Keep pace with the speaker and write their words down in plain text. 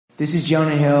This is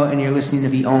Jonah Hill, and you're listening to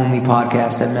the only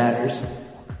podcast that matters.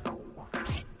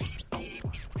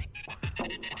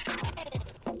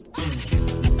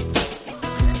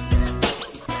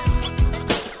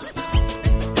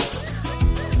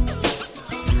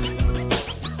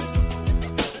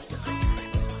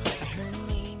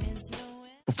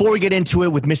 Before we get into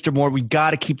it with Mr. Moore, we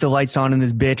got to keep the lights on in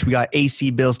this bitch. We got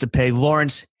AC bills to pay.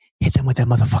 Lawrence, hit them with that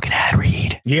motherfucking ad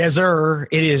read. Yes, sir.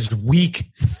 It is week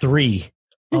 3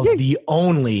 of the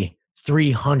only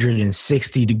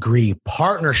 360-degree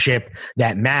partnership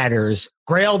that matters.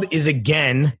 Grailed is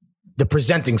again the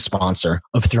presenting sponsor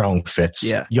of Throwing Fits,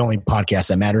 the only podcast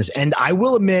that matters. And I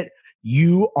will admit,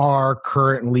 you are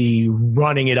currently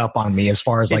running it up on me as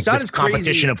far as like this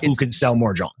competition of who could sell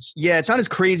more Johns. Yeah, it's not as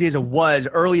crazy as it was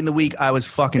early in the week. I was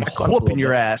fucking whooping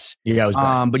your ass. Yeah, I was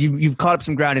bad. But you've caught up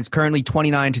some ground. It's currently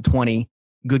 29-20.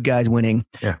 Good guys winning.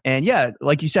 Yeah. And yeah,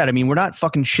 like you said, I mean, we're not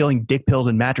fucking shilling dick pills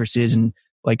and mattresses and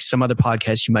like some other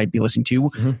podcasts you might be listening to.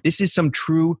 Mm-hmm. This is some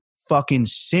true fucking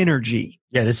synergy.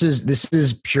 Yeah, this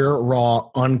is pure,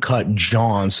 raw, uncut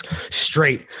Johns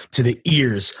straight to the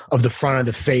ears of the front of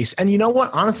the face. And you know what?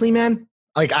 Honestly, man,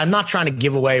 like I'm not trying to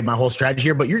give away my whole strategy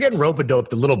here, but you're getting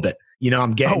rope-a-doped a little bit. You know,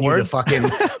 I'm getting you to fucking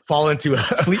fall into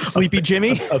sleepy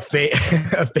Jimmy, a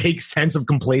fake sense of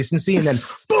complacency, and then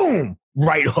boom,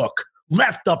 right hook,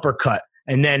 left uppercut,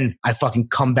 and then I fucking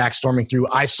come back storming through.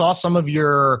 I saw some of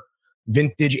your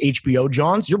vintage HBO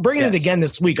Johns. You're bringing it again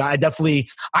this week. I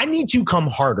need to come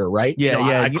harder, right? Yeah, you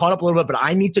know, I caught up a little bit, but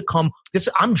I need to come.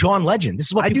 I'm John Legend. This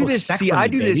is what people expect from me, I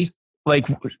do baby. this. Like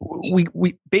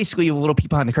we basically a little peek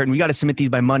behind the curtain. We got to submit these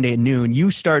by Monday at noon.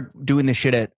 You start doing this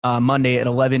shit at Monday at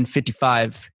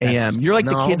 11:55 a.m. You're like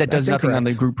the kid that does nothing on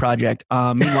the group project.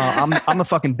 Meanwhile, I'm the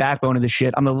fucking backbone of this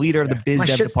shit. I'm the leader of the biz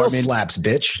dev department. Still slaps,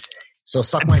 bitch. So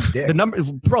suck my dick. The number,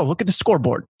 bro. Look at the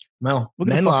scoreboard. Well, look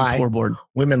at men the lie, scoreboard.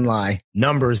 Women lie,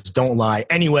 numbers don't lie.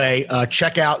 Anyway,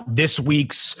 check out this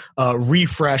week's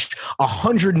refresh.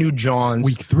 100 new Johns.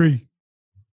 Week 3.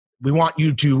 We want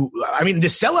you to. I mean, the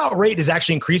sellout rate is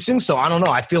actually increasing. So I don't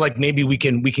know. I feel like maybe we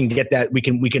can get that. We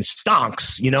can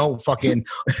stonks. You know, fucking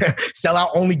sellout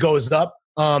only goes up.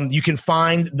 You can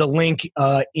find the link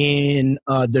in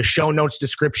the show notes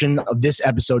description of this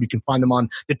episode. You can find them on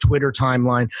the Twitter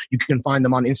timeline. You can find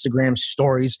them on Instagram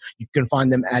stories. You can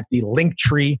find them at the link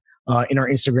tree in our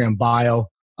Instagram bio.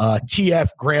 TF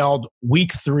Grailed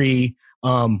week 3.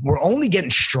 We're only getting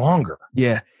stronger.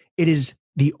 Yeah, it is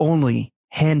the only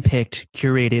handpicked,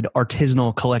 curated,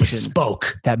 artisanal collection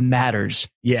bespoke that matters.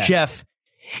 Yeah, Jeff,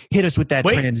 hit us with that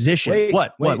transition.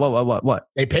 What?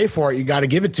 They pay for it. You got to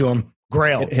give it to them.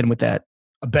 Grailed. Hit him with that.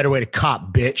 A better way to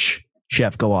cop, bitch.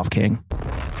 Chef, go off, King.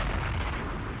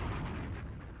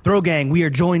 Throw Gang, we are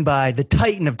joined by the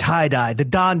Titan of tie-dye, the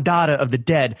Don Dada of the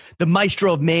dead, the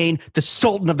Maestro of Maine, the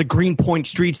Sultan of the Greenpoint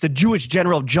streets, the Jewish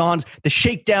General of Johns, the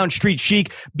Shakedown Street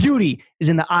Chic. Beauty is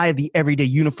in the eye of the everyday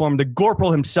uniform, the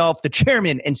Gorpral himself, the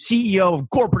chairman and CEO of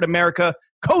Corporate America,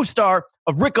 co-star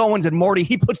of Rick Owens and Morty.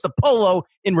 He puts the polo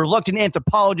in Reluctant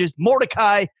Anthropologist,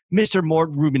 Mordecai, Mr. Mort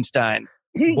Rubenstein.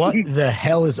 What the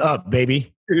hell is up,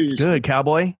 baby? It's good,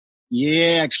 cowboy.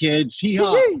 Yeah, kids.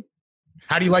 Hee-haw.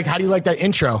 How do you like that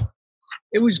intro?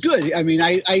 It was good. I mean,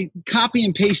 I copy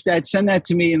and paste that, send that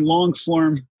to me in long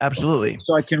form. Absolutely.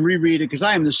 So I can reread it because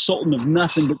I am the Sultan of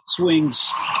nothing but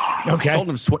swings. Okay.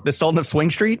 The Sultan of Swing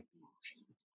Street?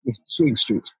 Yeah, Swing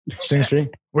Street. Swing Street.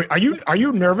 Are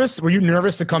you nervous? Were you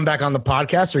nervous to come back on the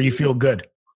podcast, or you feel good?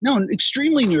 No, I'm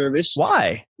extremely nervous.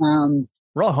 Why?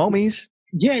 We're all homies.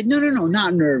 Yeah, no,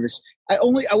 not nervous. I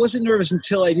wasn't nervous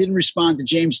until I didn't respond to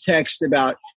James' text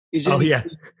about is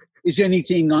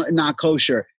anything not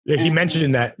kosher. Yeah, he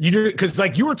mentioned that because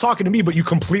like you were talking to me, but you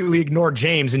completely ignored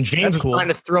James, and James was trying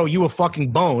to throw you a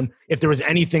fucking bone if there was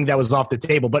anything that was off the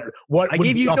table. But what I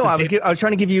gave you? No, I was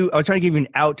trying to give you an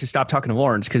out to stop talking to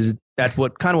Lawrence because that's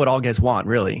what all guys want,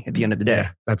 really. At the end of the day,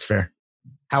 yeah, that's fair.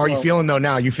 How are you feeling though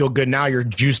now? You feel good now? You're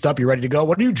juiced up. You're ready to go.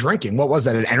 What are you drinking? What was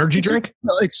that? An energy drink?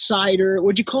 It's cider.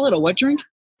 What'd you call it? A what drink?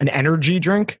 An energy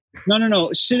drink? No.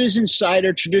 Citizen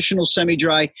cider, traditional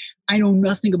semi-dry. I know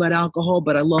nothing about alcohol,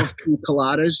 but I love pina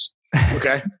coladas.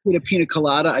 Okay. With a pina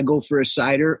colada, I go for a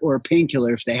cider or a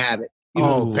painkiller if they have it.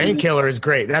 Oh, painkiller is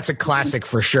great. That's a classic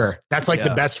for sure. That's like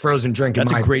the best frozen drink.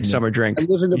 That's a great summer drink. I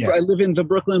live in the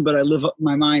Brooklyn, but I live up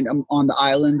my mind. I'm on the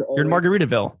island. You're in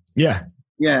Margaritaville. Yeah.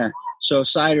 Yeah. So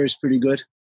cider is pretty good.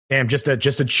 Damn, just a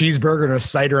cheeseburger and a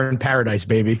cider in paradise,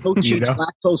 baby. No cheese,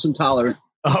 lactose intolerant.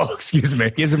 Oh, excuse me.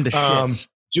 Gives him the shits.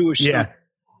 Jewish. Yeah.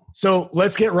 So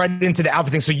let's get right into the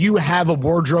outfit thing. So you have a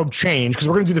wardrobe change because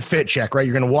we're going to do the fit check, right?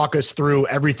 You're going to walk us through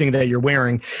everything that you're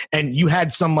wearing. And you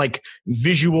had some like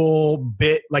visual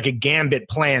bit, like a gambit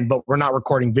plan, but we're not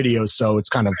recording videos, so it's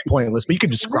kind of pointless. But you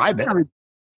could describe it.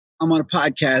 I'm on a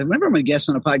podcast. Whenever I'm a guest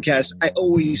on a podcast, I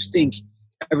always think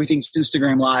everything's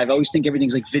Instagram Live. I always think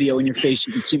everything's like video in your face.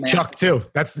 You can see my Chuck too.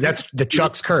 That's the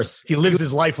Chuck's curse. He lives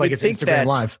his life like it's Instagram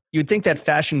Live. You'd think that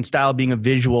fashion style being a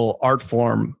visual art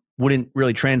form wouldn't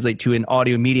really translate to an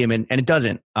audio medium, and it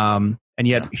doesn't. And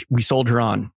yet we soldier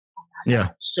on. Yeah.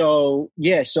 So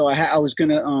I was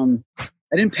gonna.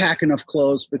 I didn't pack enough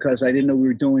clothes because I didn't know we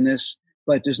were doing this.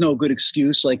 But there's no good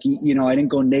excuse. Like I didn't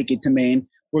go naked to Maine.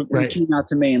 We came out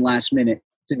to Maine last minute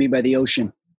to be by the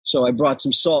ocean. So I brought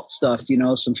some salt stuff,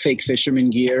 some fake fisherman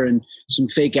gear and some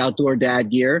fake outdoor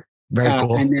dad gear. Very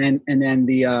cool. And then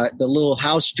the little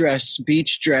house dress,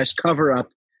 beach dress cover up.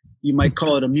 You might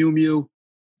call it a Miu Miu.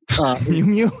 Miu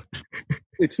Miu?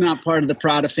 It's not part of the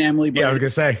Prada family, but I was gonna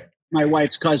say my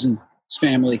wife's cousin's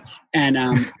family, and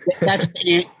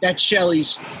that's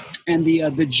Shelly's, and the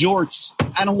jorts.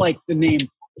 I don't like the name.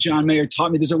 John Mayer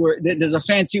taught me there's a word. There's a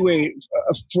fancy way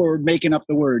for making up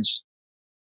the words.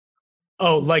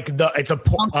 Oh, like it's a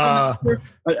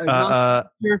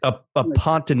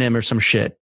pontonym or some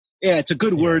shit. Yeah, it's a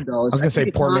good word though. I was gonna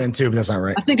say portmanteau, but that's not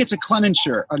right. I think it's a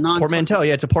clementure, portmanteau.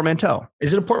 Yeah, it's a portmanteau.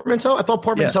 Is it a portmanteau? I thought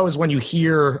portmanteau is when you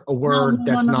hear a word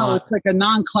that's not. No, it's like a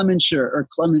non-clementure or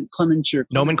clementure.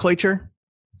 Nomenclature?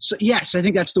 So, yes, I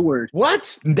think that's the word.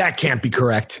 What? That can't be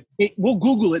correct. We'll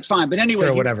Google it, fine. But anyway.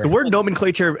 Sure, whatever. The word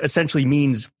nomenclature essentially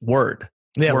means word.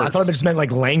 Yeah, well, I thought it just meant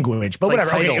like language. But it's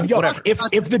whatever. Like whatever.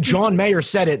 If the John Mayer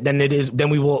said it, then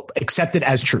we will accept it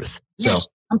as truth. So yes,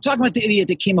 I'm talking about the idiot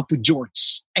that came up with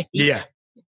jorts. Yeah.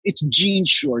 It's jean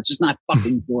shorts. It's not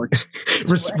fucking jorts.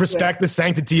 Respect the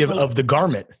sanctity of the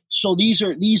garment. So these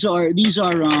are I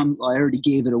already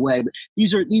gave it away, but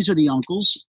these are the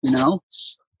uncles,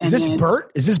 Is this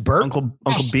Bert? Is this Bert? Uncle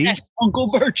B? Yes, Uncle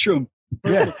Bertram.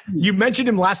 Yeah, you mentioned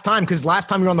him last time because last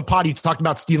time you were on the pod, you talked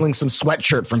about stealing some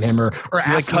sweatshirt from him or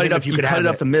asking him if you could cut it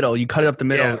up the middle. You cut it up the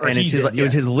middle, and it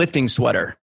was his lifting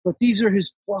sweater. But these are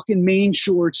his fucking main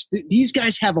shorts. These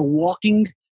guys have a walk-in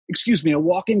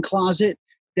closet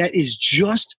that is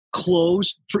just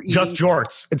clothes for eating. Just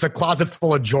jorts. It's a closet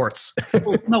full of jorts.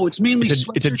 No, it's mainly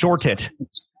it's a jortit.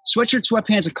 Sweatshirt,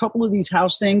 sweatpants, a couple of these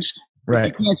house things.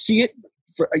 Right. You can't see it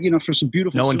for some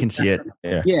beautiful. No one can see it.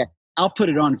 Yeah. I'll put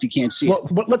it on if you can't see it.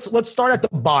 But let's start at the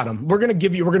bottom.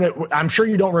 I'm sure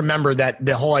you don't remember that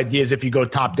the whole idea is if you go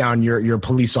top down, you're a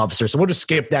police officer. So we'll just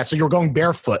skip that. So you're going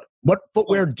barefoot. What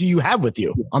footwear do you have with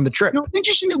you on the trip?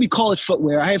 Interesting that we call it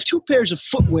footwear. I have two pairs of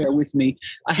footwear with me.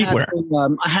 I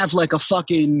have like a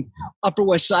fucking Upper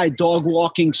West Side dog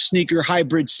walking sneaker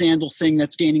hybrid sandal thing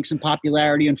that's gaining some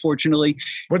popularity, unfortunately.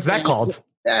 What's that called?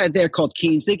 They're called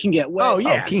Keens. They can get wet. Oh,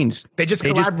 yeah. Keens. They just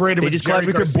collaborated with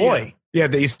your boy. Yeah,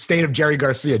 the estate of Jerry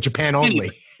Garcia, Japan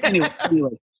only. Anyway.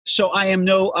 So I am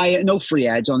no free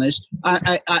ads on this.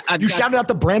 You shouted out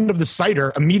the brand of the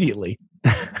cider immediately.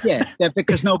 Yeah,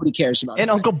 because nobody cares about it.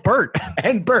 And Uncle Bert.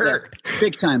 And Bert. Yeah,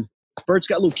 big time. Bert's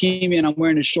got leukemia, and I'm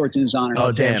wearing his shorts in his honor.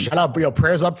 Oh, damn. Shout out,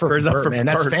 prayers up for Bert, man.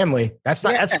 That's family. That's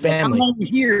family. I'm only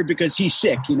here because he's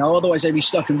sick, Otherwise, I'd be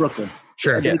stuck in Brooklyn.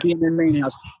 Sure. I'd be in their main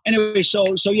house. Anyway, so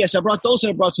yes, I brought those,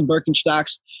 and I brought some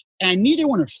Birkenstocks, and neither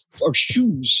one are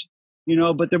shoes,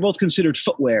 but they're both considered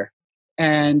footwear.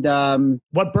 And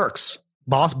what Birks?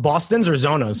 Boston's or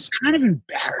Zonas? Kind of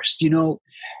embarrassed,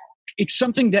 It's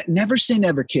something that never say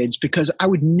never, kids, because I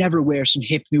would never wear some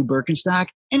hip new Birkenstock.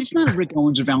 And it's not a Rick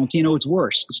Owens or Valentino. It's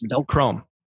worse. It's Velcro. Chrome.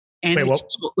 And wait, what?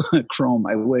 Chrome,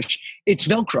 I wish. It's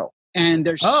Velcro. And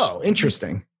they're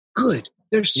interesting. Good.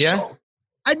 They're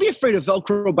I'd be afraid of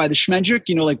Velcro by the Schmendrick,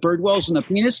 like Birdwell's and the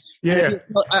penis. Yeah.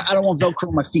 I don't want Velcro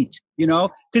on my feet,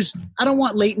 because I don't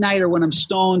want late night or when I'm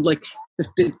stoned, like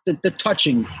the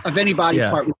touching of any body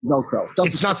part with Velcro.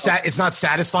 It's not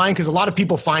satisfying because a lot of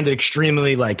people find it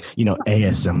extremely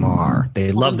ASMR.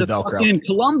 They love the Velcro. In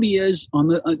Columbia's on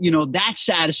the that's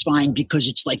satisfying because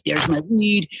it's like there's my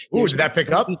weed. Ooh, did that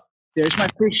pick up? There's my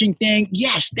fishing thing.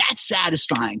 Yes, that's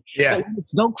satisfying. Yeah. But when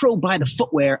it's Velcro by the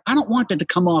footwear, I don't want that to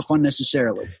come off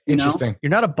unnecessarily. Interesting. You're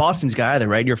not a Boston's guy either,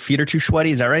 right? Your feet are too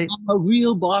sweaty. Is that right? I'm a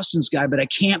real Boston's guy, but I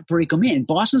can't break them in.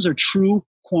 Boston's are true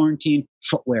quarantine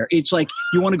footwear. It's like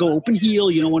you want to go open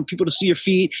heel. You don't want people to see your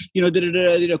feet. On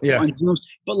Zooms.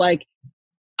 But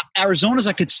Arizona's,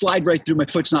 I could slide right through. My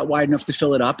foot's not wide enough to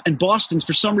fill it up. And Boston's,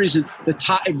 for some reason,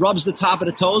 it rubs the top of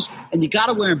the toes, and you got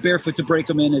to wear them barefoot to break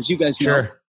them in, as you guys know.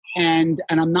 Sure. And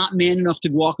I'm not man enough to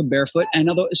walk them barefoot,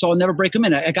 so I'll never break them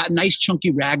in. I got nice chunky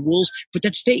rag wools, but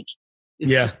that's fake.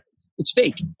 It's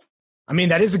fake. I mean,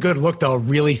 that is a good look, though.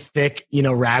 Really thick,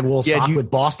 rag wool sock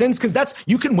with Boston's, because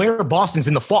you can wear Boston's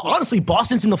in the fall. Honestly,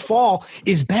 Boston's in the fall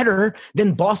is better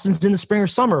than Boston's in the spring or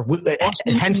summer.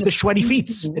 Hence the sweaty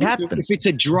feet. It happens. If it's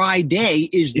a dry day,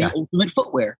 is the ultimate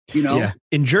footwear. Yeah.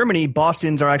 In Germany,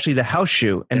 Boston's are actually the house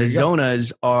shoe, and the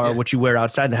Zonas are what you wear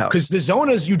outside the house. Because the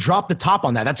Zonas, you drop the top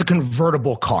on that. That's a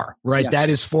convertible car, right? Yeah. That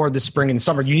is for the spring and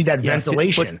summer. You need that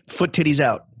ventilation. Foot titties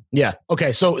out. Yeah.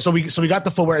 Okay. So we got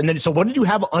the footwear, and then so what did you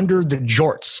have under the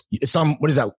jorts? What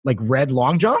is that, like red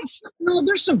long johns? No,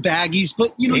 there's some baggies,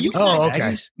 but you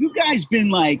guys been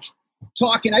like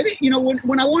talking. I didn't.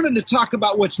 When I wanted to talk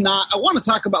about what's not, I want to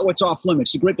talk about what's off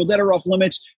limits. The Grateful Dead are off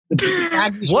limits. The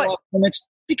baggies are off limits.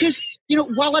 Because,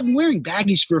 while I've been wearing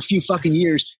baggies for a few fucking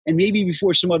years, and maybe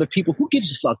before some other people, who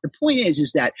gives a fuck? The point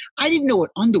is that I didn't know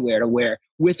what underwear to wear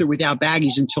with or without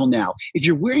baggies until now. If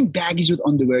you're wearing baggies with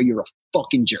underwear, you're a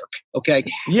fucking jerk, okay?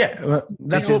 Yeah.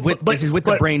 This is with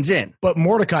the brains in. But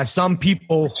Mordecai, some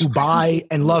people who buy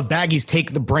and love baggies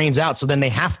take the brains out, so then they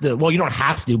have to, well, you don't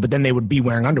have to, but then they would be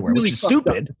wearing underwear, really, which is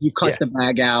stupid. You cut the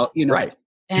bag out, Right.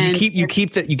 And so you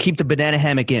keep the banana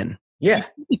hammock in. Yeah.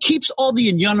 It keeps all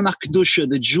the Inyana Kedusha,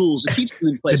 the jewels, it keeps them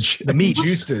in place. the meat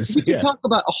juices. We can talk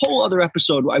about a whole other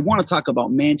episode. I want to talk about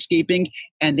manscaping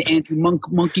and the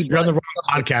anti-monkey. You're on the wrong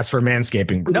podcast for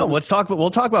manscaping. No, we'll talk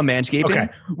about manscaping. Okay.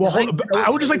 Well,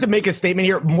 I would just like to make a statement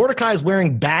here. Mordecai is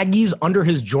wearing baggies under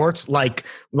his jorts like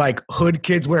hood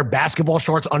kids wear basketball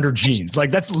shorts under jeans. Like,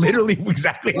 that's literally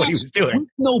exactly what he was doing.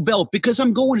 No belt, because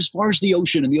I'm going as far as the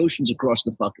ocean, and the ocean's across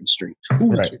the fucking street.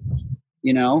 Right.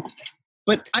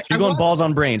 But you're going balls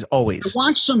on brains always.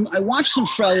 I watched some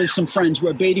fellas, some friends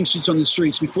wear bathing suits on the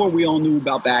streets before we all knew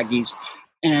about baggies,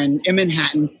 and in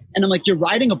Manhattan. And I'm like, you're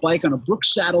riding a bike on a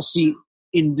Brooks saddle seat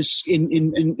in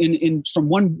from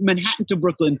one Manhattan to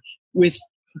Brooklyn with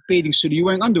bathing suit. Are you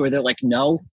wearing underwear? They're like,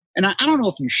 no. And I don't know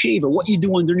if you shave or what you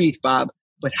do underneath, Bob,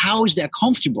 but how is that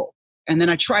comfortable? And then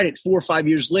I tried it 4 or 5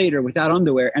 years later without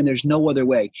underwear, and there's no other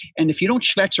way. And if you don't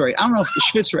schwitz right, I don't know if the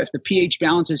schwitz right, if the pH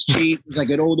balance has changed as I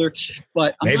get older,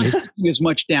 but I'm not doing as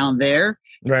much down there.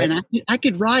 Right. And I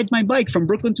could ride my bike from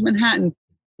Brooklyn to Manhattan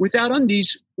without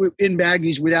undies, in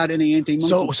baggies, without any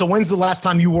anti-monkey. So when's the last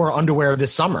time you wore underwear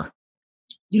this summer?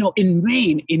 In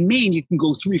Maine, you can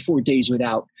go 3-4 days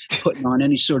without putting on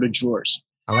any sort of drawers.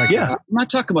 I like that. I'm not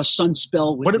talking about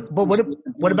sunspell.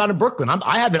 What about in Brooklyn?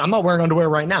 I'm not wearing underwear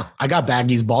right now. I got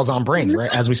baggies, balls on brains,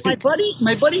 right, as we speak.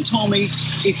 My buddy told me,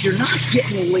 if you're not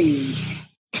getting laid,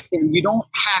 then you don't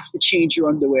have to change your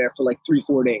underwear for like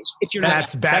 3-4 days. If you're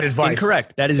that's bad advice.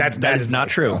 Incorrect. That is not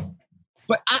true.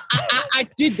 But I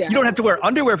did that. You don't have to wear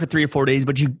underwear for 3 or 4 days,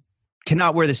 but you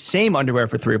cannot wear the same underwear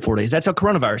for 3 or 4 days. That's how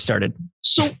coronavirus started.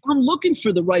 So I'm looking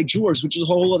for the right drawers, which is a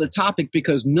whole other topic,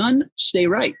 because none stay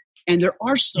right. And there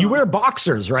are some. You wear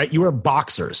boxers, right? You wear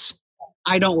boxers.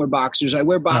 I don't wear boxers. I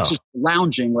wear boxers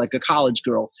lounging like a college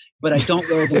girl, but I don't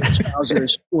wear them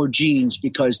trousers or jeans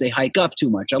because they hike up too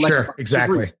much. Sure,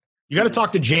 exactly. You got to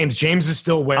talk to James. James is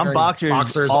still wearing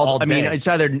boxers all day. I mean, it's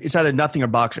either nothing or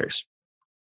boxers.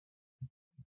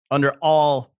 Under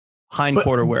all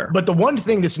hindquarter wear. But the one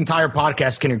thing this entire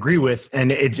podcast can agree with, and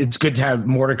it's good to have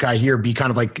Mordecai here be kind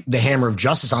of like the hammer of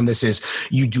justice on this, is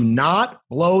you do not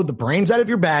blow the brains out of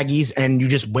your baggies, and you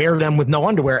just wear them with no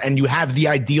underwear, and you have the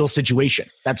ideal situation.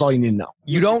 That's all you need to know.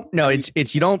 You don't know.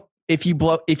 If you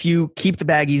keep the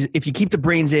baggies, if you keep the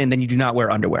brains in, then you do not wear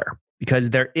underwear, because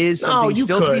there is something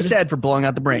still to be said for blowing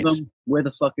out the brains. Wear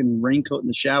the fucking raincoat in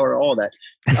the shower, all that.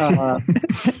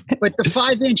 But the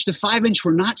 5-inch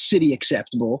were not city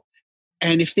acceptable.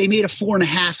 And if they made a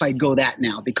 4.5, I'd go that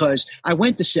now, because I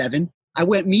went to 7. I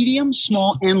went medium,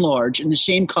 small, and large in the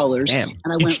same colors. Damn.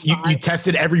 And I went. You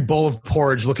tested every bowl of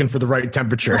porridge looking for the right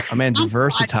temperature. A man's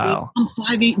versatile. I'm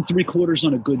 5'8" 3/4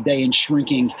 on a good day and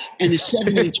shrinking, and the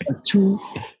 7-inch are too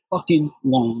fucking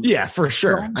long. Yeah, for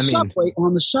sure. On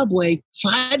the subway,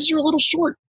 5s are a little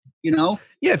short.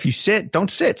 Yeah, if you sit,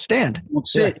 don't sit, stand. Don't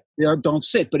sit. Yeah. Don't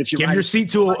sit. But if you give your seat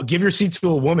to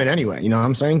a woman anyway, you know what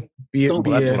I'm saying? Be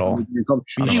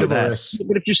chivalrous.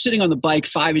 But if you're sitting on the bike,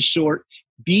 5 is short.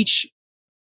 Beach,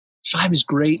 5 is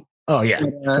great. Oh yeah.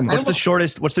 What's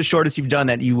the shortest you've done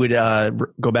that you would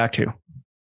go back to?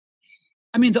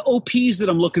 I mean, the OPs that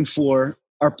I'm looking for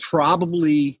are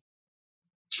probably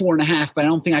 4.5, but I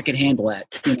don't think I can handle that.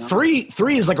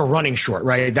 3 is like a running short,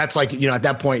 right? That's like, at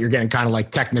that point you're getting kind of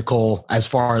like technical as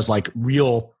far as like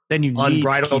real then you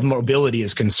unbridled mobility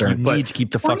is concerned. You need to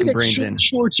keep the fucking brains in.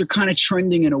 Shorts are kind of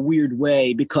trending in a weird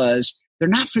way because they're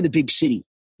not for the big city.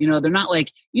 They're not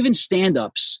like, even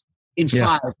stand-ups in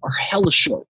 5 are hella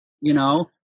short,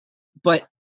 But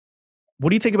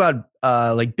what do you think about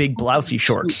like big blousey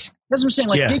shorts? That's what I'm saying.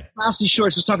 Like big flousy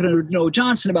shorts. I was talking to Noah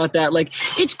Johnson about that. Like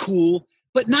it's cool,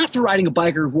 but not for riding a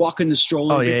bike or walking the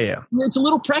stroller. Oh yeah. It's a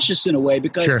little precious in a way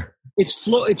because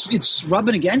it's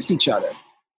rubbing against each other.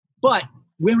 But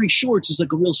wearing shorts is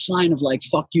like a real sign of like,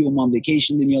 fuck you, I'm on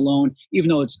vacation, leave me alone, even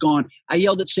though it's gone. I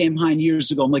yelled at Sam Hine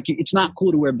years ago. I'm like, it's not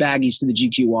cool to wear baggies to the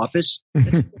GQ office.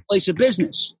 It's a place of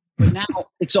business. But now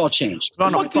it's all changed.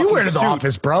 What the fuck do you wear to the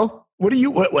office, bro?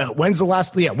 When's the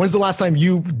last time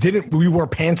you wore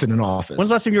pants in an office? When's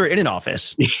the last time you were in an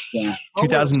office? Yeah.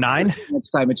 2009? Next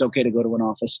time it's okay to go to an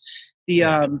office.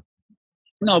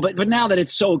 No, but now that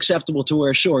it's so acceptable to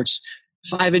wear shorts,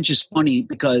 5 inches funny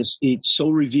because it's so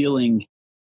revealing.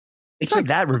 It's not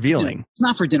that revealing. It's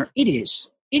not for dinner. It is.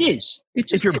 It's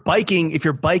just, if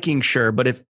you're biking, sure, but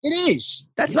if it is,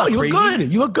 that's not crazy. Look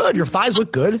good. You look good. Your thighs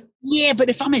look good. Yeah, but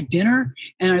if I'm at dinner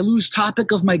and I lose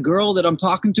topic of my girl that I'm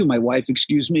talking to, my wife,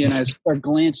 excuse me, and I start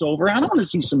glance over, I don't want to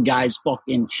see some guys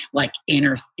fucking like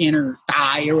inner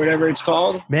thigh or whatever it's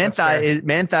called. Man thigh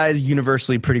is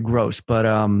universally pretty gross, but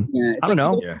I don't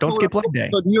know. Yeah. Don't skip leg day.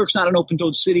 But New York's not an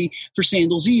open-toed city for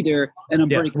sandals either, and I'm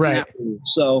breaking that rule.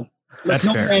 So that's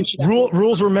fair.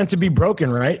 Rules were meant to be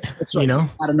broken, right? That's right. You know,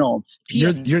 I don't know.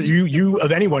 You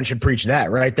of anyone should preach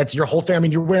that, right? That's your whole family.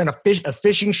 You're wearing a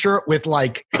fishing shirt with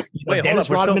like Dennis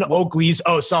Rodman Oakley's.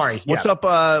 Oh, sorry. What's up?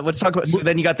 Let's talk about. So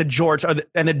then you got the jorts,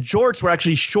 and the jorts were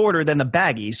actually shorter than the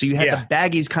baggies. So you had the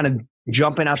baggies kind of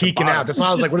jumping out, peeking out. That's why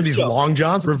I was like, what are these long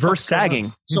johns? Reverse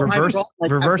sagging. So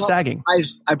reverse sagging.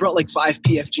 I brought like 5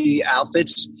 PFG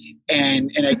outfits,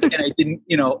 and I didn't.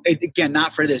 Again,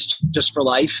 not for this, just for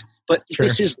life. But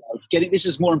this is life. This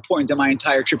is more important than my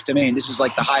entire trip to Maine. This is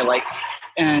like the highlight.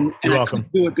 And I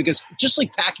couldn't do it because just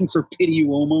like packing for Pity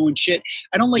Uomo and shit,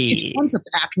 I don't like. It's fun to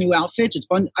pack new outfits. It's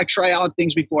fun. I try out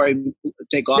things before I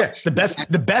take off. Yeah, it's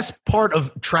the best part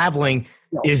of traveling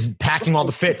is packing all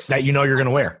the fits that you know you're going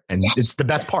to wear, and it's the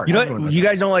best part. You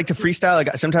guys don't like to freestyle.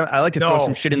 Like sometimes I like to throw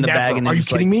some shit in the bag. And are you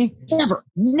kidding me? Never.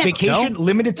 Vacation,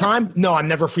 limited time. No, I'm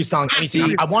never freestyling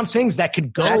anything. I want things that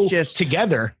could go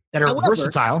together that are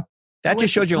versatile. That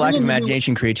just shows your lack of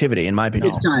imagination, creativity, in my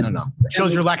opinion. No.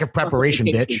 Shows your lack of preparation,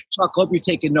 bitch. Chuck, hope you're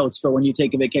taking notes for when you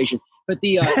take a vacation. But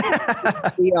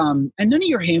and none of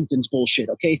your Hamptons bullshit.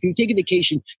 Okay, if you take a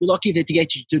vacation, you're lucky that to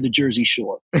get you to the Jersey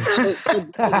Shore.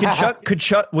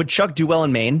 Would Chuck do well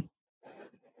in Maine?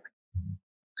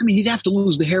 I mean, he'd have to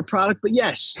lose the hair product, but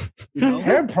yes,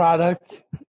 hair product.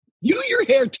 Your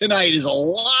hair tonight is a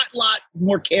lot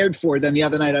more cared for than the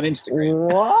other night on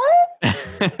Instagram. What?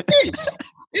 It is.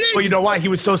 Well, you know why? He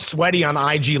was so sweaty on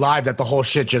IG Live that the whole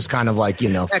shit just kind of like,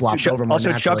 flopped over him.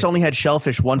 Also, Chuck's only had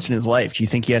shellfish once in his life. Do you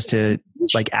think he has to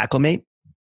like acclimate?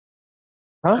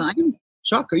 Huh?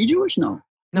 Chuck, are you Jewish? No.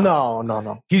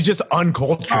 He's just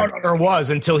uncultured, or was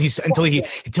until he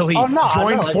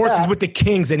joined forces with the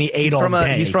Kings and he ate all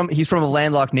day. He's from a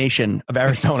landlocked nation of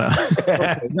Arizona.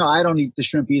 Okay. No, I don't eat the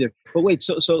shrimp either. But wait,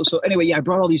 so anyway, I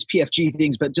brought all these PFG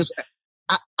things, but just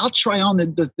I'll try on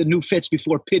the new fits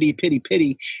before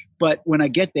pity. But when I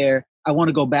get there, I want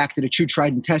to go back to the true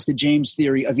tried and tested James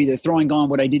theory of either throwing on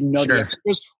what I didn't know the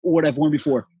extras or what I've worn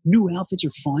before. New outfits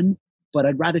are fun, but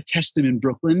I'd rather test them in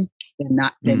Brooklyn than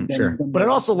not. But I'd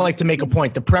also like to make a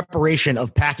point. The preparation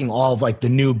of packing all of like the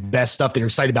new best stuff that you're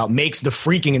excited about makes the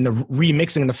freaking and the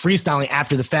remixing and the freestyling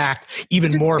after the fact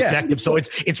even more effective. So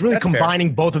it's really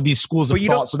combining both of these schools of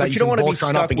thought so that you can both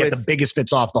run up and get the biggest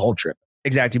fits off the whole trip.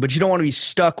 Exactly, but you don't want to be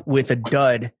stuck with a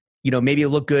dud. Maybe it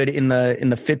looked good in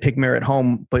the fit pick mirror at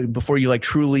home, but before you like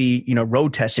truly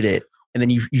road tested it, and then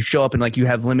you show up and like you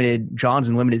have limited Johns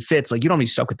and limited fits, like you don't be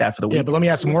stuck with that for the week. Yeah, but let me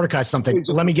ask Mordecai something.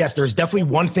 Let me guess. There's definitely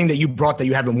one thing that you brought that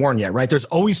you haven't worn yet, right? There's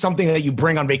always something that you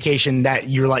bring on vacation that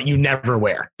you're like you never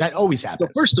wear. That always happens.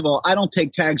 So first of all, I don't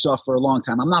take tags off for a long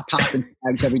time. I'm not popping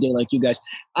tags every day like you guys.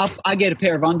 I get a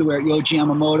pair of underwear at Yohji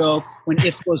Yamamoto when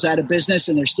IF goes out of business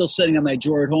and they're still sitting on my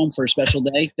drawer at home for a special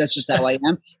day. That's just how I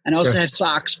am. And I also have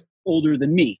socks older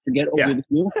than me. Forget older than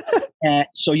you.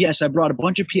 So yes, I brought a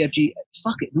bunch of PFG.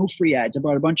 Fuck it, no free ads. I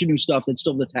brought a bunch of new stuff that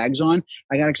still have the tags on.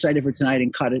 I got excited for tonight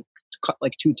and cut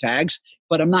like 2 tags,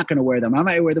 but I'm not going to wear them. I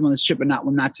might wear them on this trip, but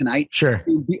not tonight. Sure.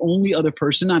 The only other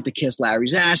person, not to kiss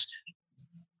Larry's ass,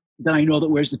 that I know that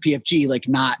wears the PFG, like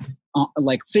not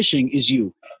like fishing, is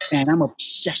you. And I'm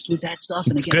obsessed with that stuff.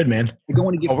 And it's good, man. I don't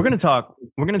want to give. We're going to talk.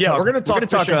 We're going to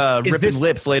talk ripping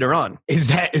lips later on. Is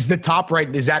the top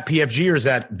right? Is that PFG or is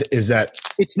that?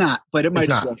 It's not, but it might. It's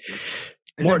not.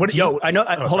 And then what, yo, I know.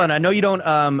 Hold on. I know you don't.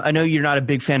 I know you're not a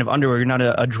big fan of underwear. You're not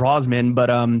a drawsman, but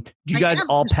do you guys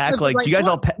all pack like? Do you guys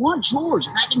all want drawers?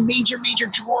 I'm having major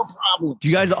drawer problems. Do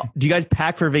you guys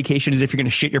pack for vacation as if you're going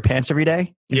to shit your pants every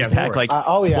day? Yeah, pack like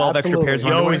 12 extra absolutely. pairs of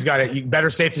You underwear. always got it. You better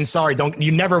safe than sorry.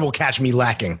 You never will catch me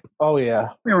lacking. Oh yeah.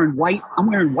 I'm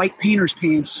wearing white painter's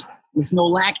pants with no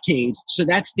lactate, so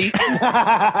that's the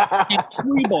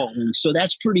free balling. So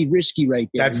that's pretty risky right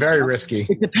there. That's very risky.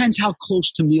 It depends how close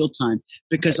to mealtime,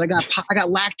 because I got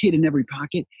lactate in every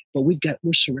pocket, but we're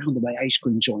surrounded by ice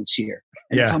cream joints here.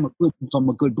 And Yeah. if I'm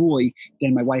a good boy,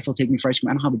 then my wife will take me for ice cream.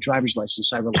 I don't have a driver's license,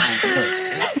 so I rely on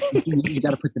her. You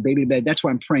got to put the baby to bed. That's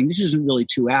why I'm praying. This isn't really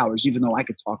 2 hours, even though I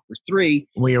could talk for 3.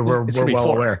 We're It's gonna be well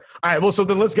 4. aware. All right. Well, so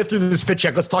then let's get through this fit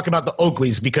check. Let's talk about the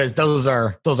Oakleys, because those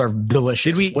are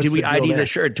delicious. Did we deal ID there? the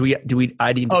shirt? Do we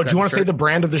ID? Oh, do you want to say the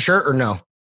brand of the shirt or no?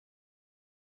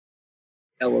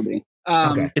 LOB.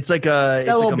 Okay. It's like a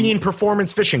Yellow Bean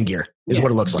Performance Fishing Gear is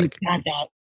what it looks like. Got that,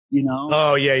 you know.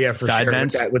 Oh yeah, for Side sure.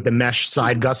 vents? With the mesh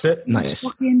side gusset. Nice.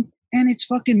 It's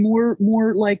fucking more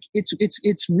like it's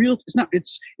real.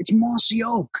 It's mossy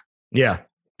oak Yeah,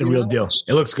 the real deal.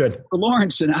 It looks good. for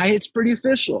Lawrence and I. It's pretty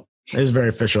official. It is very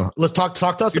official. Let's talk to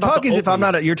us You're about talking the as if I'm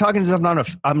not. Oakleys. You're talking as if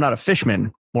I'm not a fishman,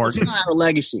 It's Morgan. not our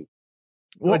legacy.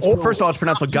 Well, First of all, it's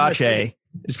pronounced Lagache.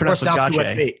 It's Or pronounced South US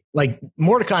Lagache. State. Like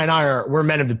Mordecai and we're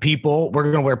men of the people. We're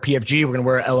gonna wear PFG. We're gonna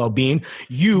wear LL Bean.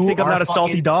 You think I'm are not a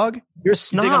salty fucking- dog? You're a You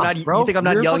snob, think I'm not? bro. You think I'm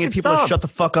not You're a yelling at fucking people to snob. shut the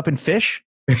fuck up and fish?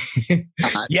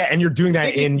 Yeah, and you're doing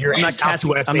that in your I'm not casting.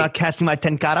 Southwest I'm not casting my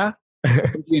tenkara,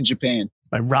 In Japan.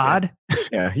 my rod.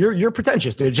 Yeah, you're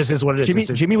pretentious, dude. It just is what it is.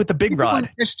 Jimmy with the big rod.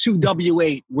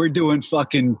 S2W8. We're doing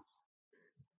fucking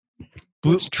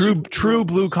True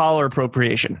blue collar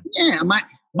appropriation. yeah.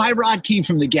 My rod came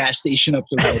from the gas station up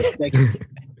the road. Like,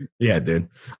 Yeah, dude.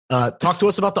 Talk to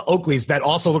us about the Oakleys that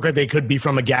also look like they could be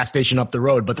from a gas station up the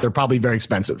road, but they're probably very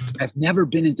expensive. I've never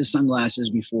been into sunglasses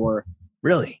before,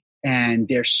 Really? and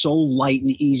they're so light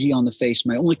and easy on the face.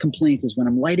 My only complaint is when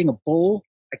I'm lighting a bowl,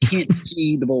 I can't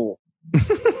see the bowl.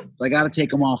 I got to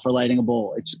take them off for lighting a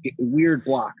bowl. It's a weird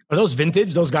block. Are those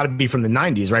vintage? Those got to be from the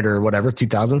 90s, right? Or whatever,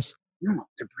 2000s? No,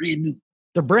 they're brand new.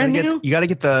 They're brand new? You got to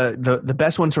get the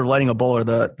best ones for lighting a bowl or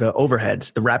the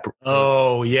overheads, the wrap.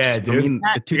 Oh, yeah, I dude. mean,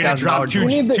 the You're going to drop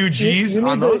 $2,000 two G's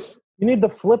on those? You need the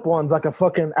flip ones like a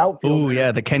fucking outfield. Oh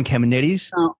yeah, the Ken Caminittis.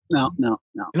 No. You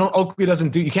know, Oakley doesn't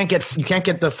do. You can't get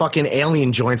the fucking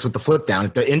alien joints with the flip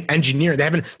down. The engineer, they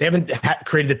haven't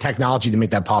created the technology to make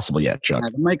that possible yet, Chuck.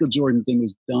 The Michael Jordan thing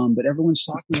was dumb, but everyone's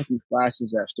talking about these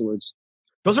glasses afterwards.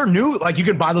 Those are new. Like you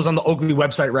can buy those on the Oakley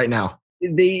website right now.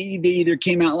 They either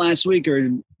came out last week or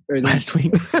Last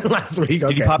week. Last week, okay.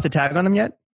 Did you pop the tag on them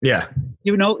yet? Yeah,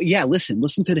 you know. Yeah, listen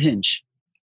to the hinge.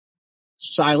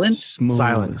 Silent. Smooth.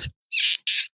 silent.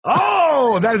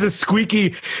 Oh, that is a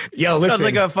squeaky. Yo, listen.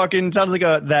 Sounds like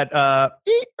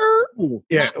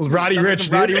yeah, Roddy Rich,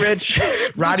 dude. Roddy Rich.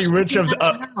 Roddy Rich of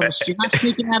the. You're not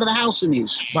sneaking out of the house in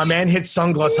these. My man hits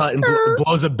Sunglass Hut and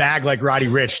blows a bag like Roddy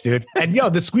Rich, dude. And yo,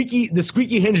 the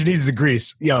squeaky hinge needs the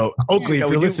grease. Yo, Oakley, Yeah, if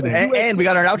we you're do. listening, And we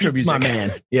got our outro He's music. my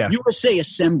man. Yeah, USA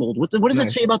assembled. What does it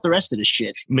Nice. say about the rest of the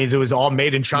shit? means it was all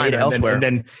made in China, Made elsewhere. and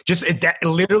then just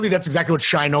literally that's exactly what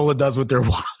Shinola does with their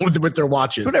with their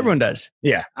watches. That's what everyone does.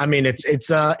 Yeah, I mean it's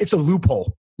a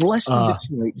loophole, Less than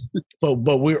Detroit.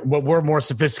 but we're more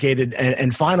sophisticated.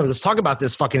 And finally, let's talk about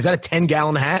this fucking. Is that a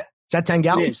 10-gallon hat? Is that 10 It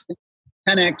gallons? is.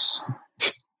 10x.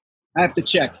 I have to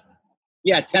check.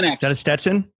 Yeah, 10x. Is that a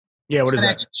Stetson? Yeah. What is 10x.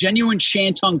 that? Genuine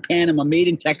Shantung Panama, made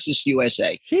in Texas,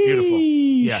 USA. Beautiful.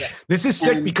 Yeah. Yeah. This is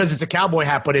sick And- because it's a cowboy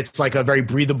hat, but it's like a very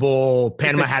breathable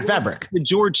Panama hat fabric. The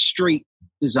George Strait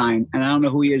design, and I don't know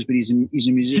who he is, but he's a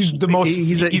musician. He's the most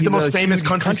He's the most a famous huge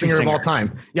country singer of all singer.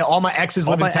 time. Yeah, all my exes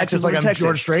All live in my Texas exes like live I'm in Texas.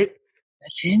 George Strait.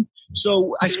 That's him.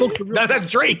 So I spoke to No, that's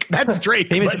Drake. That's Drake.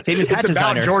 Famous But hat it's about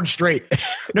designer. George Strait.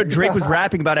 No, Drake was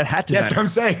rapping about a hat design. That's what I'm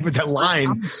saying. But that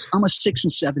line. I'm a 6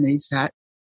 7/8 hat,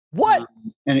 What?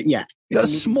 and You got a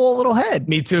small little head.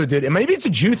 Me too, dude. And maybe it's a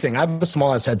Jew thing. I have a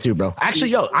small ass head too, bro.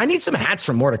 Actually, yo, I need some hats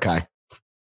from Mordecai.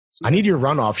 I need your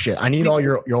runoff shit. I need all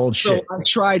your old So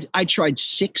shit. I tried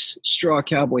 6 straw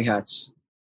cowboy hats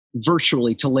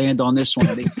virtually to land on this one.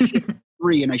 They shipped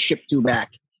 3, and I shipped 2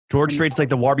 back. George Strait's like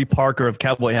the Warby Parker of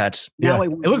cowboy hats. Yeah, Now I it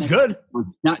went to looks next good.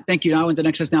 one. Now, thank you. Now I went to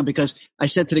next down because I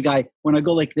said to the guy, when I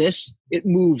go like this, it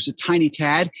moves a tiny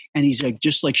tad, and he's like,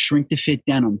 just like shrink to fit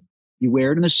denim. You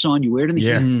wear it in the sun, you wear it in the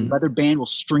Yeah. heat, Mm. the leather band will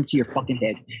shrink to your fucking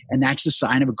head, and that's the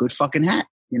sign of a good fucking hat.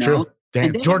 You know, True. Damn.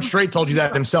 And then- George Strait told you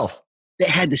that himself. they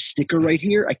had the sticker right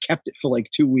here. I kept it for like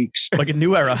 2 weeks. Like a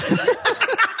new era.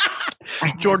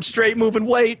 George Strait moving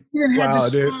weight. You didn't have Wow,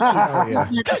 the dude. sign. Oh,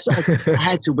 yeah. I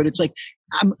had to, but it's like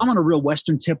I'm on a real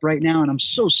Western tip right now, and I'm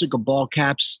so sick of ball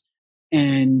caps.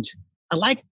 And I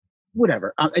like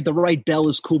whatever. The right bell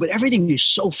is cool, but everything is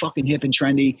so fucking hip and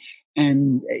trendy.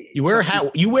 And you wear a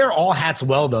hat. You wear all hats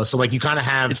well, though. So like you kind of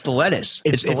have. It's the lettuce.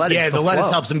 It's the lettuce. Yeah, the lettuce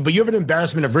helps. But you have an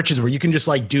embarrassment of riches where you can just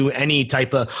like do any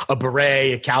type of a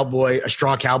beret, a cowboy, a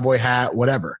straw cowboy hat,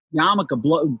 whatever.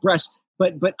 Yarmulke, breast.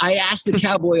 But I asked the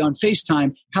cowboy on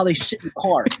FaceTime how they sit in the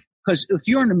car. Because if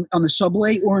you're on the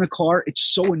subway or in a car, it's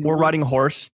so annoying. Or riding a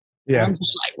horse. Yeah.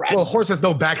 Well, a horse has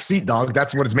no back seat, dog.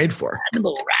 That's what it's made for.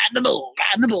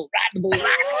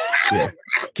 Yeah.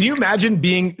 Can you imagine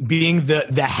being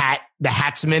the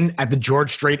hatsman at the George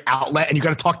Strait outlet, and you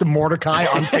got to talk to Mordecai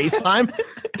on FaceTime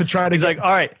to try to? He's like,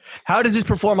 all right, how does this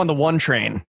perform on the one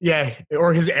train? Yeah,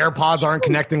 or his AirPods aren't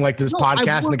connecting like this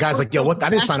podcast, and the guy's like, yo, what? I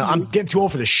didn't sign up. I'm getting too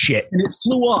old for this shit. And it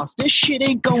flew off. This shit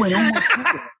ain't going on.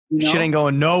 Shit ain't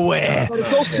going nowhere.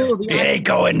 It ain't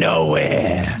going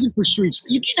nowhere. For streets,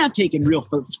 you're not taking real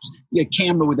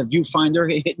camera with a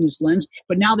viewfinder hitting this lens.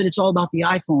 But now that it's all about the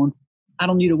iPhone, I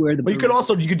don't need to wear the. But you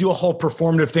could do a whole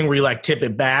performative thing where you like tip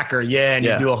it back, or you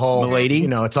do a whole lady. You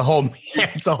know, it's a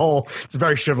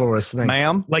very chivalrous thing,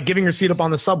 ma'am. Like giving your seat up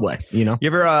on the subway. You know, you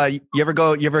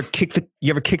ever kick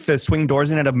the swing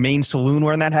doors in at a main saloon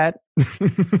wearing that hat?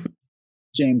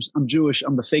 James, I'm Jewish.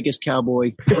 I'm the fakest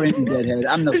cowboy. Brandon Deadhead.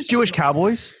 There's Jewish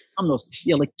cowboys.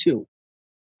 Like two.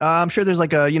 I'm sure there's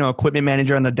like a equipment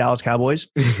manager on the Dallas Cowboys.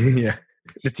 Yeah,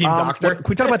 the team doctor. Can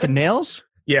we talk about the nails?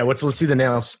 Yeah, let's see the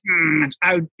nails.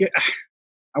 I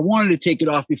wanted to take it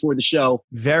off before the show.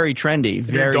 Very trendy.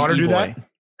 Did your daughter do that?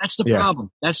 That's the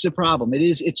problem. That's the problem.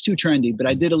 It's too trendy. But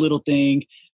I did a little thing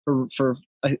for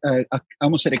I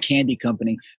almost said a candy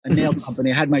company, a nail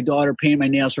company. I had my daughter paint my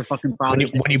nails for fucking when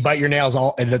you bite your nails,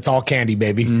 it's all candy,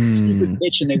 baby.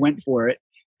 Bitch, and they went for it.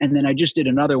 And then I just did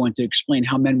another one to explain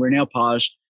how men wear nail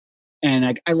polish.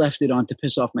 And I left it on to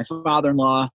piss off my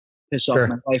father-in-law, piss off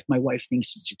my wife. My wife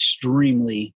thinks it's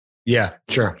extremely. Yeah,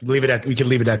 sure. We could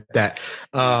leave it at that.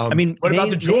 I mean, what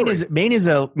about the jewelry? Maine's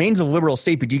a liberal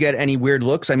state, but do you get any weird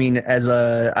looks? I mean, I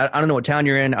don't know what town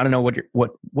you're in. I don't know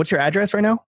what's your address right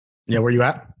now? Yeah, where you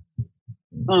at?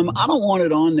 I don't want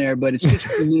it on there, but it's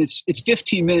 15 minutes. It's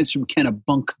 15 minutes from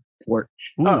Kennebunkport.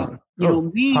 Maine,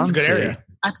 that's a good area.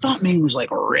 I thought Maine was like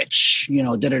rich,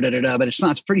 but it's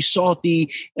not. It's pretty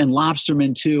salty and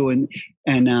lobstermen too. And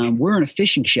we're in a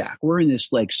fishing shack. We're in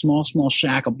this like small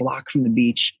shack a block from the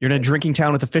beach. You're in a drinking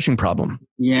town with a fishing problem.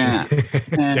 Yeah,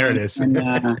 there it is. And,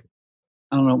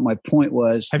 I don't know what my point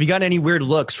was. Have you gotten any weird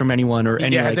looks from anyone or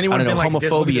any? Yeah, has anyone been like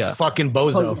homophobia? This fucking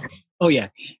bozo. Oh yeah.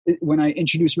 When I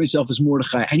introduced myself as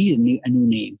Mordecai, I need a new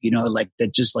name. Like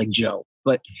that, just like Joe.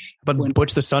 But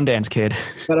Butch the Sundance Kid.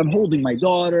 But I'm holding my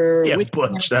daughter. Yeah, with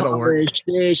Butch, that'll work.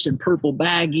 This and purple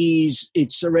baggies.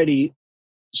 It's already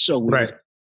so weird. Right.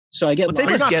 So I get. But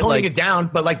you're not toning it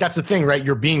down, but like that's the thing, right?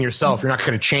 You're being yourself. You're not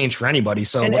going to change for anybody.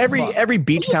 So and every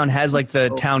beach town has like the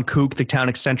town kook, the town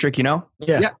eccentric. Yeah.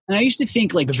 And I used to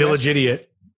think like the village idiot.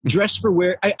 Dress for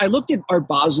wear. I looked at Art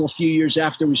Basel a few years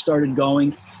after we started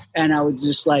going, and I was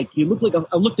just like, you look like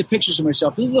I looked at pictures of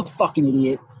myself. You look fucking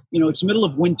idiot. It's middle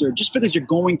of winter. Just because you're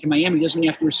going to Miami doesn't mean you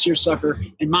have to wear seersucker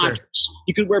and Madras. Sure.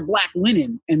 You could wear black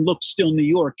linen and look still New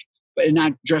York, but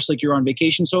not dress like you're on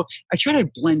vacation. So I try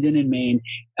to blend in Maine.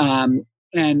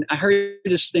 And I heard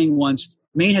this thing once.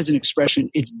 Maine has an expression.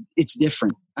 It's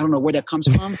different. I don't know where that comes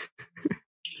from.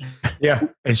 Yeah,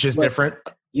 it's just different.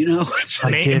 It's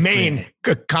like Maine,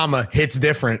 comma, hits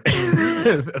different.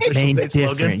 Maine different.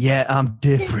 Slogan. Yeah, I'm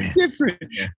different. It's different.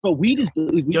 Yeah. But weed is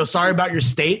sorry about your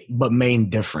state, but Maine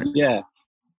different. Yeah.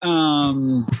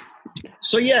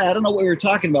 So yeah, I don't know what we were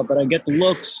talking about, but I get the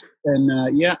looks and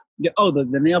Oh,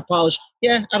 the nail polish.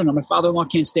 Yeah, I don't know. My father-in-law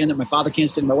can't stand it. My father can't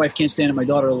stand it. My wife can't stand it. My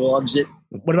daughter loves it.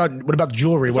 What about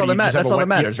jewelry? That's all that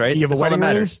matters, right? You have a wedding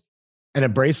ring and a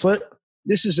bracelet?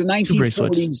 This is a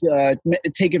 1940s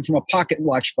taken from a pocket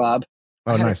watch fob.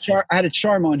 Oh, nice. I had a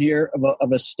charm on here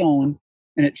of a stone,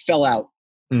 and it fell out.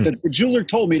 The jeweler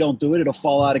told me don't do it. It'll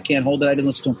fall out. I can't hold it. I didn't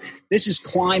listen to him. This is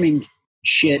climbing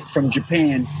shit from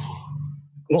Japan.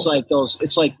 It's like those.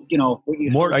 It's like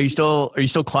More. Are you still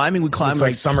climbing? We climb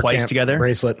like summer twice camp together.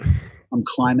 Bracelet. I'm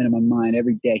climbing in my mind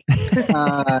every day.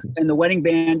 And the wedding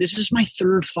band. This is my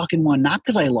third fucking one. Not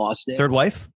because I lost it. Third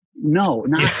wife? No,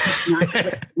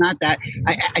 not that.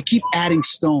 I keep adding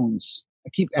stones. I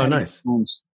keep adding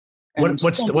stones.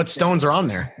 What stones are on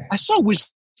there? I saw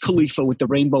Wiz Khalifa with the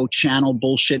Rainbow Channel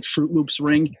bullshit Fruit Loops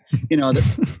ring.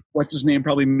 What's his name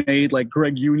probably made like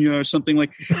Greg Unia or something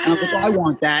like. And I was like, I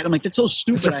want that. I'm like, that's so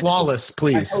stupid. Mr. Flawless,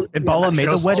 please. Ebola made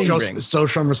a wedding ring. Show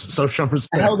some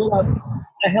respect.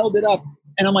 I held it up,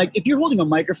 And I'm like, if you're holding a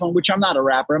microphone, which I'm not a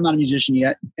rapper, I'm not a musician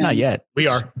yet. Not yet. We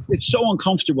are. It's so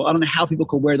uncomfortable. I don't know how people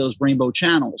could wear those rainbow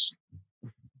channels.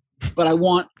 But I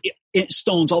want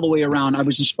stones all the way around. I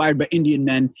was inspired by Indian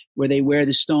men where they wear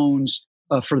the stones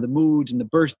for the moods and the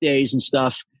birthdays and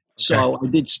stuff. So I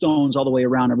did stones all the way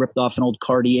around. I ripped off an old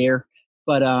Cartier.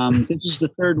 But this is the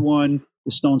third one.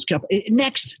 The stones kept.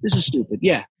 Next, this is stupid.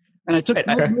 Yeah. And I took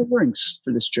no earrings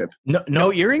for this trip.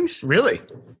 No earrings? Really?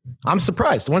 I'm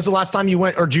surprised. When's the last time you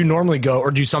went, or do you normally go, or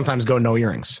do you sometimes go no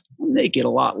earrings? I'm naked a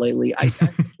lot lately.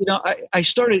 I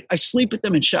sleep with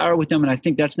them and shower with them, and I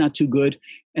think that's not too good.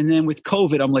 And then with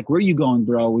COVID, I'm like, where are you going,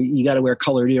 bro? You got to wear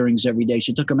colored earrings every day.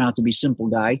 So I took them out to be simple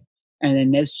guy. And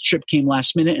then this trip came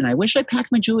last minute, and I wish I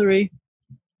packed my jewelry.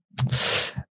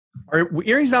 Are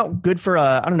earrings not good for,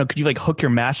 I don't know, could you like hook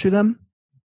your mask through them?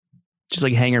 Just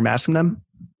like hang your mask from them?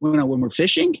 When we're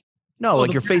fishing? No,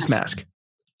 like your face mask.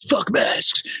 Fuck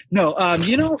masks. No,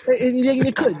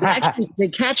 they could. They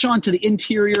catch on to the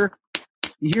interior.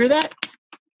 You hear that?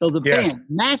 So the band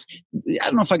mask. I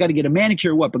don't know if I got to get a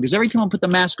manicure or what, because every time I put the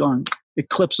mask on, it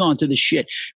clips onto the shit.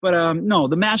 But no,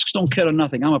 the masks don't cut on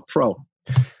nothing. I'm a pro.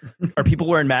 Are people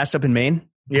wearing masks up in Maine?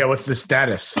 Yeah, what's the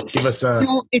status? Give us a...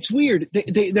 it's weird.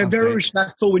 They're very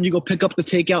respectful when you go pick up the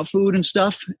takeout food and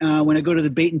stuff. When I go to the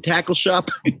bait and tackle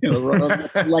shop,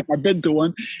 like I've been to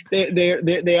one,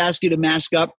 they ask you to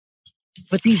mask up.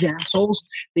 But these assholes,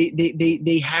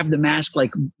 they have the mask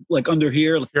like under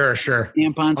here. Sure.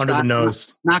 Tampon under the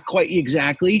nose. Not quite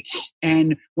exactly.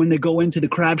 And when they go into the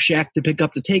crab shack to pick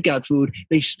up the takeout food,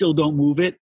 they still don't move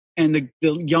it. And the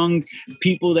young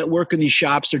people that work in these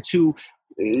shops are too...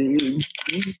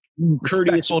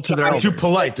 courteous to their too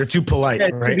polite. They're too polite,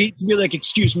 right? To be like,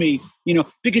 excuse me,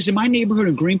 because in my neighborhood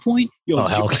in Greenpoint, I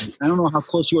don't know how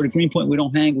close you are to Greenpoint. We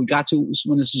don't hang. We got to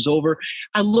when this is over.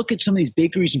 I look at some of these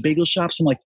bakeries and bagel shops. I'm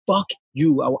like, fuck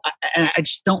you. I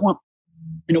just don't want.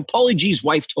 Paulie G's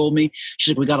wife told me,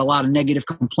 she's like, we got a lot of negative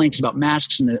complaints about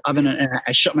masks in the oven, and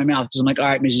I shut my mouth because I'm like, all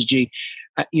right, Mrs. G,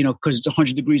 because it's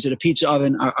 100 degrees at a pizza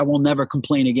oven, I will never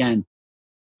complain again.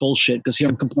 Bullshit, because here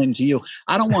I'm complaining to you.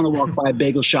 I don't want to walk by a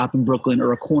bagel shop in Brooklyn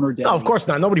or a corner deli. No, of course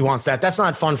not. Nobody wants that. That's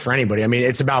not fun for anybody. I mean,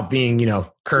 it's about being,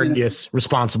 courteous,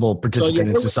 responsible participant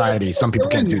in society. Some people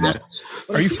can't do that.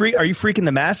 Are you freaking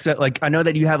the masks? Like, I know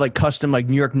that you have like custom like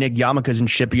New York Nick yarmulkes and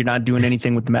shit, but you're not doing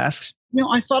anything with the masks.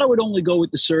 I thought I would only go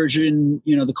with the Surgeon,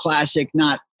 the classic,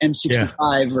 not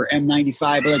M65 or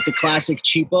M95, but like the classic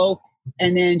cheapo.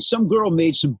 And then some girl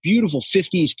made some beautiful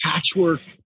 50s patchwork.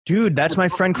 Dude, that's my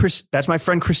friend Chris. That's my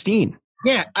friend Christine.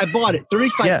 Yeah, I bought it.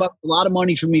 $35, a lot of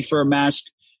money for me for a mask.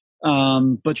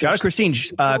 But shout out Christine.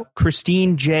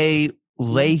 Christine J.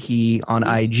 Leahy on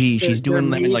IG. She's doing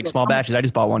them in like small batches. I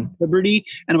just bought one. Liberty,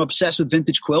 and I'm obsessed with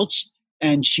vintage quilts,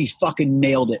 and she fucking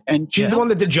nailed it. And she's the one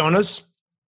that did Jonah's?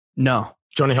 No.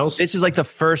 Jonah Hills? This is like the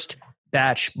first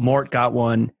batch. Mort got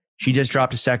one. She just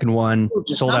dropped a second one.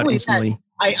 Sold out instantly.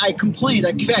 I complained,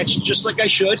 I fetched just like I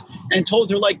should, and told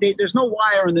her like there's no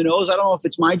wire in the nose. I don't know if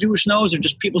it's my Jewish nose or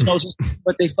just people's noses,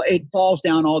 but it falls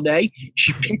down all day.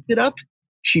 She picked it up,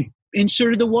 she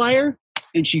inserted the wire,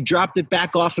 and she dropped it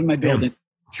back off in my building.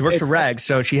 She works for Rags,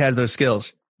 so she has those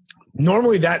skills.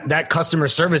 Normally that customer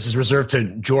service is reserved to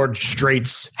George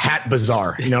Strait's Hat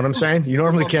Bazaar. You know what I'm saying? You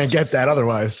normally can't get that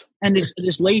otherwise. And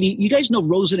this lady, you guys know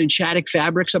Rosen and Chaddock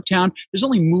Fabrics uptown? There's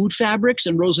only Mood Fabrics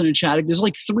and Rosen and Chaddock. There's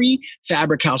like 3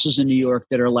 fabric houses in New York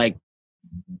that are like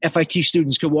FIT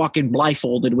students could walk in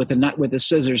blindfolded with a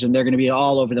scissors, and they're going to be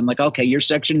all over them. Like, okay, your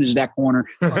section is that corner.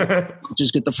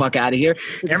 Just get the fuck out of here.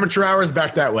 Amateur hours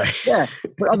back that way. Yeah.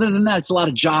 But other than that, it's a lot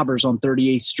of jobbers on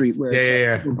 38th Street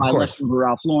where buy left from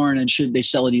Ralph Lauren and should they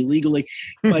sell it illegally.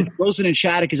 But Rosen and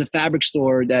Chaddock is a fabric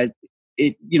store that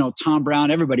Tom Brown,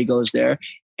 everybody goes there.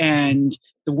 And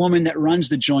the woman that runs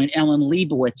the joint, Ellen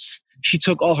Leibowitz, she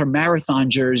took all her marathon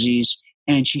jerseys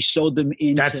and she sewed them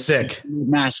into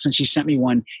masks, and she sent me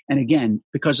one. And again,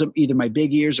 because of either my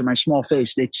big ears or my small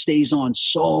face, it stays on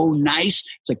so nice.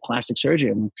 It's like plastic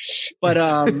surgery. But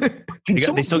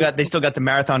they still got the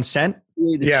marathon scent.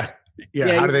 Yeah.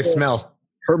 How do they smell?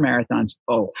 Her marathons.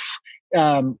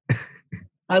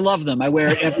 I love them. I wear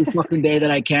it every fucking day that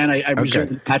I can. I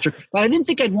reserve Patrick, but I didn't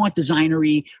think I'd want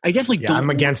designery. I definitely don't. I'm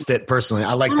against it personally.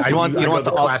 I like. You want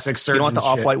the classic Surgeon. You want the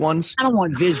off-white ones? I don't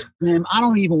want Visvim. I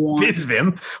don't even want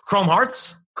Visvim. Chrome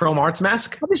Hearts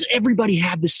mask. How does everybody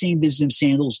have the same Visvim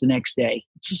sandals the next day?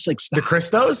 It's just like the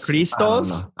Christos.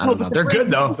 I don't know. They're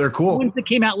good though. They're cool. The ones that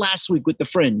came out last week with the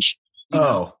fringe.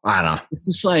 I don't know. It's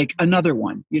just like another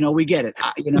one. We get it.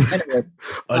 Anyway,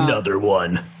 another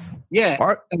one.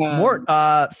 Yeah. Mort,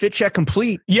 fit check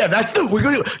complete. Yeah, we're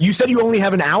going to, you said you only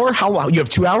have an hour? How long? You have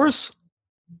 2 hours?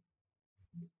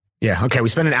 Yeah. Okay. We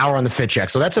spent an hour on the fit check.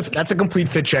 So that's a complete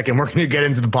fit check, and we're going to get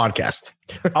into the podcast.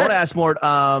 I want to ask Mort.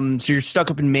 So you're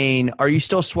stuck up in Maine. Are you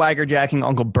still swagger jacking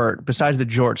Uncle Bert? Besides the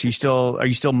jorts, are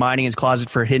you still mining his closet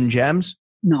for hidden gems?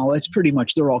 No, it's pretty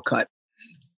much they're all cut.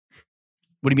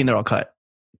 What do you mean they're all cut?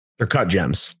 They're cut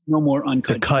gems. No more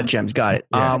uncut. The cut gems. Got it.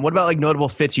 Yeah. What about like notable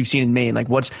fits you've seen in Maine? Like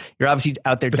you're obviously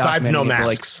out there Besides no documenting it, but,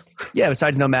 masks.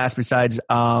 Besides no masks. Besides,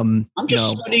 I'm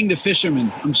just studying the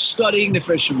fishermen. I'm studying the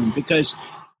fishermen because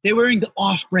they're wearing the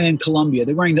off-brand Columbia.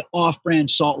 They're wearing the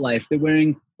off-brand Salt Life. They're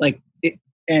wearing like it,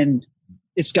 and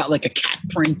it's got like a cat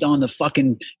print on the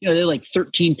fucking. They're like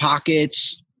 13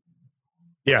 pockets.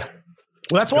 Yeah.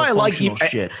 Well, that's why I like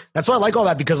shit. That's why I like all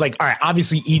that because, like, all right,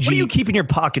 obviously, EG. What do you keep in your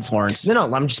pockets, Lawrence?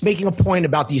 No, I'm just making a point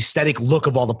about the aesthetic look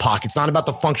of all the pockets, not about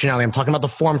the functionality. I'm talking about the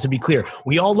form, to be clear.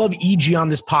 We all love EG on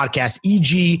this podcast.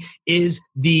 EG is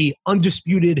the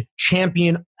undisputed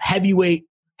champion, heavyweight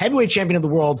champion of the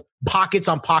world, pockets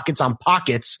on pockets on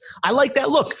pockets. I like that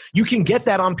look. You can get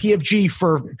that on PFG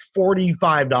for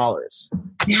 $45.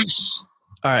 Yes.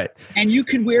 All right. And you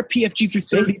can wear PFG for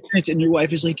 30 minutes and your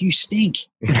wife is like, you stink.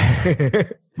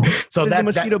 So that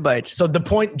mosquito bites. So the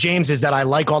point, James, is that I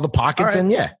like all the pockets,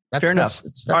 and that's fair enough.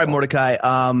 That's all right, Mordecai.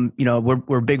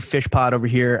 We're a big fish pod over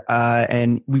here,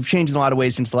 and we've changed in a lot of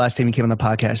ways since the last time you came on the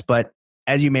podcast. But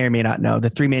as you may or may not know,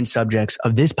 the three main subjects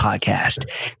of this podcast,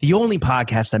 the only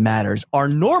podcast that matters, are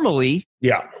normally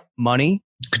money,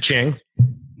 ka-ching,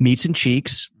 meats and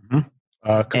cheeks.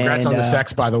 Congrats on the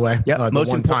sex, by the way. Yeah,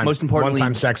 most importantly,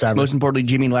 one-time sex average. Most importantly,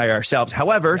 Jimmy and Larry ourselves.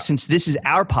 However, since this is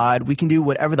our pod, we can do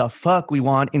whatever the fuck we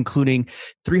want, including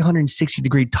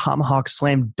 360-degree tomahawk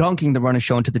slam dunking the run of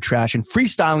show into the trash and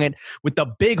freestyling it with the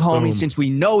big homie. Boom. Since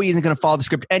we know he isn't going to follow the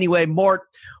script anyway. Mort,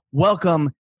 welcome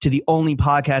to the only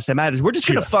podcast that matters. We're just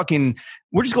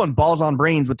we're just going balls on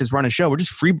brains with this run of show. We're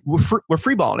just freeballing it. We're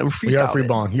freestyling. We are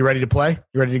freeballing. You ready to play?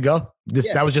 You ready to go?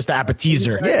 That was just the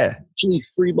appetizer. Yeah. Actually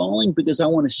freeballing because I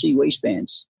want to see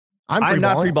waistbands. I'm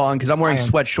not freeballing because I'm wearing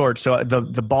sweat shorts, so the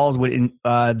balls would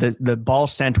the ball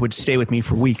scent would stay with me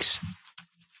for weeks.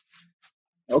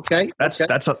 Okay. That's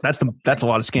a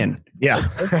lot of skin. Yeah.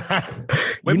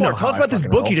 Wait, more. Tell us about this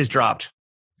book you just dropped.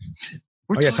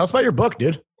 Tell us about your book,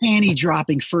 dude. Panty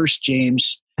dropping first,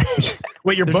 James.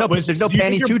 Wait, your book there's no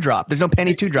panties to drop. There's no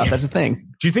panties to drop. That's the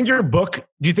thing. Do you think your book,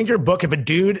 if a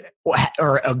dude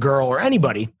or a girl or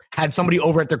anybody had somebody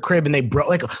over at their crib and they broke,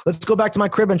 like, let's go back to my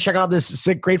crib and check out this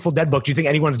sick Grateful Dead book. Do you think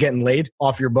anyone's getting laid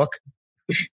off your book?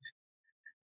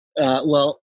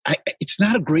 It's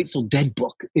not a Grateful Dead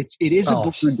book. It is a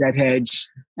book for deadheads.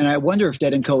 And I wonder if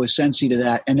Dead & Co. is sensi to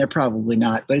that. And they're probably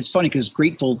not. But it's funny because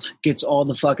Grateful gets all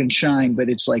the fucking shine, but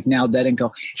it's like now Dead &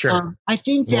 Co. Sure. I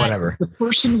think that the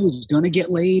person who was going to get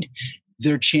laid,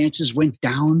 their chances went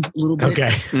down a little bit.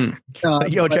 Okay.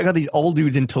 Check out these old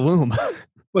dudes in Tulum.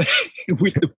 With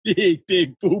the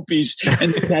big boobies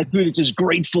and the tattoo that says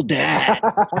Grateful Dad.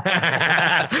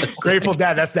 Grateful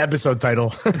Dad, that's the episode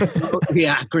title.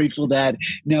 Yeah, Grateful Dad.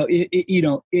 No,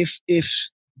 if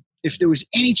there was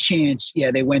any chance,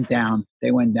 they went down.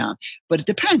 But it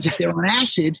depends. If they're on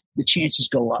acid, the chances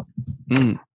go up.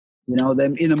 Them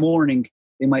in the morning,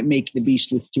 they might make the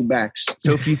beast with two backs.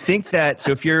 So if you think that,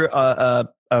 if you're a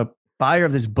buyer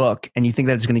of this book and you think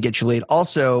that it's going to get you laid,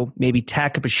 also maybe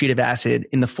tack up a sheet of acid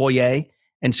in the foyer.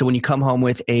 And so when you come home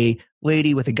with a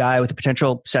lady, with a guy, with a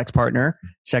potential sex partner,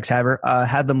 sex haver,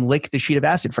 have them lick the sheet of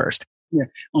acid first. Yeah.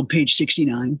 On page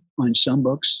 69 on some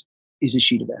books is a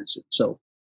sheet of acid. So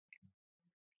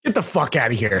get the fuck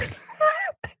out of here.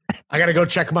 I got to go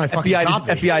check my fucking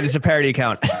FBI, this is a parody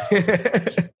account.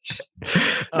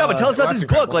 No, but tell us about this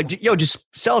book. Like, just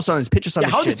sell us on this, pitch us on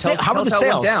this shit. How are the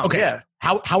sales? Okay. Yeah.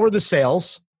 How are the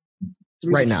sales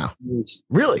right now?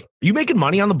 Really? Are you making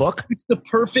money on the book? It's the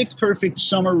perfect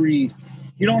summer read.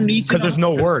 You don't need to, because there's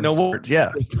no words. No words.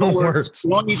 Yeah. No words. You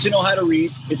don't need to know how to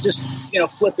read. It's just,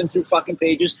 flipping through fucking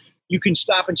pages. You can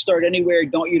stop and start anywhere.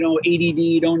 ADD,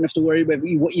 you don't have to worry about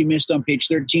what you missed on page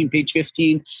 13, page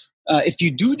 15. If you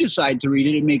do decide to read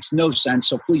it, it makes no sense.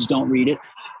 So please don't read it.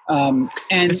 And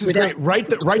this is great. Write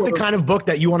the kind of book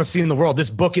that you want to see in the world.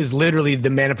 This book is literally the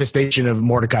manifestation of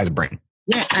Mordecai's brain.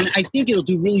 Yeah, and I think it'll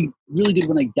do really, really good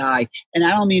when I die. And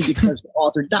I don't mean because the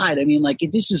author died. I mean,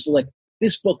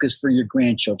 this book is for your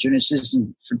grandchildren. This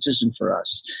isn't for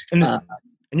us. And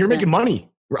you're making money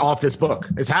off this book.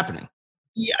 It's happening.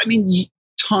 Yeah, I mean,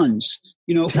 tons.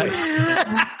 When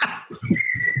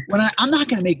I'm not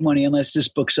going to make money unless this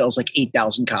book sells like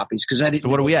 8,000 copies. Because So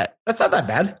what are we at? That's not that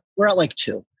bad. We're at like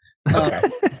 2. Okay.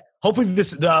 Hopefully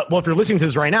if you're listening to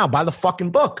this right now, buy the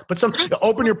fucking book. But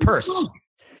open your purse.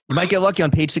 You might get lucky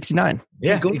on page 69.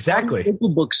 Yeah, Go exactly. to local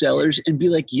booksellers and be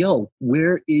like, yo,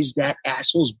 where is that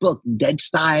asshole's book? Dead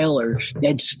Style or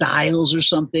Dead Styles or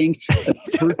something.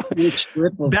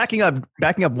 Backing up,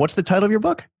 what's the title of your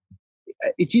book?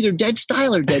 It's either Dead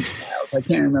Style or Dead Styles. I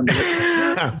can't remember.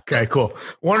 Okay, cool.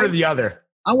 One or the other.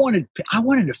 I wanted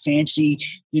a fancy,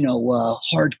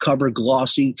 hardcover,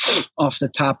 glossy, off the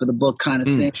top of the book kind of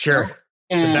thing. Sure.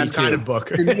 And the best kind of book.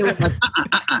 And they were like,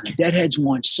 Deadheads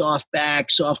want soft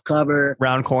back, soft cover,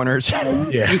 round corners.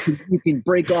 Yeah. You can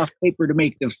break off paper to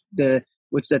make the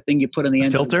what's that thing you put on the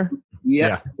end? Filter?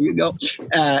 Yeah, there you go.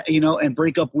 And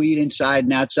break up weed inside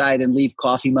and outside and leave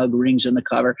coffee mug rings on the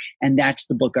cover. And that's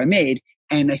the book I made.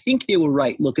 And I think they were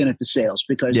right looking at the sales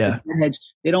because the Deadheads,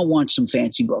 they don't want some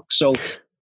fancy book. So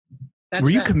were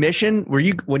you commissioned?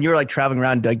 When you were like traveling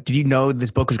around, like, did you know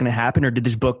this book was going to happen, or did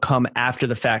this book come after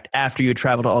the fact, after you had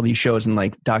traveled to all these shows and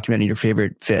like documenting your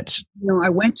favorite fits? I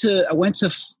went to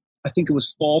I think it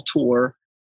was Fall Tour,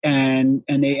 and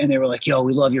they were like, yo,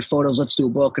 we love your photos, let's do a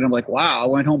book. And I'm like, wow. I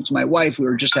went home to my wife, we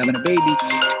were just having a baby,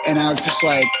 and I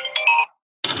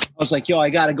was like, yo, I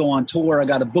got to go on tour, I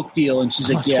got a book deal. And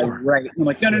she's like, yeah, right. I'm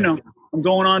like, no, I'm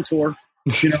going on tour.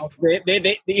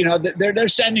 They're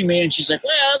sending me, and she's like,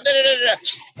 well, da, da, da, da.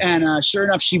 And sure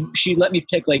enough, she let me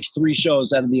pick like 3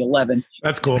 shows out of the 11.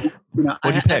 That's cool.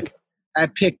 What'd you pick? I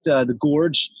picked the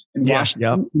Gorge in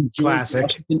Washington. Yep. Classic.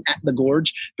 Washington at the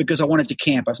Gorge because I wanted to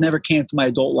camp. I've never camped in my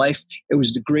adult life. It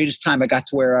was the greatest time. I got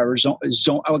to wear zone.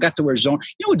 I got to wear zone.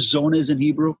 You know what zone is in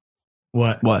Hebrew?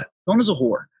 What? Zone is a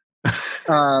whore.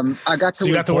 I got to. So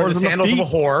you got to wear the sandals of a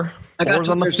whore. I got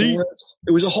to wear Zonas.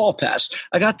 It was a hall pass.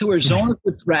 I got to wear Zonas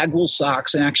with ragwool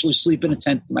socks and actually sleep in a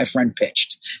tent that my friend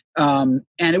pitched. And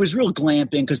it was real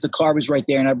glamping because the car was right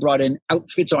there, and I brought in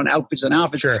outfits on outfits on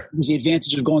outfits. Sure. Because the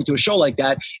advantage of going to a show like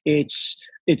that, it's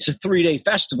a 3-day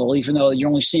festival, even though you're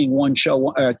only seeing 1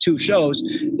 show, 2 shows.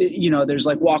 There's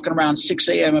like walking around 6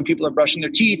 a.m. and people are brushing their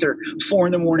teeth, or 4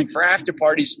 in the morning for after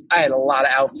parties. I had a lot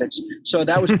of outfits, so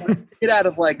that was fun to get out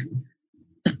of like.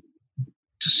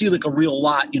 To see like a real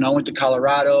lot, I went to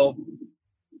Colorado,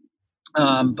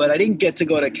 but I didn't get to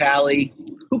go to Cali.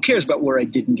 Who cares about where I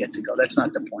didn't get to go? That's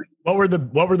not the point. What were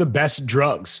the best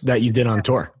drugs that you did on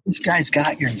tour? This guy's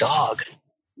got your dog.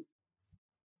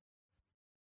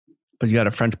 You got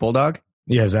a French bulldog?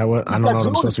 Yeah, is that what? I don't know what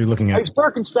I'm supposed to be looking at. He's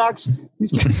Birkenstocks.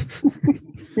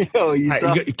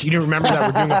 Can you remember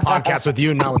that we're doing a podcast with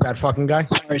you and not with that fucking guy?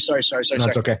 Sorry. No,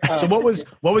 it's okay. So what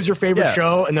was your favorite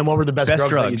show, and then what were the best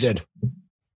drugs that you did?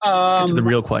 To the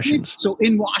real questions. So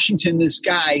in Washington, this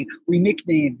guy, we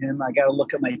nicknamed him. I got to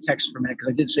look at my text for a minute because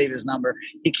I did save his number.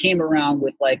 He came around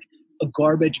with like a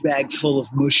garbage bag full of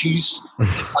mushies,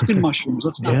 fucking mushrooms.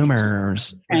 Let's not.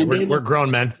 Boomers. And we're grown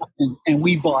men. And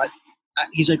we bought.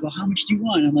 He's like, well, how much do you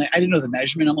want? I'm like, I didn't know the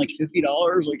measurement. I'm like, $50,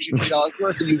 like $60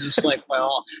 worth. And he was just like,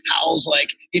 well, Hal's like,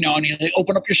 and he like,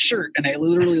 open up your shirt. And I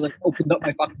literally like opened up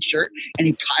my fucking shirt, and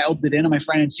he piled it in. And my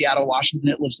friend in Seattle, Washington,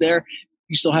 that lives there,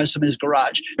 he still has some in his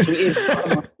garage. So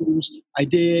I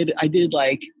did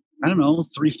like, I don't know,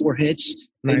 3-4 hits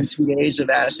in 2 days of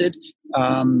acid.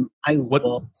 I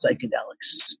love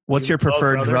psychedelics. What's your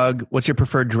preferred drug? What's your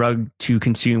preferred drug to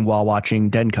consume while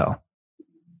watching Denko?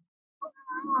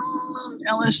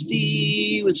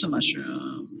 LSD with some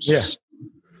mushrooms. Yeah.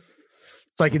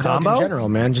 Psychedelic in general,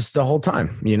 man. Just the whole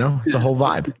time, it's a whole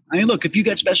vibe. I mean, look, if you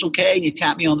get Special K and you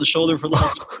tap me on the shoulder for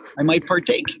lunch, I might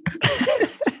partake.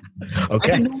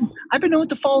 Okay. I've been known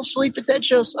to fall asleep at dead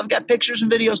shows. I've got pictures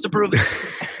and videos to prove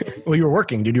it. Well, you were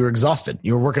working, dude. You were exhausted.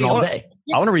 You were working all day.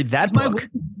 I want to read that book.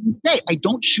 I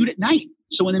don't shoot at night.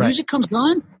 So when the music comes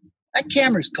on, that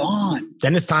camera's gone.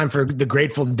 Then it's time for the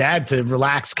Grateful Dad to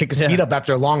relax, kick his feet up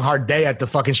after a long, hard day at the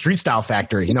fucking Street Style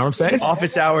Factory. You know what I'm saying?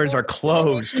 Office hours are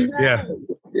closed. Yeah.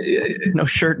 No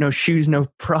shirt, no shoes, no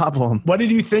problem. What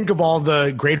did you think of all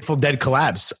the Grateful Dead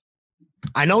collabs?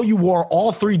 I know you wore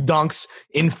all 3 dunks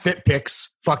in Fit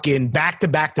Pics, fucking back to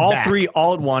back to back. All 3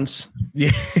 all at once.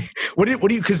 Yeah. What do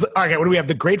you? Because all right, what do we have?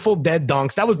 The Grateful Dead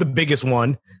dunks. That was the biggest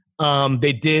one.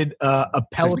 They did a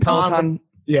Peloton.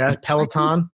 Yeah,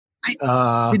 Peloton.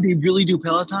 Did they really do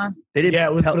Peloton? They did. Yeah,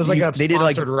 it was like a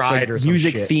sponsored ride or some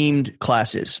music shit. Themed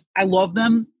classes. I love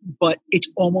them, but it's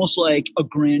almost like a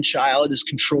grandchild is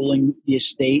controlling the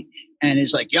estate and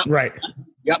is like, yep, right,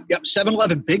 yep.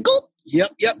 7-Eleven Big Gulp, yep.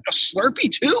 A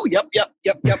Slurpee too, yep.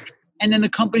 And then the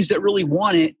companies that really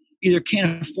want it either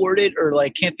can't afford it or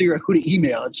like can't figure out who to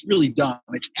email. It's really dumb.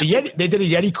 They did a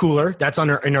Yeti cooler. That's in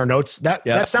our notes.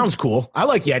 That sounds cool. I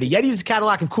like Yeti. Yeti's a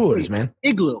Cadillac of coolers, man.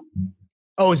 Igloo.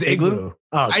 Oh, is it Igloo?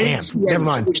 Oh, I damn. didn't see Never Yeti.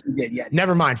 mind. I wish we did, yeah.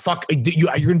 Never mind. Fuck. You're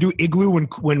going to do Igloo when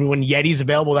Yeti's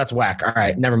available? That's whack. All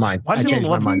right. Never mind. Why I does changed my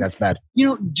everyone love mind. you? That's bad. You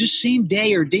know, just same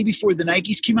day or day before the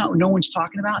Nikes came out, no one's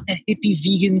talking about that hippie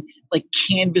vegan like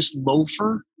canvas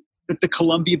loafer that the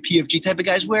Columbia PFG type of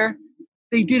guys wear.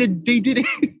 They did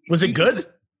it. Was it good?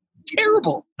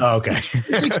 Terrible. Oh, okay.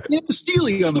 It's like canvas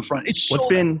steely on the front. It's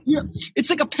it's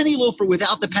like a penny loafer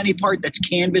without the penny part that's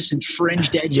canvas and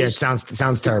fringed edges. Yeah, it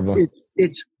sounds terrible.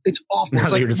 It's awful. Now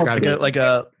It's that you're describing it. Like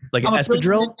an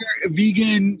espadrille.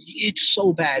 Vegan. It's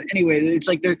so bad. Anyway, it's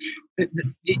like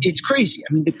it's crazy.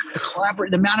 I mean, the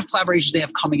amount of collaborations they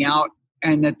have coming out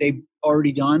and that they've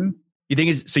already done. You think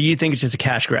it's just a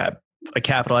cash grab, like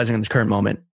capitalizing on this current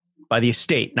moment by the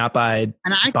estate, not by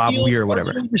Bob Weir or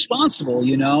whatever. Responsible,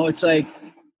 you know. It's like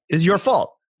it's your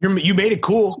fault. You made it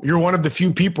cool. You're one of the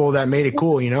few people that made it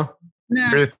cool. You know,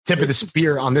 you're the tip of the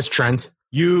spear on this trend.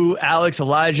 You, Alex,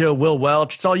 Elijah, Will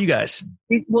Welch. It's all you guys.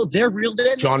 Well, they're real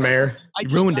dead. John Mayer. I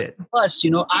ruined it. Plus, you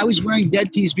know, I was wearing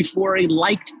dead tees before I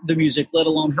liked the music, let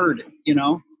alone heard it. You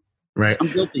know, right? I'm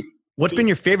guilty. What's been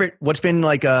your favorite? What's been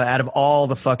like out of all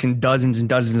the fucking dozens and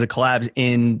dozens of collabs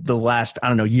in the last, I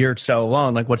don't know, year or so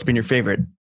alone? Like, what's been your favorite?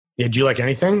 Yeah, do you like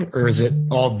anything, or is it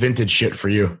all vintage shit for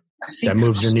you that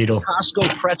moves your needle?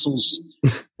 Costco pretzels,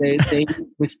 they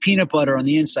with peanut butter on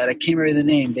the inside. I can't remember the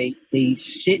name. They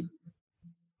sit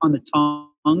on the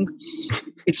tongue.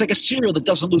 It's like a cereal that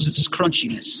doesn't lose its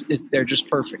crunchiness. They're just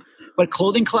perfect. But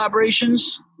clothing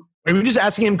collaborations. Are we just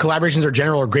asking him collaborations or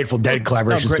general or Grateful Dead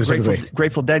collaborations specifically?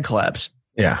 Grateful Dead collabs.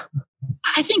 Yeah.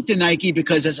 I think the Nike,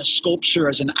 because as a sculpture,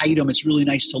 as an item, it's really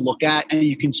nice to look at and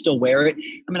you can still wear it.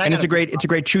 I mean, it's a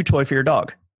great chew toy for your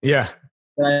dog. Yeah.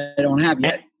 That I don't have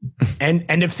yet. And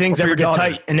if things ever get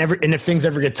tight and if things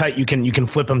ever get tight, you can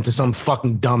flip them to some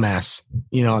fucking dumbass,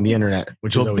 you know, on the internet,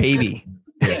 which is always baby.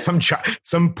 Yeah.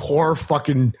 Some poor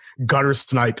fucking gutter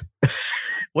snipe.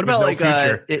 What about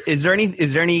is there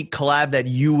any collab that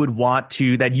you would want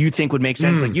to, that you think would make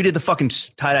sense? Like you did the fucking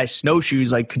tie-dye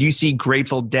snowshoes. Like, could you see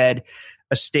Grateful Dead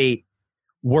estate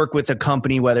work with a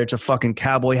company, whether it's a fucking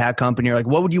cowboy hat company or like,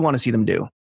 what would you want to see them do?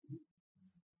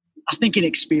 I think an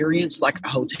experience like a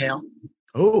hotel.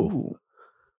 Oh,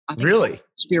 really?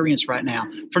 Experience right now.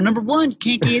 For number one, you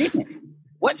can't get in.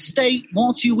 What state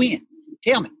wants you in?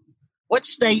 Tell me. What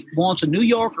state wants a New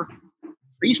Yorker,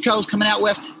 East Coast coming out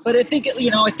west? But I think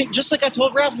just like I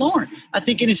told Ralph Lauren, I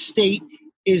think an estate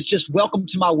is just welcome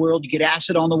to my world. You get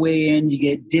acid on the way in, you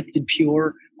get dipped in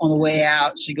pure on the way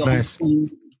out. So you go nice.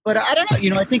 home. But I don't know.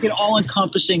 You know, I think an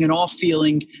all-encompassing and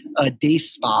all-feeling day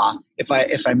spa, if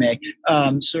I may.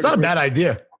 It's not a bad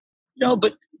idea. No,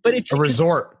 but it's a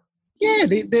resort. Yeah,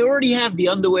 they already have the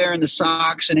underwear and the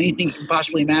socks and anything you can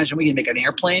possibly imagine. We can make an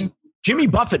airplane. Jimmy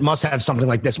Buffett must have something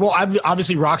like this. Well,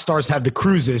 obviously rock stars have the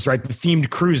cruises, right? The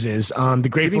themed cruises. The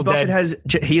Grateful Jimmy Dead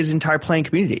Buffett has entire plane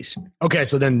communities. Okay,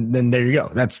 so then there you go.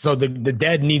 That's so the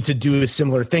Dead need to do a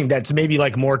similar thing. That's maybe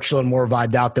like more chill and more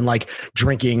vibed out than like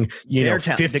drinking,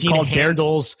 15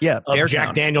 handles of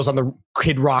Jack Daniels on the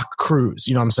Kid Rock cruise.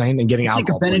 You know what I'm saying? And getting alcohol. I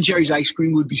think a Ben and Jerry's ice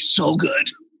cream would be so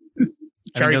good.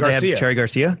 Cherry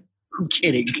Garcia? I'm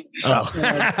kidding.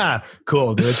 Oh,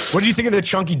 cool, dude. What do you think of the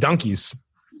Chunky Dunkies?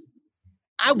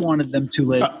 I wanted them to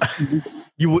live.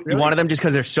 You wanted them just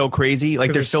because they're so crazy?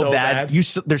 Like they're so bad?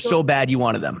 They're so bad you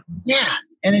wanted them. Yeah.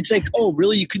 And it's like, oh,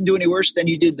 really? You couldn't do any worse than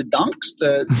you did the Dunks,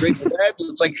 the Grateful Dead?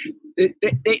 It's like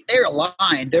they're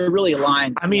aligned. They're really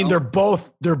aligned. I mean, they're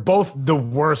both the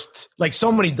worst. Like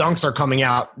so many Dunks are coming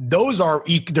out. Those are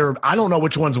either, I don't know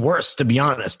which one's worse, to be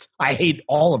honest. I hate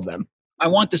all of them. I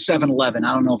want the 7-Eleven.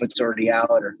 I don't know if it's already out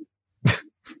or.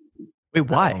 Wait,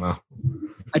 why? I don't know.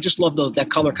 I just love that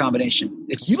color combination.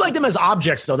 You like them as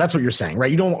objects, though. That's what you're saying, right?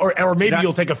 You don't, or maybe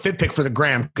you'll take a fit pick for the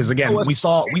gram because again, we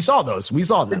saw those. We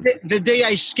saw them. The day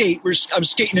I skate, I'm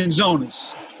skating in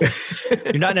zonas.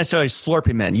 You're not necessarily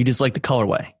slurping men. You just like the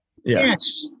colorway. Yeah.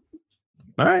 Yes.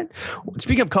 All right.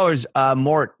 Speaking of colors,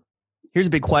 Mort, here's a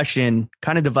big question,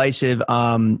 kind of divisive.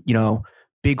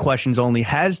 Big questions only.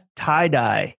 Has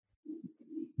tie-dye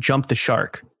jumped the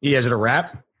shark? Yeah, is it a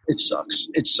wrap? It sucks.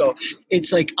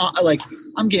 It's like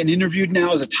I'm getting interviewed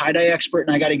now as a tie-dye expert,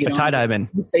 and I got to get tie-dye man.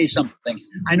 Let me tell you something.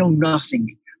 I know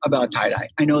nothing about tie-dye.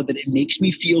 I know that it makes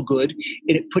me feel good,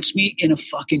 and it puts me in a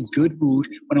fucking good mood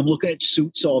when I'm looking at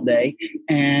suits all day,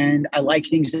 and I like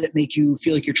things that make you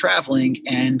feel like you're traveling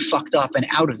and fucked up and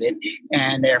out of it,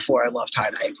 and therefore I love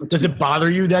tie-dye. Does it bother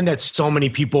you then that so many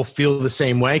people feel the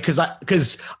same way?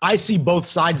 Because I see both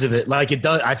sides of it. Like it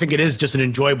does. I think it is just an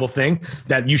enjoyable thing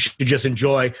that you should just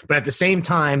enjoy. But at the same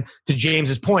time, to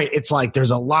James's point, it's like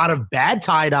there's a lot of bad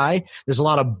tie-dye. There's a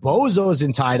lot of bozos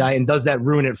in tie-dye, and does that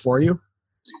ruin it for you?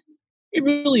 It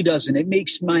really doesn't. It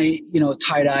makes my,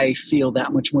 tie-dye feel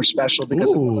that much more special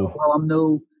because while I'm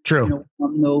no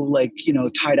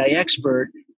tie-dye expert,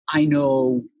 I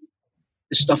know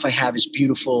the stuff I have is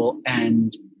beautiful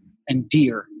and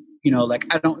dear.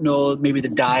 I don't know maybe the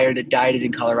dyer that dyed it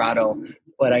in Colorado,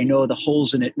 but I know the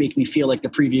holes in it make me feel like the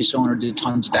previous owner did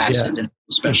tons of acid and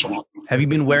special. Have you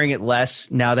been wearing it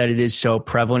less now that it is so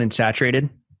prevalent and saturated?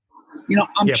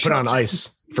 Put on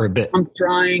ice for a bit. I'm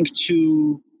trying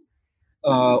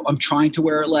to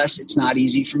wear it less. It's not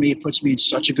easy for me. It puts me in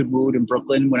such a good mood in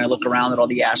Brooklyn when I look around at all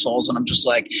the assholes and I'm just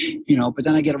like, but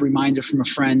then I get a reminder from a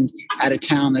friend out of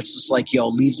town that's just like, yo,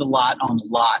 leave the lot on the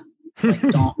lot. Like,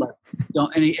 don't.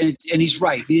 And he's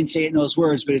right. He didn't say it in those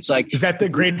words, but it's like, is that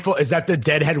the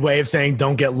deadhead way of saying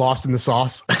don't get lost in the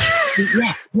sauce?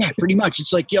 yeah, pretty much.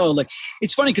 It's like, yo, like,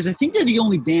 it's funny because I think they're the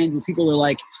only band where people are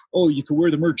like, oh, you can wear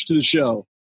the merch to the show,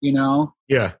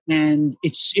 Yeah. And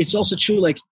it's also true.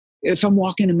 Like, if I'm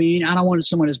walking to Maine, I don't want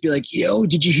someone to be like, yo,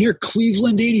 did you hear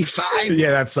Cleveland 85?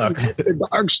 Yeah, that sucks.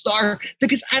 Dark Star.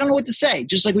 Because I don't know what to say.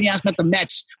 Just like when you ask about the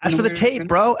Mets. Ask for the tape,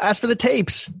 bro. Ask for the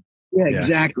tapes. Yeah,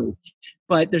 exactly.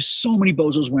 But there's so many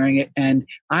bozos wearing it. And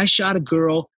I shot a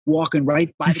girl walking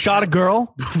right by. You shot a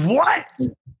girl? What?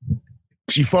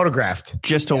 She photographed.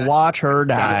 Just to watch her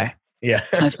die. Yeah.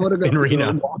 I photographed in her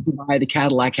Reno. walking by the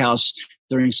Cadillac House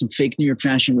during some fake New York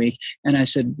Fashion Week. And I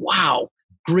said, wow.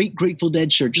 Great Grateful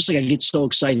Dead shirt. Just like I get so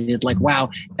excited, like, wow.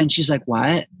 And she's like,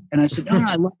 what? And I said, no,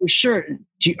 I love your shirt.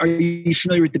 Are you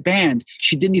familiar with the band?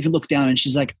 She didn't even look down and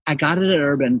she's like, I got it at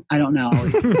Urban. I don't know.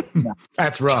 Yeah.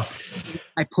 That's rough.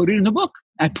 I put it in the book.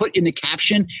 I put in the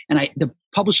caption and the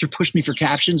publisher pushed me for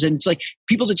captions. And it's like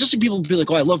people be like,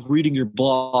 oh, I love reading your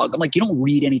blog. I'm like, you don't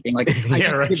read anything. Like,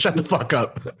 right. Shut the fuck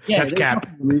up. Yeah, that's cap.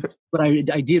 But I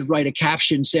did write a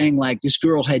caption saying like, this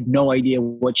girl had no idea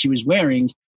what she was wearing.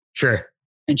 Sure.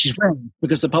 And she's wearing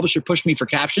because the publisher pushed me for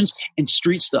captions and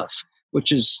street stuff,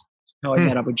 which is how I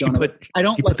met up with Jonah. Put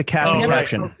the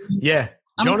caption. Yeah.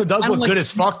 Jonah does look good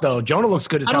as fuck, though. Jonah looks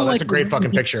good as hell. That's a great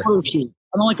fucking picture. I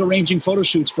don't like arranging photo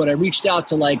shoots, but I reached out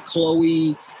to like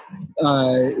Chloe,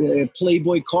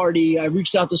 Playboy Cardi. I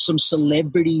reached out to some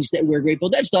celebrities that wear Grateful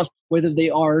Dead stuff, whether they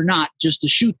are or not, just to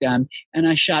shoot them. And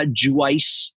I shot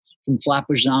Juice from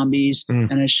Flatbush Zombies,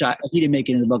 and he didn't make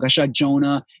it in the book. I shot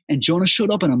Jonah, and Jonah showed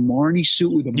up in a Marnie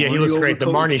suit with a he looks great. The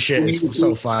Marnie shit is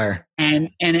so fire. And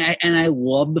I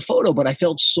loved the photo, but I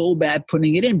felt so bad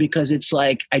putting it in because it's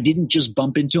like I didn't just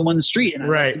bump into him on the street, and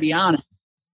I have to be honest.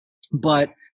 But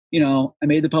I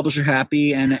made the publisher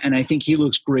happy, and I think he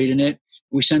looks great in it.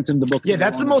 We sent him the book. Yeah,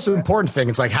 that's the most important thing.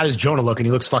 It's like, how does Jonah look? And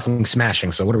he looks fucking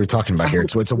smashing. So what are we talking about here?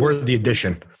 So it's a worthy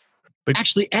addition. But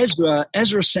actually, Ezra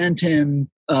sent him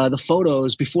the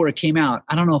photos before it came out.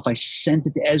 I don't know if I sent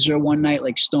it to Ezra one night,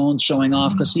 like Stone showing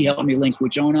off, because he helped me link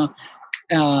with Jonah.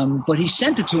 But he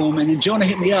sent it to him, and then Jonah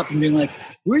hit me up and being like,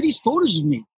 "Where are these photos of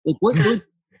me? Like, what?"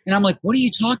 And I'm like, "What are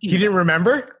you talking?" He didn't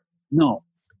remember? No.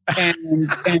 And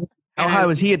how high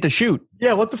was he at the shoot?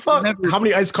 Yeah, what the fuck? How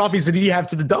many iced coffees did he have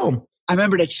to the dome? I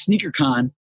remember at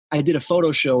SneakerCon, I did a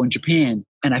photo show in Japan,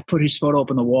 and I put his photo up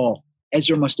on the wall.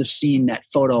 Ezra must have seen that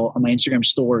photo on my Instagram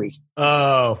story.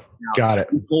 Oh, got it.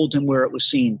 We told him where it was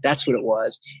seen. That's what it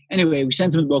was. Anyway, we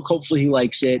sent him the book. Hopefully he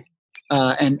likes it.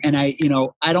 And I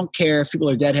don't care if people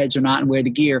are deadheads or not and wear the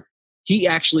gear. He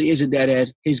actually is a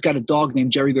deadhead. He's got a dog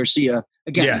named Jerry Garcia.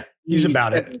 Again, yeah, he's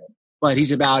about it. But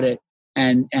he's about it.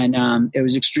 And it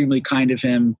was extremely kind of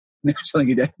him. Something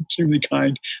like that, extremely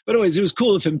kind. But anyways, it was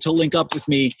cool of him to link up with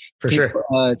me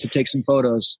to take some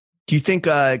photos. Do you think,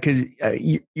 because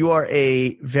you are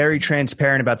very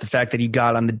transparent about the fact that you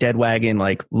got on the Dead wagon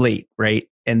like late, right?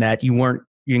 And that you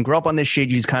didn't grow up on this shit.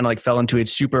 You just kind of like fell into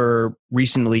it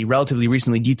relatively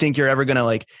recently. Do you think you're ever going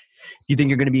to do you think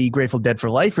you're going to be Grateful Dead for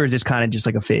life, or is this kind of just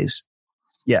like a phase?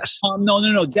 Yes.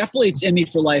 No. Definitely it's in me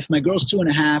for life. My girl's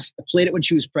 2.5. I played it when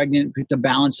she was pregnant to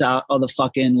balance out all the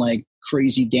fucking like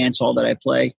crazy dance hall that I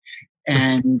play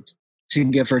and to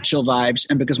give her chill vibes.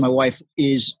 And because my wife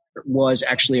was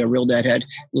actually a real deadhead,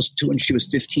 listened to when she was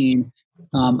 15.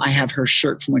 I have her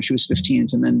shirt from when she was 15.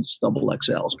 It's a men's double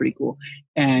XL. It's pretty cool.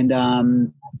 And,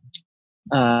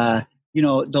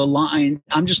 the line,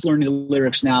 I'm just learning the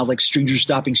lyrics now, like strangers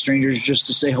stopping strangers just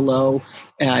to say hello.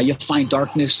 You'll find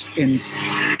darkness you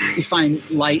find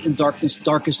light in darkness,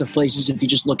 darkest of places if you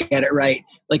just look at it right.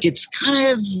 Like it's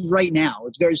kind of right now.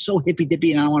 It's very so hippy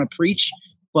dippy, and I don't want to preach,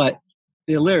 but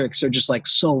the lyrics are just like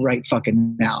so right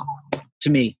fucking now to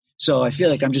me. So I feel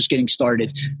like I'm just getting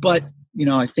started. But,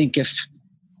 I think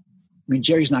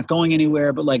Jerry's not going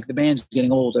anywhere, but like the band's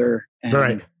getting older and,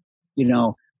 right.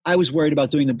 I was worried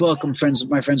about doing the book. My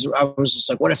friends, I was just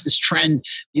like, what if this trend,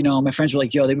 my friends were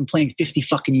like, yo, they've been playing 50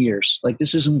 fucking years. Like,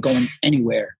 this isn't going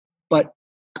anywhere. But,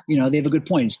 they have a good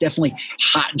point. It's definitely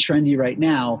hot and trendy right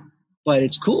now, but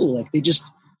it's cool. Like, they just,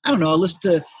 I don't know. I listened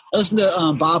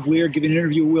to Bob Weir giving an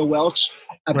interview with Will Welch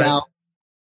about,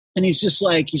 and he's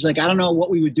like, I don't know what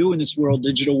we would do in this world,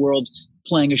 digital world,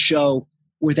 playing a show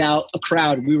without a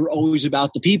crowd. We were always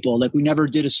about the people. Like, we never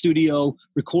did a studio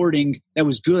recording that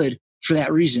was good for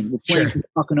that reason. We're playing for the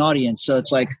fucking audience. So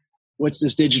it's like, what's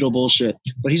this digital bullshit?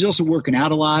 But he's also working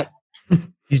out a lot.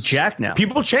 He's jacked now.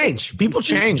 People change,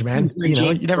 man.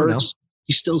 You never know.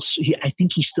 I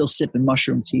think he's still sipping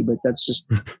mushroom tea, but that's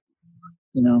just,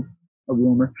 a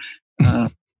rumor.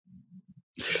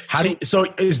 So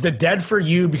is the Dead for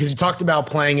you, because you talked about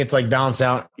playing it to like balance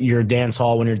out your dance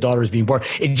hall when your daughter is being born,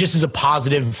 it just is a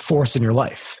positive force in your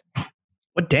life?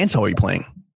 What dance hall are you playing?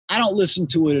 I don't listen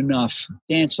to it enough,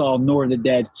 dance hall nor the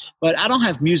Dead, but I don't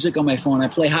have music on my phone. I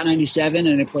play Hot 97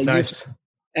 and I play YouTube.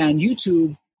 And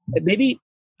YouTube, maybe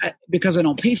because I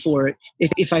don't pay for it,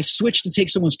 if I switch to take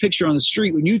someone's picture on the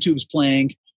street when YouTube's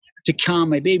playing to calm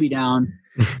my baby down,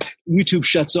 YouTube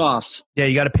shuts off. Yeah,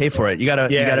 you got to pay for it. You got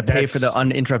to pay for the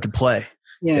uninterrupted play.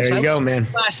 Yeah, there you go, man.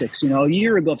 Classics. A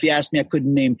year ago, if you asked me, I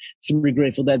couldn't name 3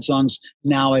 Grateful Dead songs.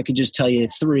 Now I could just tell you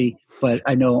 3, but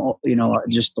I know,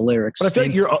 just the lyrics. But I feel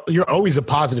like you're always a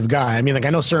positive guy. I mean, like, I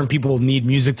know certain people need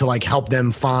music to like help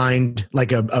them find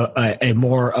like a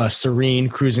more serene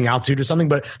cruising altitude or something.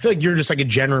 But I feel like you're just like a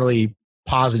generally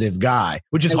positive guy,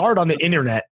 which is hard on the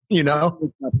internet.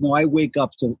 No, I wake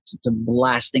up to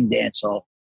blasting dancehall.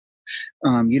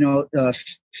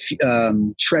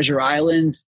 Treasure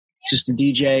Island, just a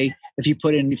DJ. If you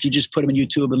just put him in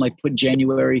YouTube and like put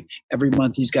January every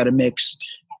month, he's got a mix.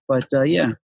 But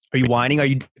yeah. Are you whining? Are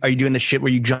you doing the shit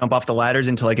where you jump off the ladders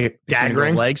into like a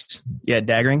daggering legs? Yeah,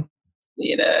 daggering.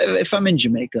 If I'm in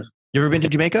Jamaica. You ever been to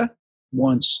Jamaica?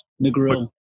 Once, Negril.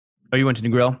 Oh, you went to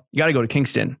Negril? You got to go to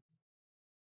Kingston.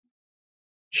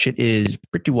 Shit is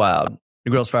pretty wild.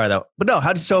 Negril's fire though. But no,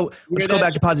 let's go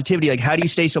back to positivity. Like, how do you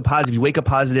stay so positive? You wake up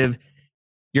positive.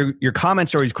 Your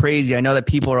comments are always crazy. I know that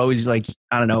people are always like,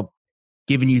 I don't know,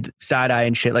 giving you side eye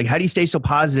and shit. Like, how do you stay so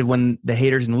positive when the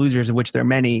haters and losers, of which there are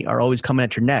many, are always coming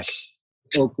at your neck?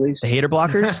 Oh, please. The hater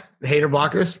blockers? The hater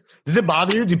blockers? Does it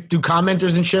bother you? Do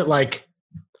commenters and shit like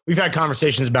we've had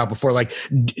conversations about before, like,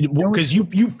 because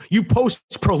you post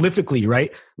prolifically,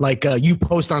 right? Like, you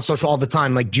post on social all the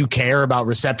time. Like, do you care about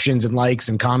receptions and likes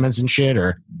and comments and shit?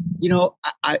 Or,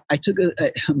 I took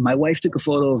my wife took a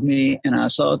photo of me and I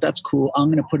saw that's cool. I'm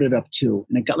going to put it up too.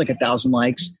 And it got like 1,000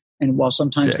 likes. And while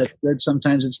sometimes that's good,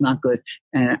 sometimes it's not good.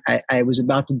 And I was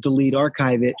about to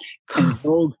archive it, and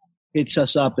Vogue hits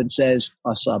us up and says,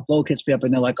 Vogue hits me up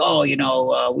and they're like, oh,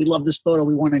 we love this photo.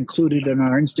 We want to include it in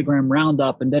our Instagram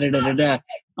roundup and da-da-da-da-da.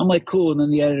 I'm like, cool. And then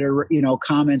the editor,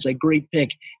 comments like, great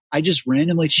pic. I just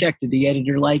randomly checked. Did the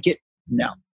editor like it?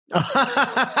 No.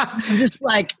 I'm just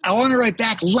like, I want to write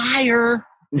back, liar.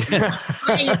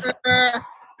 Liar.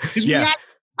 Because I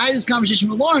had this conversation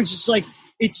with Lawrence. It's like,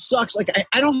 it sucks. Like,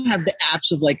 I don't have the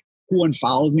apps of like who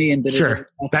unfollowed me and sure,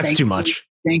 that's too much.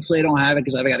 Thankfully, I don't have it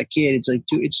because I've got a kid. It's like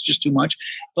it's just too much.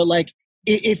 But like,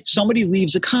 if somebody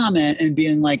leaves a comment and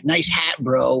being like, "Nice hat,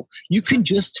 bro," you can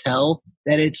just tell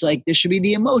that it's like there should be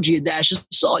the emoji, a dash of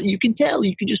salt. You can tell.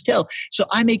 You can just tell. So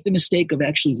I make the mistake of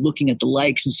actually looking at the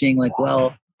likes and saying like,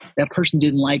 "Well, that person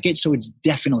didn't like it, so it's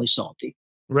definitely salty."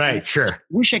 Right. Sure. I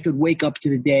wish I could wake up to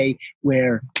the day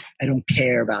where I don't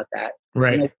care about that.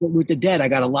 Right. With the Dead, I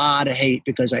got a lot of hate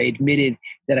because I admitted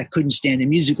that I couldn't stand the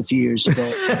music a few years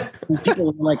ago.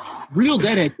 People were like, real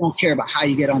Deadheads don't care about how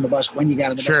you get on the bus, when you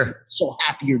got on the bus. They're so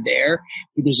happy you're there.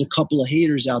 But there's a couple of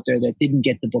haters out there that didn't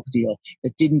get the book deal,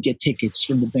 that didn't get tickets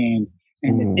from the band,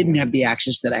 and that didn't have the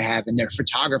access that I have. And they're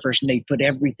photographers, and they put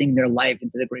everything, their life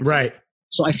into the great. Right.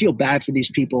 So I feel bad for these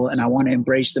people, and I want to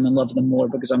embrace them and love them more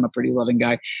because I'm a pretty loving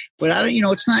guy. But I don't,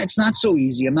 it's not so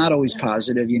easy. I'm not always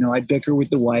positive. I bicker with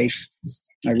the wife.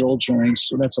 I roll joints,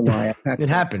 so that's a lie. It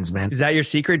happens, man. Is that your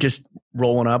secret? Just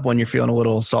rolling up when you're feeling a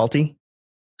little salty?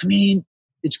 I mean,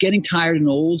 it's getting tired and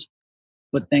old,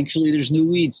 but thankfully there's new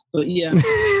weeds. But yeah,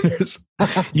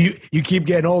 you keep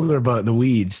getting older, but the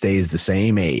weed stays the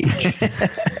same age.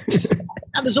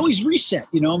 Now, there's always reset.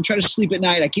 I'm trying to sleep at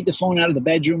night. I keep the phone out of the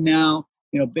bedroom now.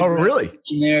 Oh, really?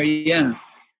 In there, yeah.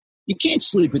 You can't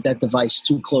sleep with that device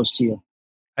too close to you.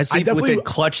 I sleep with it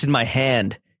clutched in my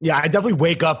hand. Yeah, I definitely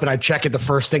wake up and I check it the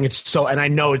first thing. And I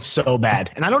know it's so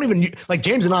bad. And I don't even like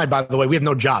James and I, by the way, we have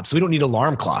no job, so we don't need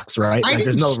alarm clocks, right? Like,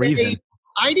 there's no reason.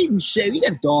 I didn't say we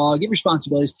have a dog, you have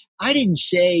responsibilities. I didn't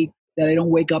say that I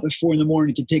don't wake up at 4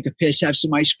 a.m. to take a piss, have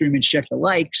some ice cream, and check the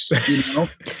likes. You know,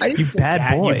 You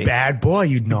bad boy. You bad boy.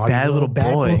 You naughty bad little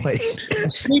boy. I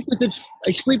sleep with it.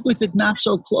 I sleep with it not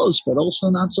so close, but also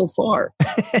not so far.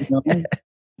 You know?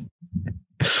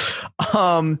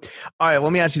 All right,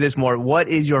 let me ask you this more. What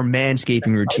is your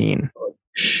manscaping routine?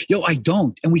 Yo, I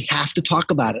don't, and we have to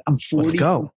talk about it. I'm 40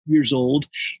 years old.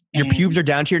 Your pubes are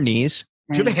down to your knees.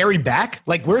 Do you have a hairy back?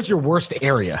 Like, where's your worst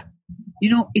area? You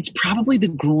know, it's probably the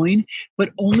groin,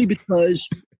 but only because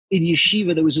in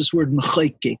yeshiva there was this word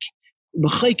mechaykik.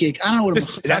 Mechaykik, I don't know what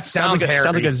that sounds hairy.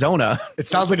 Sounds like a zona. It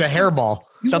sounds like a hairball.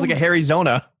 Sounds like a hairy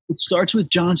zona. It starts with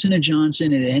Johnson &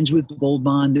 Johnson and it ends with Gold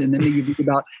Bond, and then they read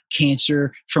about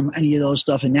cancer from any of those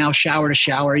stuff. And now shower to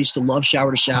shower. I used to love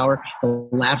shower to shower. The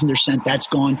lavender scent, that's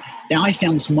gone. Now I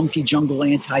found this Monkey Jungle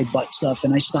anti-butt stuff,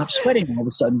 and I stopped sweating all of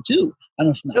a sudden too. I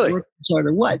don't know if it's working hard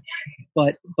or what,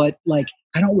 but like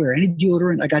I don't wear any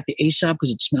deodorant. I got the Aesop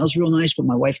because it smells real nice, but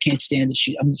my wife can't stand it.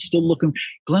 I'm still looking.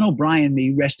 Glenn O'Brien,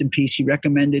 may rest in peace, he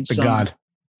recommended some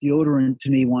deodorant to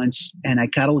me once, and I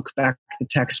gotta look back at the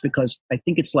text because I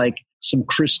think it's like some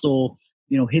crystal,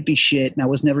 hippie shit, and I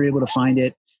was never able to find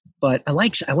it. But I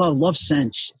love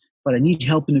scents, but I need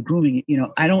help in the grooming.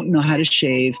 I don't know how to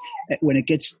shave. When it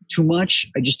gets too much,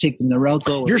 I just take the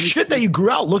Norelco. Your shit that you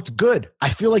grew out looked good. I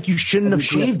feel like you shouldn't have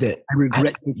shaved it. I regret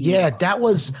it. Yeah,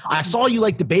 I saw you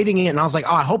like debating it, and I was like,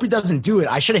 oh, I hope he doesn't do it.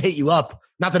 I should have hit you up.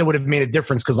 Not that it would have made a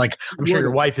difference, because like I'm sure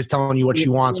your wife is telling you what she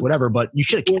wants, whatever, but you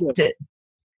should have kept it.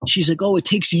 She's like, oh, it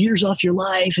takes years off your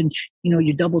life, and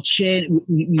you double chin.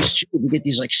 You get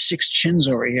these like 6 chins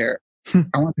over here.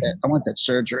 I want that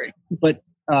surgery, but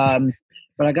I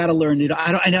got to learn it.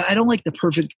 I don't like the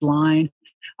perfect line.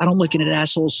 I don't look at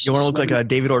assholes. You want to look like a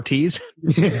David Ortiz?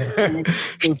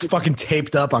 Fucking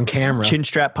taped up on camera. Chin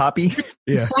strap poppy.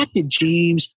 Yeah. The fact that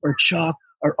James or Chuck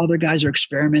or other guys are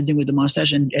experimenting with the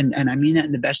mustache, and I mean that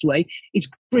in the best way. It's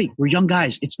great. We're young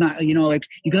guys. It's not, like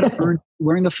you got to earn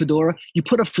wearing a fedora. You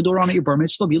put a fedora on at your bar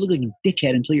mitzvah, you look like a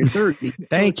dickhead until you're 30.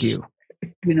 Thank you.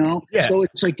 Yeah. So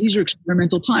it's like these are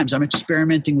experimental times. I'm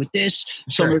experimenting with this.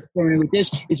 Some are experimenting with this.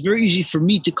 It's very easy for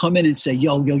me to come in and say,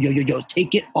 yo,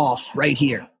 take it off right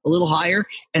here, a little higher,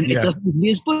 and it doesn't need to be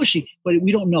as bushy. But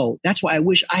we don't know. That's why I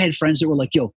wish I had friends that were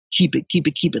like, yo, keep it.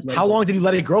 How long did you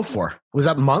let it grow for? Was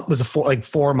that a month? Was it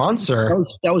 4 months or?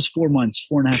 That was 4 months,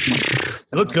 4.5 months.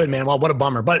 It looked good, man. Well, what a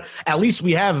bummer. But at least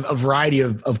we have a variety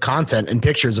of content and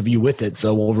pictures of you with it,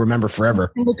 so we'll remember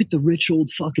forever. I look at the rich old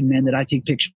fucking men that I take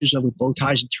pictures of with bow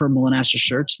ties and terminal and Astor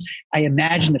shirts. I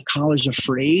imagine the collars are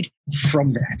frayed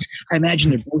from that. I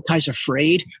imagine their bow ties are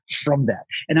frayed from that.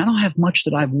 And I don't have much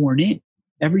that I've worn in.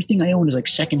 Everything I own is like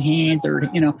secondhand, third.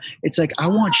 It's like I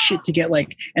want shit to get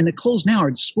like, and the clothes now are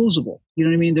disposable. You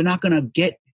know what I mean? They're not gonna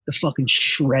get the fucking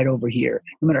shred over here,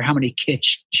 no matter how many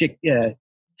fish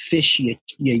you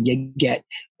get.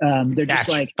 They're catch. Just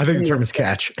like, I think the term is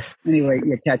catch. Anyway,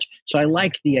 catch. So I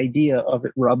like the idea of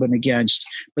it rubbing against,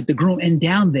 but the groom, and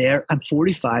down there, I'm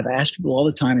 45. I ask people all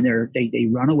the time, and they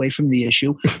run away from the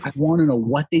issue. I want to know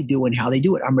what they do and how they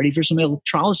do it. I'm ready for some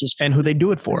electrolysis and who they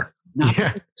do it for.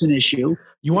 It's an issue.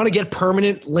 You want to get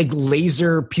permanent, like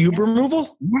laser pube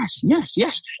removal?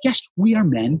 Yes. We are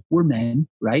men. We're men,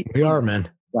 right? We are men.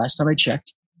 Last time I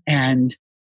checked, and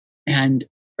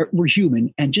we're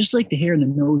human. And just like the hair in the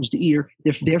nose, the ear,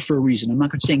 they're there for a reason. I'm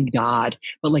not saying God,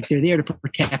 but like they're there to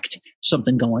protect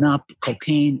something going up,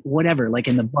 cocaine, whatever. Like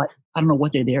in the butt, I don't know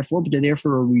what they're there for, but they're there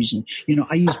for a reason.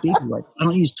 I use baby wipes. I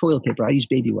don't use toilet paper. I use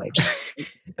baby wipes.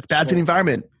 It's bad for the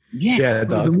environment. Yeah,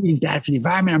 I'm reading bad for the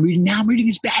environment. I'm reading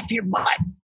it's bad for your butt.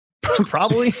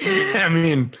 Probably. I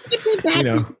mean,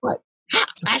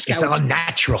 it's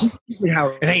unnatural.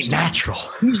 It ain't natural.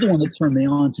 He's the one that turned me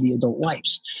on to the adult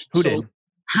wipes. Who did?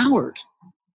 Howard.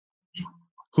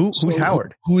 Who's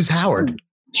Howard? Who's Howard?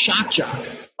 Shock jock.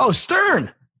 Oh,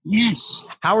 Stern. Yes.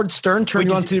 Howard Stern turned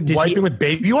you on to wiping with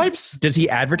baby wipes? Does he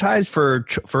advertise for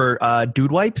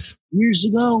dude wipes? Years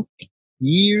ago.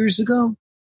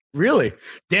 Really?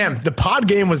 Damn, the pod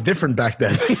game was different back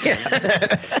then.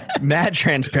 Mad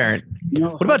transparent.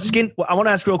 What about skin? I want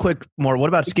to ask real quick more. What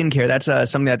about skincare? That's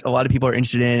something that a lot of people are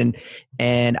interested in,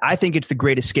 and I think it's the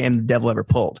greatest scam the devil ever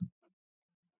pulled.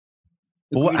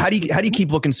 But how do you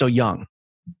keep looking so young?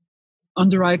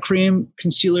 Under eye cream,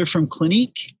 concealer from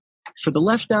Clinique. For the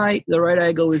left eye, the right eye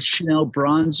I go with Chanel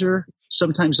bronzer.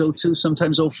 Sometimes 02,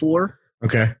 sometimes 04.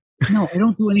 Okay. No, I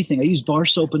don't do anything. I use bar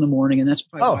soap in the morning, and that's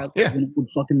probably why I'm a good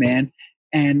fucking man.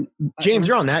 And James,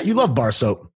 you're on that. You love bar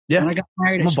soap. Yeah. When I got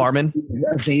married, I'm a barman.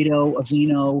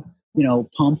 Aveeno,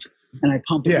 pump, and I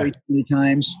pump it way too many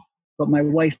times. But my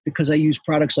wife, because I use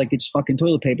products like it's fucking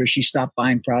toilet paper, she stopped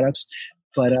buying products.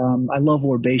 But I love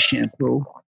Oribe shampoo.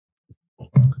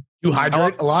 You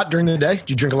hydrate a lot during the day? Do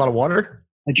you drink a lot of water?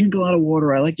 I drink a lot of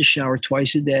water. I like to shower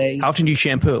twice a day. How often do you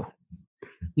shampoo?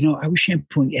 I was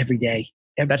shampooing every day.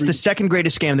 That's the second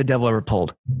greatest scam the devil ever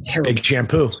pulled. It's terrible. Big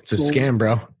shampoo. It's a scam,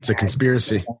 bro. It's a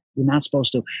conspiracy. You're not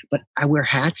supposed to. But I wear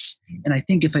hats, and I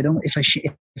think if I don't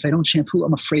shampoo,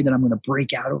 I'm afraid that I'm going to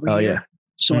break out over here. Oh yeah.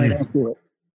 So I don't do it.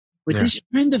 But this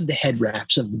trend of the head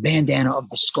wraps, of the bandana, of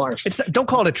the scarf. Don't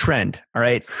call it a trend, all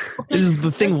right? This is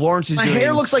the thing Lawrence is doing. My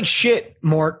hair looks like shit,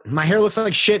 Mort. My hair looks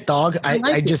like shit, dog. I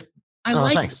like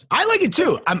it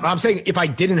too. I'm saying if I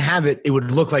didn't have it, it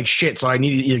would look like shit. So I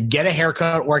need to either get a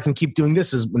haircut or I can keep doing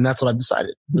this. And that's what I've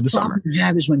decided for the summer. The problem you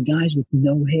have is when guys with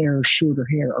no hair or shorter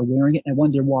hair are wearing it. And I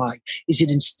wonder why. Is it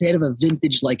instead of a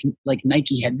vintage like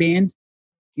Nike headband?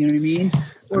 You know what I mean?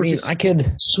 Or I could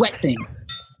sweat thing.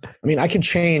 I could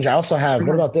change. I also have.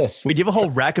 What about this? We give a whole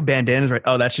rack of bandanas, right?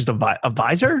 Oh, that's just a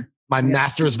visor. My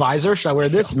Masters visor. Should I wear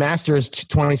this? Masters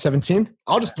 2017.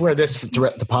 I'll just wear this for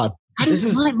the pod.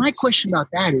 My question about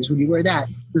that is, when you wear that,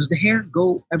 does the hair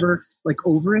go ever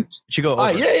over it? It should go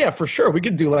over. Yeah, for sure. We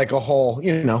could do like a whole,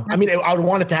 I would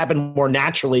want it to happen more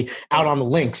naturally out on the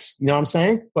links. You know what I'm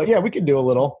saying? But yeah, we could do a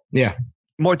little. Yeah.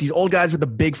 Mort, these old guys with the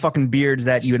big fucking beards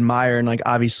that you admire and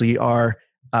obviously are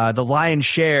the lion's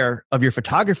share of your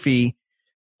photography.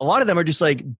 A lot of them are just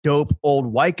dope old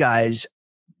white guys.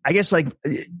 I guess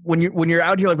when you're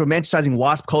out here romanticizing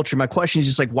WASP culture, my question is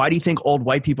just why do you think old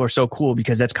white people are so cool?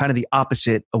 Because that's kind of the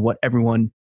opposite of what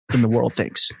everyone in the world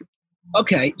thinks.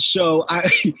 Okay, so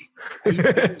I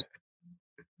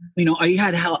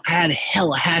had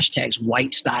hella hashtags,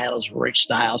 white styles, rich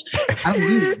styles.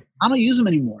 I don't use them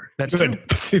anymore. That's good.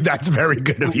 That's very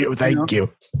good of you. Thank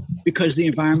you. Because the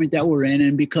environment that we're in,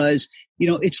 and because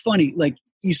it's funny. Like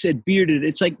you said, bearded.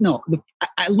 It's no.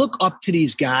 I look up to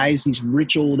these guys, these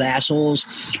rich old assholes,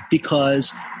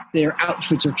 because their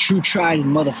outfits are true, tried,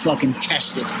 and motherfucking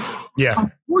tested. Yeah.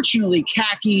 Unfortunately,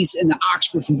 khakis and the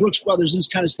Oxford from Brooks Brothers, this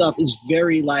kind of stuff is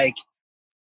very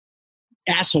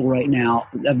asshole right now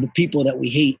of the people that we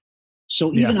hate.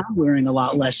 So even I'm wearing a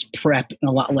lot less prep and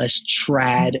a lot less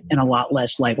trad and a lot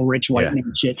less rich white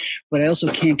man shit. But I also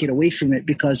can't get away from it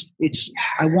because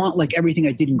I want everything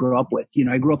I didn't grow up with.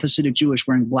 I grew up Hasidic Jewish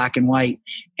wearing black and white,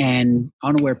 and I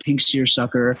want to wear pink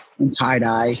seersucker and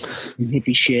tie-dye and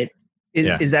hippie shit.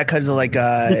 Is that because of it's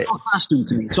all costume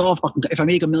to me. It's all fucking. If I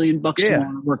make $1 million tomorrow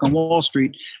and work on Wall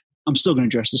Street, I'm still going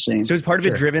to dress the same. So is part of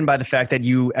it driven by the fact that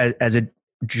you, as a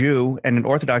Jew and an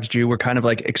Orthodox Jew, were kind of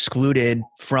excluded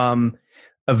from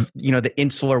the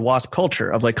insular WASP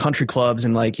culture of country clubs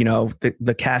and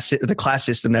the class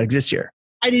system that exists here?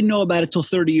 I didn't know about it till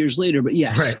 30 years later, but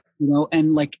yes, right.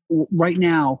 And right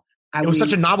now. It was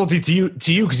such a novelty to you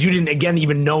because you didn't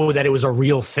even know that it was a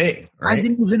real thing. Right? I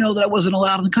didn't even know that I wasn't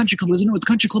allowed in the country club. I didn't know what the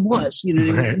country club was. You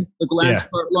know what I mean?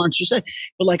 Lawrence just said.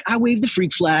 But I waved the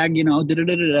freak flag, and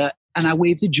I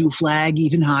waved the Jew flag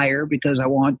even higher because I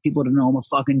want people to know I'm a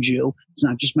fucking Jew. It's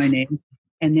not just my name.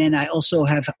 And then I also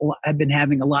I've been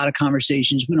having a lot of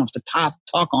conversations. We don't have to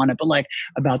talk on it, but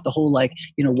about the whole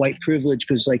white privilege,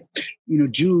 because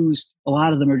Jews, a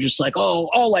lot of them are just oh,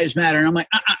 all lives matter, and I'm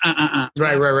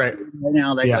right. Right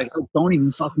now, oh, don't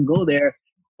even fucking go there.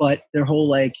 But their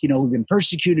whole we've been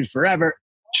persecuted forever.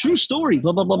 True story,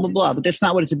 blah, blah, blah, blah, blah. But that's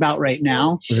not what it's about right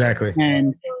now. Exactly.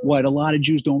 And what a lot of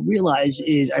Jews don't realize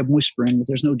is, I'm whispering, but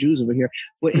there's no Jews over here.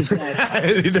 What is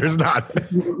that? There's not.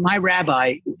 My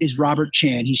rabbi is Robert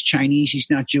Chan. He's Chinese. He's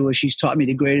not Jewish. He's taught me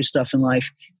the greatest stuff in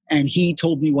life. And he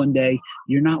told me one day,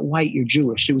 you're not white, you're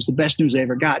Jewish. It was the best news I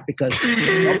ever got, because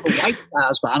I love the white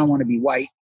styles, but I don't want to be white.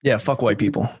 Yeah, fuck white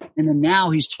people. And then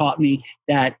now he's taught me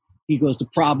that, he goes, the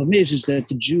problem is that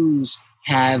the Jews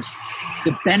have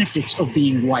the benefits of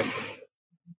being white.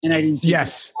 And I didn't.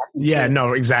 Yes. Yeah,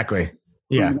 no, exactly.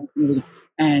 Yeah.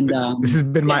 And this has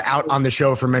been my out on the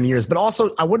show for many years. But also,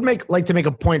 I would like to make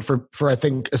a point for I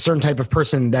think a certain type of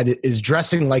person that is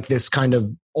dressing like this kind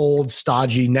of old,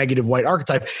 stodgy, negative white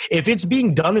archetype. If it's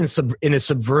being done in a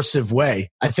subversive way,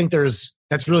 I think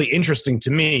that's really interesting to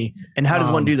me. And how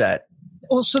does one do that?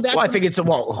 Well, I think it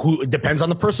depends on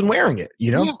the person wearing it,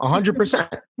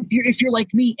 100%. If you're like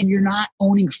me and you're not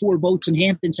owning 4 boats and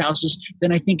Hamptons houses,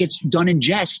 then I think it's done in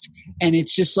jest. And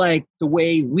it's just the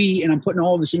way and I'm putting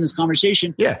all of this in this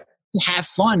conversation, to have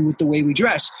fun with the way we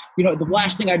dress. The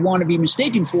last thing I'd want to be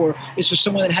mistaken for is for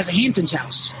someone that has a Hamptons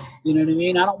house. You know what I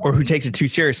mean? Or who takes it too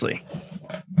seriously.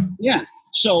 Yeah.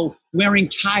 So wearing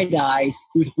tie-dye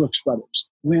with Brooks Brothers,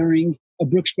 wearing a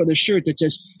Brooks Brothers shirt that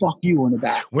says "fuck you" on the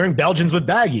back. Wearing Belgians with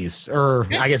baggies, or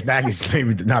I guess baggies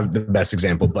maybe not the best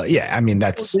example, but yeah, I mean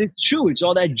that's true. It's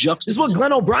all that This juxtaposition. is what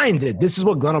Glenn O'Brien did. This is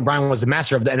what Glenn O'Brien was the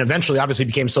master of, and eventually, obviously,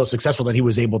 became so successful that he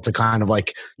was able to kind of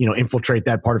like infiltrate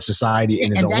that part of society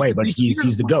in his own way. But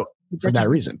he's the GOAT for that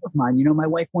reason. Mine, my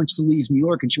wife wants to leave New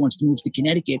York and she wants to move to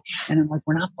Connecticut, and I'm like,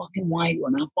 we're not fucking white,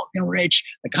 we're not fucking rich.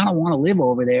 I kind of want to live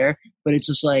over there, but it's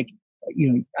just like,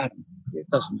 it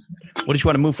doesn't matter. What did you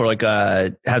want to move for? Like,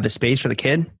 have the space for the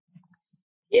kid?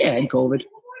 Yeah, and COVID.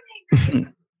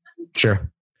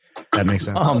 Sure, that makes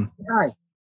sense. Hi,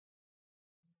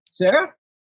 Sarah.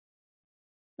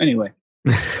 Anyway.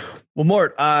 Well,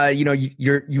 Mort,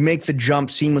 you make the jump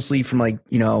seamlessly from like,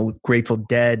 Grateful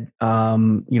Dead,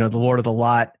 the Lord of the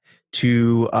Lot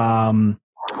to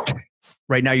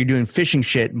right now you're doing fishing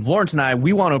shit. Lawrence and I,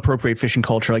 we want to appropriate fishing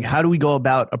culture. Like, how do we go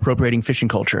about appropriating fishing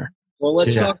culture? Well,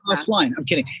 let's talk offline. I'm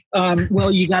kidding.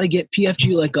 Well, you got to get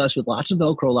PFG like us with lots of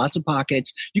Velcro, lots of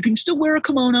pockets. You can still wear a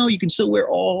kimono. You can still wear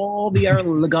all the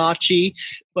Lagachi.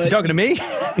 But you talking to me?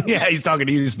 Yeah, he's talking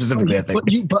to you specifically, I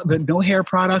think. But no hair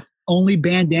product, only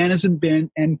bandanas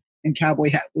and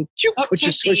cowboy hat. Put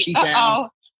your swishy down.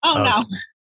 Oh, no.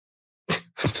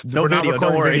 No video,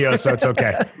 don't worry. Video, so it's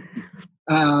okay.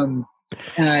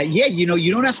 You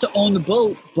don't have to own the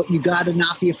boat, but you got to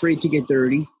not be afraid to get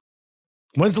dirty.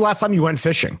 When's the last time you went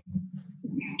fishing?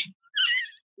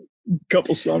 A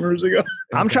couple summers ago.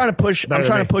 I'm trying to push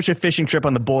a fishing trip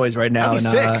on the boys right now. That'd be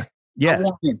sick. Yeah.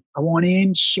 I want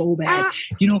in so bad.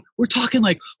 We're talking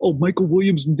like, Michael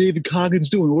Williams and David Coggins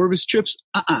doing Orvis trips.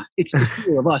 It's the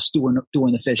four of us doing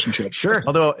the fishing trip. Sure.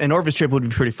 Although an Orvis trip would be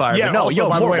pretty fire. Yeah. But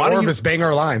By the way, Orvis, bang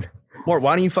our line. Mort,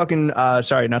 why don't you fucking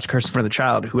sorry, not to curse in front of the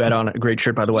child who had on a great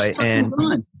shirt, by the way, and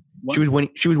she was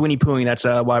Winnie Poohing. That's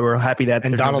why we're happy that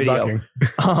and there's Donald no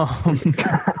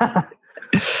video.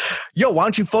 Yo, why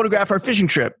don't you photograph our fishing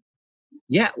trip?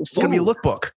 Yeah, it's gonna be a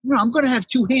lookbook. No, I'm gonna have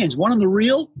two hands, one on the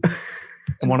reel,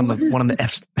 and one on the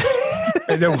F.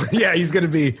 And then, he's gonna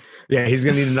need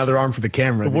another arm for the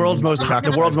camera. The world's most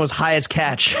highest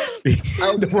catch.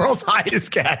 The world's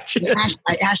highest catch.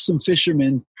 I asked some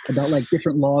fishermen about like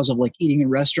different laws of like eating in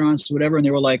restaurants, whatever, and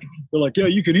they're like, yeah,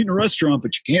 you can eat in a restaurant,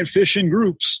 but you can't fish in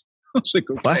groups. I was like,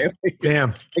 okay. What?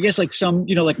 Damn. I guess like some,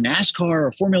 like NASCAR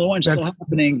or Formula One still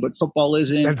happening, but football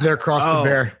isn't. That's their cross to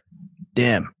bear.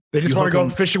 Damn. They just want to go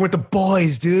fishing with the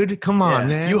boys, dude. Come on,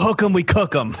 man. You hook them, we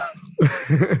cook them.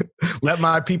 Let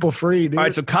my people free, dude. All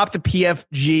right, so cop the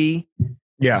PFG.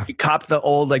 Yeah. You cop the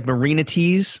old like marina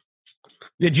tees.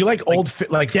 Did you like old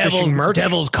fishing merch?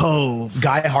 Devil's Cove.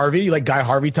 Guy Harvey? You like Guy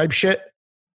Harvey type shit?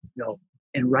 No.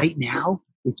 And right now,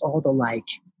 it's all the like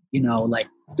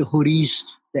the hoodies.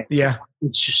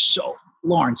 It's just so,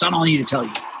 Lawrence, I don't need to tell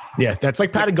you. Yeah, that's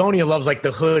like Patagonia loves like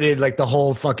the hooded, like the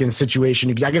whole fucking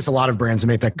situation. I guess a lot of brands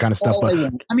make that kind of stuff. But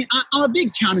I mean, I'm a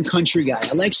big town and country guy.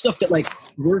 I like stuff that like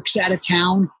works out of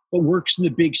town, but works in the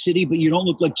big city, but you don't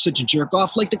look like such a jerk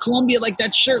off. Like the Columbia, like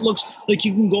that shirt looks like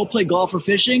you can go play golf or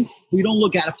fishing, but you don't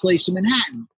look out of place in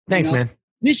Manhattan. Thanks, man.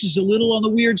 This is a little on the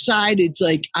weird side. It's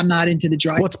like, I'm not into the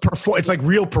dry. Well, it's like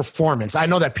real performance. I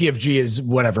know that PFG is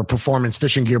whatever, performance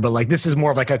fishing gear, but like this is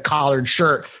more of like a collared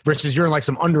shirt versus you're in like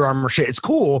some Under Armour shit. It's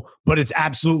cool, but it's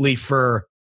absolutely for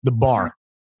the bar.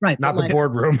 Right. Not the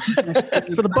boardroom.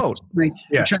 It's for the boat. Right.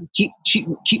 Yeah. I'm trying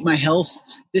to keep my health.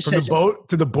 This from the boat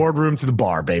to the boardroom to the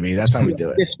bar, baby. That's how we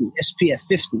do it. SPF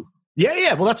 50.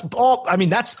 Yeah. Well, that's all. I mean,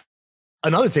 that's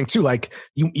another thing too. Like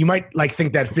you might like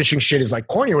think that fishing shit is like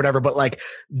corny or whatever, but like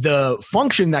the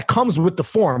function that comes with the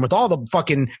form, with all the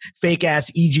fucking fake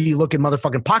ass EG looking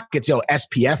motherfucking pockets,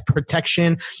 SPF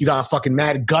protection. You got fucking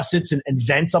mad gussets and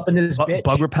vents up in this bitch.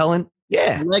 Bug repellent.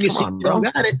 Yeah. Legacy. Bro.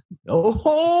 Got it.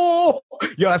 Oh,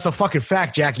 yo, that's a fucking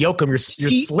fact, Jack Yoakum.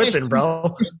 You're slipping,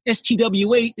 bro.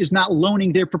 STW8 is not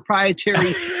loaning their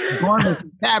proprietary garments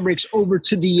and fabrics over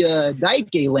to the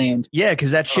Daike land. Yeah,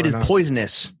 because that shit is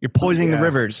poisonous. You're poisoning the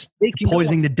rivers.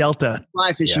 Poisoning the delta.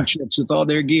 Fly fishing trips with all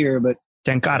their gear, but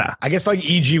Tenkara. I guess like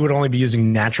EG would only be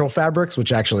using natural fabrics,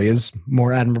 which actually is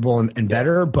more admirable and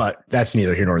better, but that's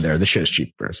neither here nor there. The shit is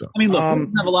cheaper. So I mean, look, we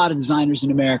don't have a lot of designers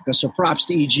in America, so props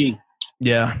to EG.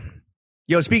 Yeah.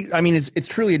 It's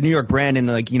truly a New York brand and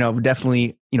like,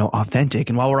 definitely, authentic.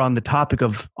 And while we're on the topic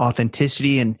of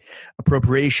authenticity and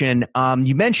appropriation,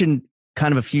 you mentioned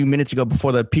kind of a few minutes ago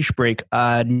before the pitch break,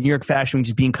 New York Fashion Week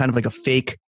just being kind of like a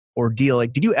fake ordeal.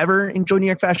 Like, did you ever enjoy New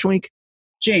York Fashion Week?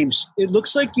 James, it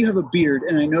looks like you have a beard,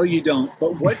 and I know you don't,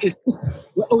 but what is...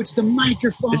 Oh, it's the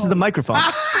microphone. This is the microphone.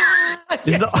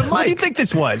 What do you think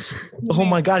this was? Oh,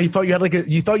 my God. You thought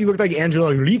you looked like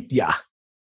Angela Riccia.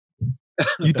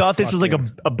 You thought this was like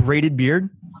a braided beard?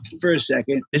 For a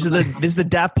second. This is the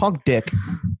Daft Punk dick.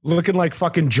 Looking like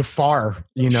fucking Jafar,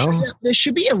 you know? There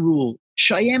should be a rule.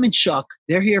 Cheyenne and Chuck,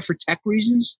 they're here for tech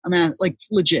reasons. I mean, like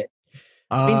legit.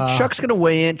 I mean, Chuck's going to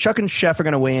weigh in. Chuck and Chef are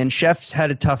going to weigh in. Chef's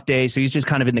had a tough day, so he's just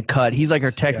kind of in the cut. He's like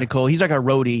our technical. Yeah. He's like our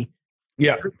roadie.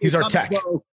 Yeah, he's our tech.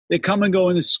 They come and go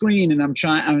in the screen, and I'm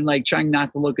trying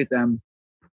not to look at them.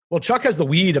 Well, Chuck has the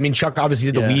weed. I mean, Chuck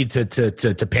obviously did the weed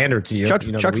to pander to you.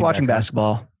 Chuck's watching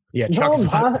basketball. Yeah, Chuck's.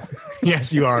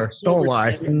 Yes, you are. Don't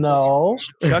lie. No.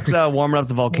 Chuck's warming up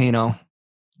the volcano.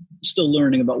 Still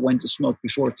learning about when to smoke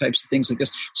before types of things like this.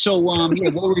 So, what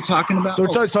were we talking about? So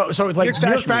like New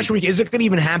York Fashion Week, is it going to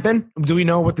even happen? Do we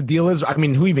know what the deal is? I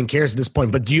mean, who even cares at this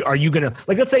point? But are you going to,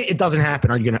 like, let's say it doesn't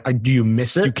happen. Do you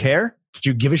miss it? Do you care? Do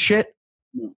you give a shit?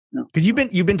 No. Because you've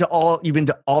been to all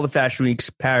the fashion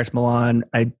weeks, Paris, Milan,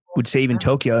 I would say even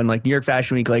Tokyo, and like New York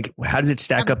Fashion Week. Like, how does it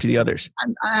stack up to the others?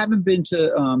 I haven't been to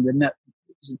the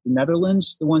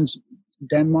Netherlands, the ones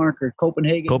Denmark or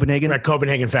Copenhagen. Right,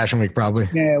 Copenhagen Fashion Week, probably.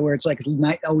 Yeah, where it's like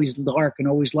night, always dark and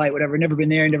always light, whatever. Never been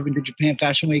there. Never been to Japan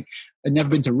Fashion Week. I've never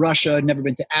been to Russia. Never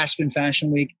been to Aspen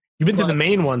Fashion Week. You've been to the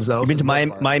main ones, though. You've been to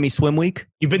Miami Swim Week.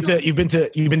 You've been to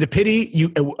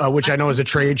Pitti, which I know is a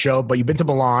trade show. But you've been to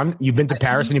Milan. You've been to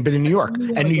Paris, and you've been to New York.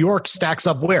 And New York stacks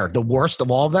up where? The worst of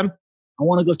all of them. I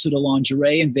want to go to the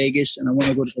lingerie in Vegas, and I want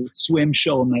to go to the swim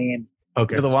show in Miami.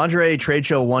 Okay. The lingerie trade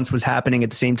show once was happening at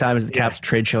the same time as the Caps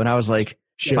trade show, and I was like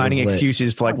finding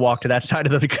excuses to like walk to that side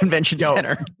of the convention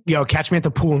center. Yo, catch me at the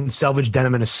pool in selvage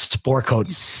denim in a sport coat,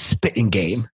 spitting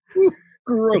game.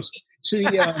 Gross. So,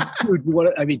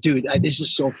 dude, this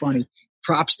is so funny.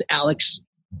 Props to Alex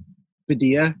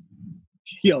Padilla.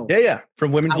 Yo. Yeah.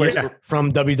 From Women's Wear. Yeah,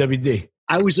 from WWD.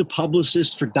 I was a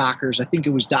publicist for Dockers. I think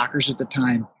it was Dockers at the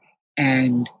time.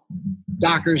 And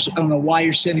Dockers, I don't know why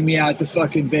you're sending me out to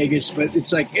fucking Vegas, but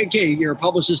it's like, okay, you're a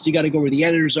publicist. You got to go where the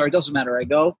editors are. It doesn't matter. I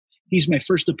go. He's my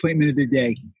first appointment of the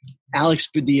day. Alex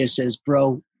Padilla says,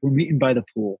 bro, we're meeting by the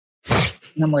pool.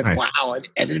 And I'm like, nice. Wow, an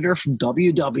editor from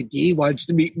WWD wants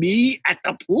to meet me at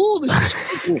the pool? This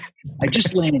is so cool. I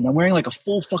just landed. I'm wearing like a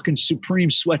full fucking Supreme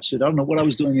sweatsuit. I don't know what I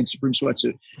was doing in Supreme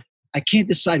sweatsuit. I can't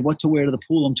decide what to wear to the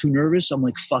pool. I'm too nervous. I'm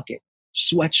like, fuck it.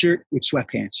 Sweatshirt with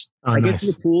sweatpants. I get to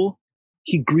the pool.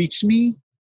 He greets me.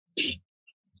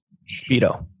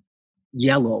 Speedo.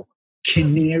 Yellow.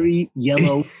 Canary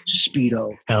yellow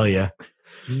Speedo. Hell yeah.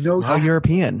 No, how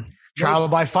European. Trial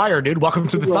by fire, dude. Welcome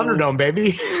to the Thunderdome,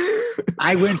 baby.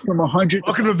 I went from 100.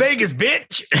 Welcome to Vegas,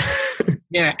 bitch.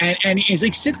 Yeah, and he's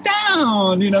like, sit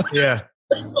down, you know. Yeah.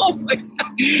 Oh my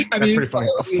God. That's pretty funny.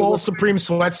 A full Supreme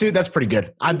sweatsuit, that's pretty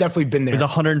good. I've definitely been there. It was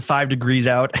 105 degrees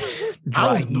out.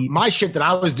 My shit that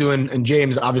I was doing, and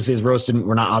James obviously has roasted me.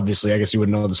 Well, not obviously, I guess you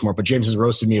wouldn't know this more, but James has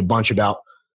roasted me a bunch about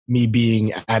me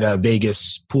being at a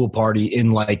Vegas pool party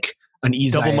in like an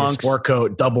Double sport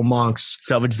coat, double monks,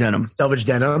 selvage denim.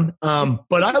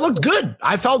 But I looked good.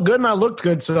 I felt good and I looked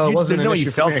good, so it wasn't an issue.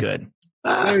 You felt good.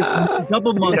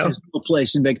 Double monk is no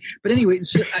place in Vegas. But anyway,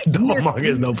 double monk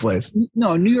is no place.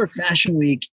 No, New York Fashion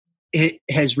Week, it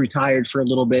has retired for a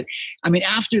little bit. I mean,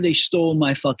 after they stole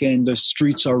my the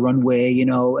Streets Are Runway, you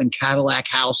know, and Cadillac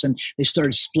House, and they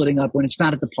started splitting up when it's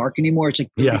not at the park anymore. It's like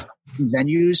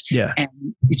venues. Yeah. And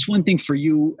it's one thing for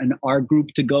you and our group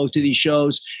to go to these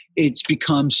shows. It's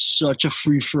become such a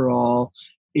free-for-all.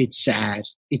 It's sad.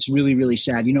 It's really, really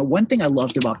sad. You know, one thing I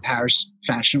loved about Paris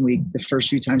Fashion Week, the first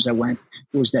few times I went,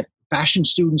 was that fashion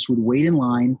students would wait in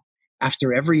line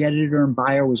after every editor and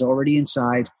buyer was already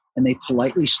inside, and they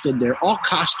politely stood there, all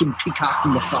costume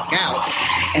peacocking the fuck out.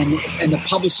 And the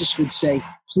publicist would say,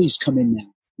 please come in now,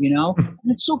 you know? And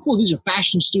it's so cool. These are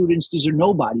fashion students. These are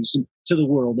nobodies to the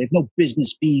world. They have no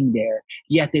business being there,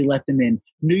 yet they let them in.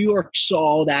 New York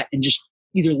saw that and just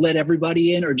either let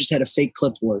everybody in or just had a fake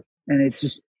clipboard. And it's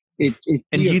just, do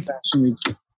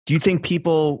you think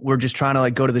people were just trying to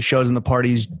like go to the shows and the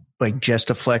parties like just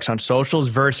to flex on socials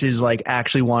versus like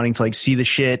actually wanting to like see the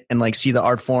shit and like see the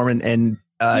art form and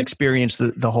experience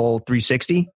the whole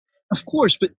 360? Of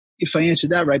course, but if I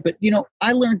answered that right, but you know,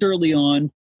 I learned early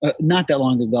on, not that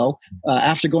long ago,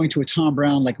 after going to a Tom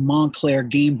Brown like Montclair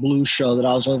Game Blue show that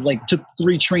I was like took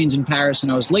 3 trains in Paris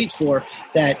and I was late for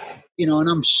that. You know, and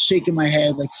I'm shaking my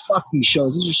head like, fuck these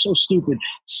shows. These are so stupid.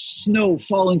 Snow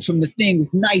falling from the thing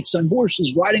with knights on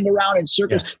horses riding around in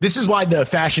circles. Yeah. This is why the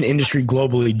fashion industry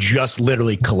globally just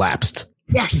literally collapsed.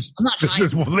 Yes. I'm not this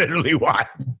is literally why.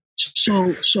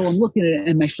 So I'm looking at it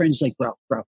and my friend's like, bro,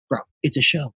 it's a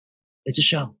show. It's a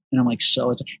show. And I'm like, so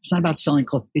it's not about selling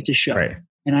clothes. It's a show. Right.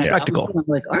 And spectacle. I'm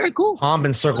like, all right, cool. Pomp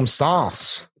and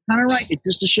circumstance. kind of right. It's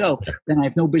just a show. Then I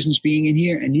have no business being in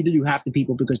here, and neither do half the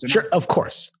people because they're Sure, not. of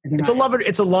course.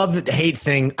 It's a love-hate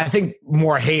thing. I think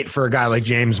more hate for a guy like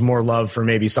James, more love for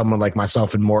maybe someone like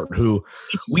myself and Mort, who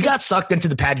we got sucked into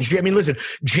the pageantry. I mean, listen,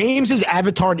 James's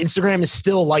avatar on Instagram is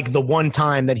still like the one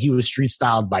time that he was street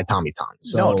styled by Tommy Ton.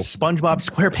 So No, it's SpongeBob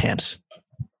SquarePants.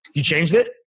 you changed it?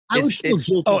 I would feel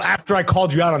guilty. Oh, after I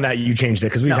called you out on that, you changed it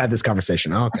because we've had this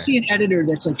conversation. Oh, I okay. see an editor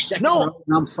that's like second No, row,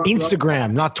 and I'm front row.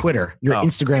 Instagram, not Twitter. Your Oh.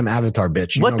 Instagram avatar,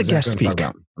 bitch. You Let know the guest exactly what I'm speak. talking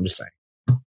about. I'm just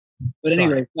saying. But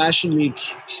anyway, Fashion Week.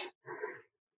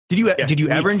 Did you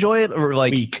Yeah, ever enjoy it, or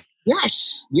like Week.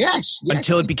 Yes.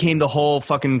 until it became the whole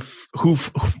fucking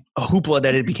hoopla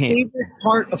that it became? Favorite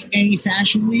part of any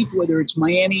Fashion Week, whether it's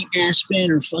Miami,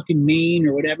 Aspen, or fucking Maine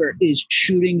or whatever, is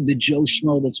shooting the Joe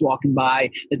Schmo that's walking by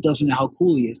that doesn't know how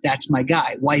cool he is. That's my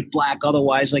guy. White, black,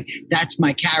 otherwise, like that's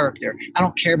my character. I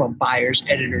don't care about buyers,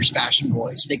 editors, fashion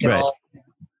boys. They can Right. all,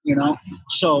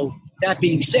 So that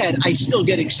being said, I still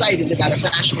get excited about a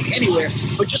Fashion Week anywhere.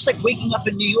 But just like waking up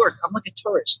in New York, I'm like a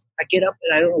tourist. I get up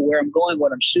and I don't know where I'm going,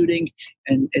 what I'm shooting,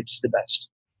 and it's the best.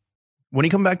 When are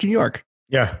you coming back to New York?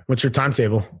 Yeah. What's your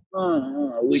timetable?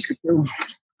 A week or two.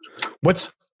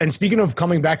 And speaking of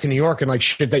coming back to New York and like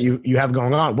shit that you have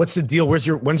going on, what's the deal? When's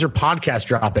your podcast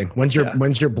dropping? When's your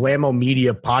Blammo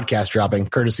Media podcast dropping?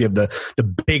 Courtesy of the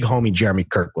big homie Jeremy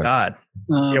Kirkland. God,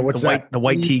 What's the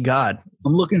white tea god.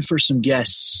 I'm looking for some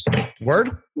guests.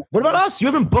 Word? What about us? You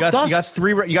haven't booked us.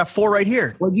 You got 4 right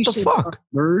here. What did you The say? fuck?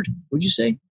 Bird? What'd you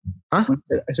say? Huh?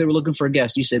 I said we're looking for a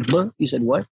guest. You said blah. You said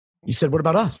what? You said, what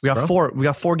about us? We got bro? 4. We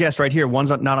got 4 guests right here. One's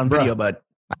not on video, but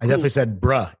I definitely said,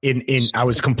 bruh. I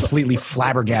was completely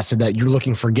flabbergasted that you're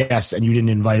looking for guests and you didn't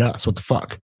invite us. What the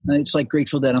fuck? It's like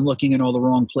Grateful Dead. I'm looking in all the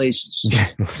wrong places.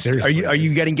 Seriously. are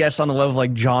you getting guests on the level of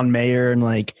like John Mayer and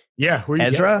like Yeah. Who are you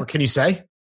Ezra? getting? What can you say?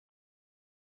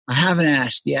 I haven't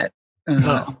asked yet.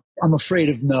 I'm afraid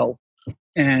of no.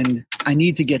 And I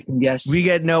need to get some guests. we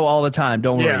get no all the time?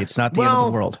 Don't worry, Yeah. it's not the end of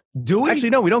the world. Do we?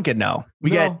 Actually, no, we don't get no. We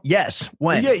No. get yes.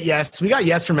 When? We get yes. We got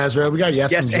yes from Ezra. We got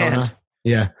yes, Yes, from Jonah. and.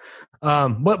 Yeah.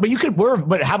 But you could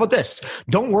but how about this?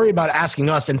 Don't worry about asking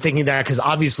us and thinking that, because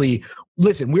obviously,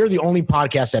 listen, we're the only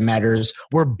podcast that matters.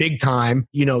 We're big time.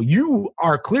 You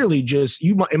are clearly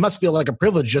it must feel like a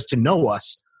privilege just to know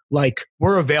us. Like,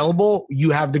 we're available.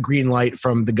 You have the green light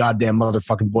from the goddamn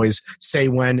motherfucking boys. Say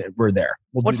when we're there.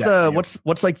 We'll What's do that for you.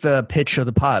 what's like the pitch of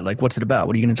the pod? Like, what's it about?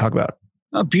 What are you going to talk about?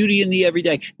 Beauty in the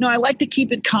everyday. No, I like to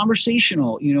keep it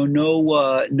conversational.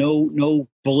 No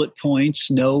bullet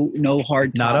points. No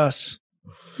hard. Not topics.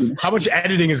 us. How much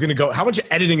editing is going to go? How much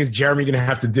editing is Jeremy going to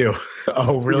have to do?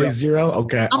 Oh, really? Yeah. 0?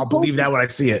 Okay. I'll believe that when I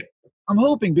see it. I'm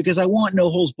hoping, because I want no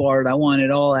holes barred. I want it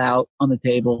all out on the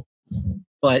table.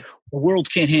 But the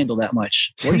world can't handle that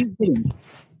much. What are you doing?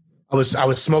 I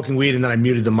was smoking weed and then I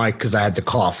muted the mic because I had to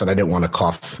cough and I didn't want to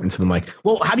cough into the mic.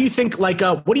 Well, how do you think, what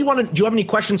do you want to, do you have any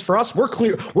questions for us? We're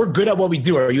clear. We're good at what we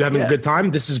do. Are you having a good time?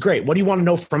 This is great. What do you want to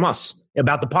know from us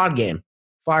about the pod game?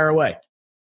 Fire away.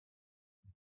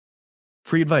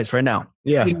 Free advice right now.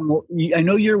 Yeah. I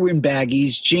know you're wearing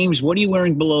baggies. James, what are you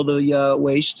wearing below the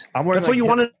waist? I'm wearing That's what you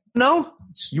want to know?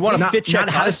 You want to fit check not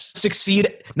how to us? succeed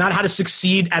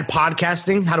at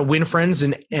podcasting, how to win friends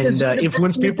and Because you're the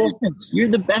influence best in the people. business. You're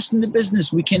the best in the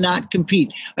business. We cannot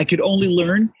compete. I could only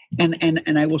learn,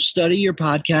 and I will study your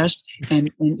podcast. And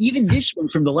even this one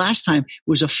from the last time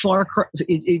was a far cry.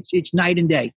 It's night and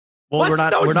day. Well, What? we're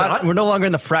not. No, we're it's not. not. We're no longer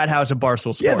in the frat house of Barstool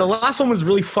Sports. Yeah, the last one was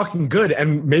really fucking good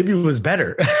and maybe it was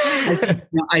better.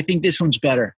 I think this one's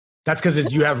better. That's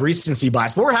because you have recency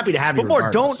bias. But we're happy to have you. But more,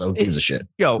 regardless, don't- so who gives a shit.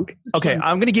 Yo, okay,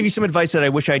 I'm going to give you some advice that I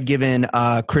wish I'd given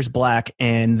Chris Black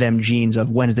and them Jeans of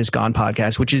When's This Gone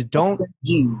podcast, which is don't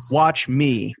watch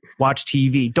me, watch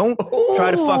TV. Don't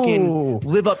try to fucking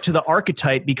live up to the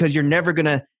archetype, because you're never going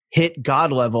to hit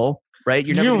God level, right?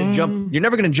 You're never going to jump. You're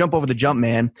never going to jump over the jump,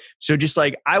 man. So just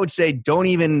like, I would say, don't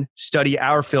even study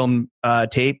our film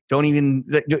tape. Don't even,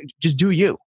 just do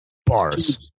you.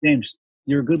 Bars. James,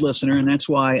 you're a good listener, and that's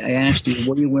why I asked you,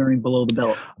 what are you wearing below the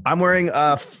belt? I'm wearing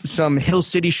some Hill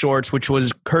City shorts, which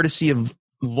was courtesy of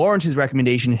Lawrence's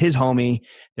recommendation, his homie.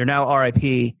 They're now RIP.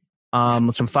 With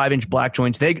some 5-inch black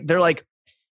joints. They're like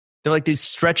these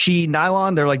stretchy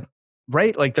nylon. They're like,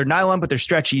 right? Like they're nylon, but they're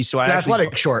stretchy. So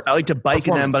Athletic short. I like to bike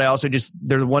in them, but I also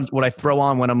they're the ones what I throw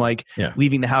on when I'm like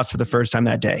leaving the house for the first time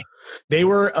that day. They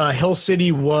were Hill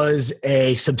City was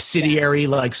a subsidiary,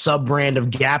 like sub brand of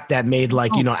Gap that made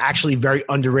actually very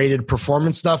underrated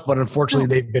performance stuff. But unfortunately,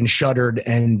 they've been shuttered.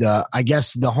 And I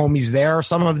guess the homies there,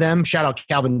 some of them, shout out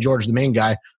Calvin George, the main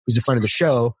guy who's a friend of the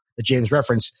show that James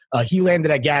referenced. He landed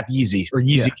at Gap Yeezy or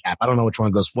Yeezy Gap. I don't know which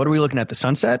one goes first. What are we looking at? The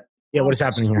Sunset? Yeah, what is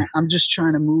happening here? I'm just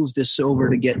trying to move this over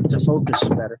to get to focus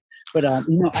better. But I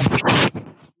did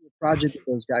a project with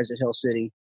those guys at Hill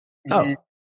City, and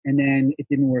then it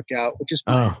didn't work out, which is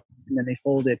fine. And then they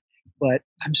folded. But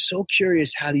I'm so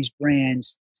curious how these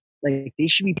brands, like, they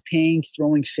should be paying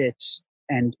Throwing Fits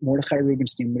and Mordechai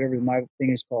Rubenstein, whatever my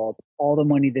thing is called, all the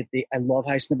money that I love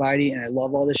Highsnobiety and I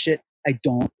love all this shit. I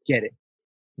don't get it.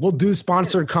 We'll do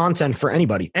sponsored content for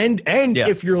anybody, and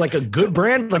if you're like a good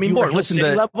brand, like listen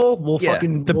to level, we'll be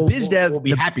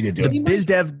happy to do it.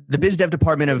 The biz dev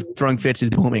department of Throwing Fits is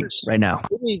booming right now.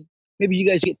 Maybe you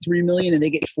guys get $3 million and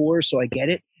they get $4 million, so I get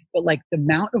it. But like the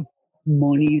amount of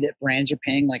money that brands are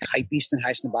paying, like Hypebeast and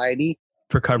Highsnobiety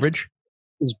for coverage,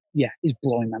 is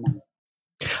blowing my mind.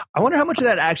 I wonder how much of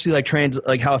that actually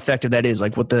like how effective that is,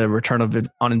 like what the return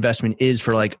on investment is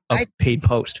for like a paid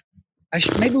post.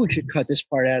 Maybe we should cut this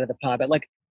part out of the pod, but like,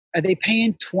 are they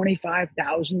paying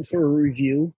 $25,000 for a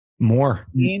review? More,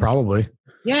 probably.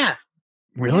 Yeah.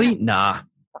 Really? Yeah. Nah.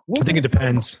 I think it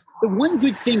depends. The one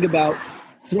good thing about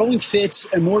Throwing Fits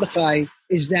and Mordechai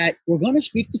is that we're going to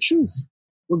speak the truth.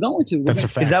 We're going to. That's a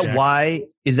fact. Is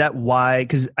that why?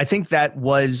 Because I think that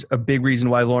was a big reason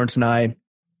why Lawrence and I,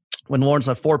 when Lawrence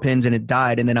left 4Pins and it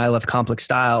died, and then I left Complex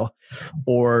Style,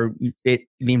 or the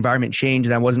environment changed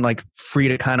and I wasn't like free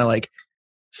to kind of like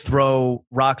throw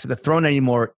rocks at the throne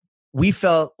anymore. We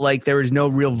felt like there was no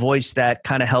real voice that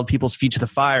kind of held people's feet to the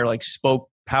fire, like spoke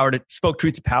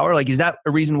truth to power. Like, is that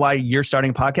a reason why you're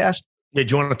starting a podcast? Yeah,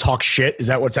 do you want to talk shit? Is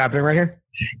that what's happening right here?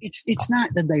 It's not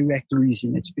the direct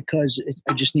reason. It's because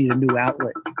I just need a new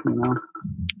outlet, you know?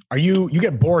 You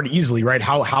get bored easily, right?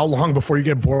 How long before you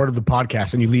get bored of the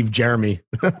podcast and you leave Jeremy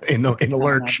in the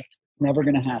lurch? Never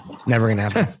going to happen. Never going to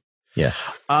happen. Yeah.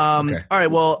 Okay. All right.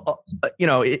 Well,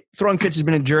 Throwing Fits has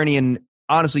been a journey, and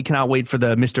honestly cannot wait for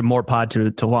the Mr. Mort pod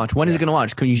to launch. When is it going to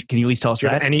launch? Can you at least tell us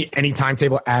that? Any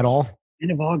timetable at all?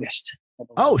 End of August.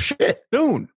 Oh, shit.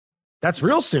 Soon. That's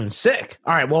real soon. Sick.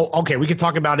 All right. Well, okay. We could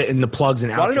talk about it in the plugs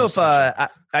and outros. I don't know if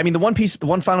the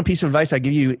one final piece of advice I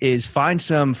give you is find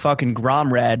some fucking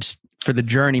Gromrads for the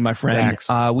journey, my friend.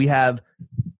 We have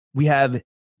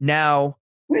now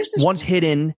once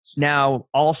hidden, now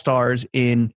all-stars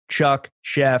in Chuck,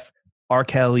 Chef, R.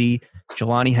 Kelly,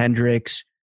 Jelani Hendrix,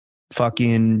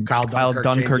 fucking Kyle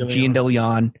Dunkirk, Gian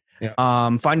DeLeon. Yeah.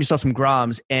 Find yourself some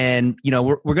Groms, and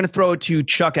we're going to throw it to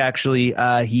Chuck. Actually,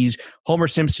 he's Homer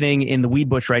Simpsoning in the weed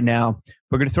bush right now.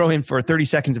 We're going to throw him for 30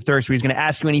 seconds of thirst. So he's going to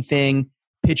ask you anything,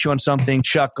 pitch you on something.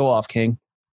 Chuck, go off, King.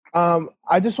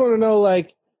 I just want to know,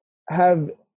 like, has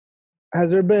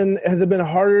it been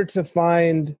harder to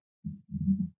find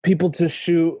people to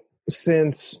shoot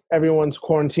since everyone's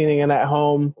quarantining and at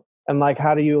home, and like,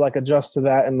 how do you like adjust to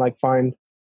that and like find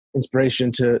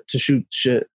inspiration to shoot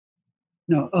shit?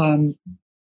 No, I'm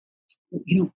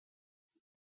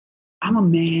a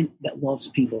man that loves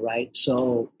people, right?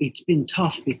 So it's been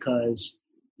tough because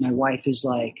my wife is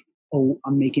like, oh,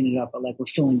 I'm making it up, but like we're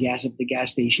filling gas up at the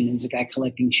gas station and there's a guy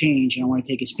collecting change and I want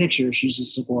to take his picture. She's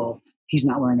just like, well, he's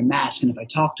not wearing a mask, and if I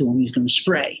talk to him, he's going to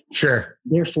spray. Sure.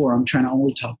 Therefore, I'm trying to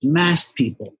only talk to masked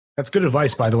people. That's good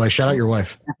advice, by the way. Shout out your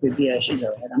wife. Yeah, she's all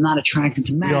right. I'm not attracted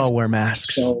to masks. We all wear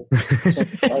masks. So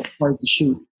it's hard to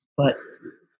shoot. But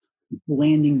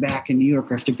landing back in New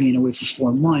York after being away for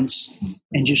 4 months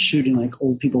and just shooting like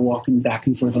old people walking back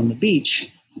and forth on the beach,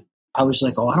 I was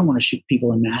like, oh, I don't want to shoot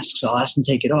people in masks. I'll ask them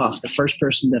to take it off. The first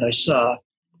person that I saw,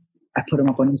 I put him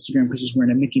up on Instagram because he's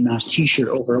wearing a Mickey Mouse t-shirt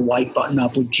over a white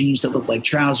button-up with jeans that look like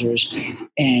trousers, and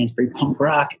it's very punk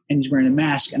rock, and he's wearing a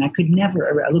mask. And I could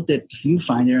never – I looked at the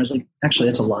viewfinder, and I was like, actually,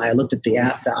 that's a lie. I looked at the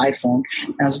app, the iPhone,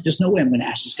 and I was like, there's no way I'm going to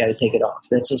ask this guy to take it off.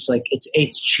 That's just like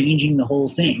it's changing the whole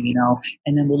thing,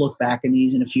 And then we'll look back in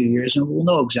these in a few years, and we'll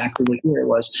know exactly what year it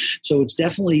was. So it's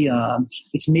definitely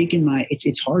it's making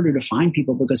it's harder to find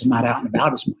people because I'm not out and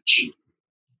about as much.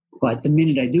 But the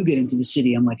minute I do get into the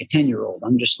city, I'm like a 10-year-old.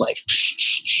 I'm just like,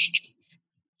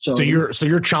 so you're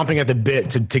chomping at the bit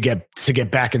to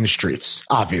get back in the streets.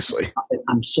 Obviously,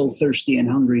 I'm so thirsty and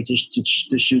hungry to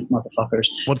shoot motherfuckers.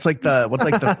 What's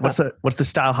the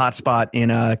style hotspot in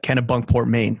Kennebunkport,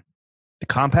 Maine? The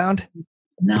Compound?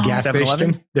 No, the gas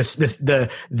station.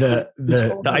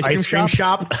 The ice cream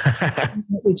shop.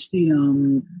 It's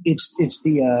the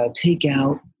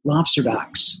takeout lobster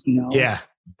docks. Yeah.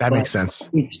 That makes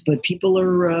sense. But people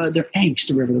are they're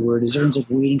angst, or whatever the word is. Everyone's like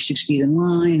waiting 6 feet in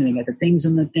line, and they got the things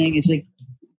on the thing. It's like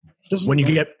when you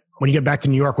get back to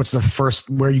New York, what's the first?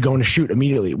 Where are you going to shoot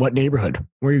immediately? What neighborhood?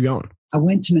 Where are you going? I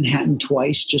went to Manhattan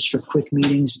twice just for quick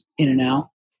meetings in and out.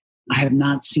 I have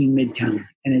not seen Midtown,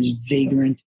 and as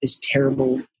vagrant, as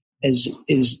terrible as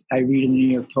I read in the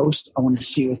New York Post, I want to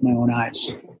see it with my own eyes.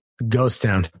 Ghost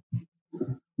town.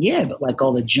 Yeah, but like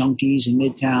all the junkies in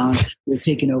Midtown, they're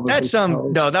taking over. That's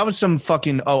that was some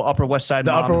fucking Upper West Side.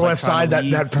 The Upper West Side,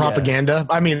 that propaganda.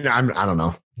 Yeah. I mean, I don't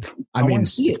know. I mean,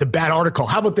 it's a bad article.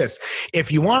 How about this?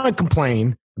 If you want to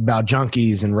complain about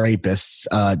junkies and rapists,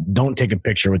 don't take a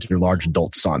picture with your large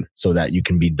adult son so that you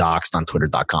can be doxxed on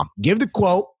twitter.com. Give the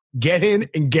quote, get in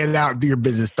and get out, do your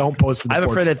business. Don't post for the I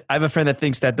have a friend that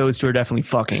thinks that those two are definitely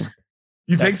fucking.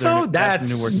 You think so? That's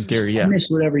the new working theory. Yeah, I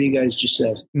missed whatever you guys just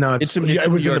said. No, it was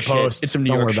in the post. It's some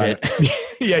New York shit.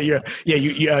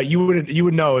 You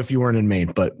would know if you weren't in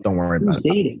Maine, but don't worry about it. Who's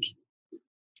dating?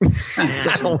 It's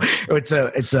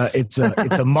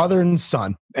a mother and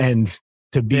son, and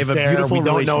to be fair, we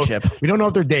don't know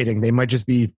if they're dating. They might just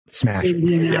be smashing.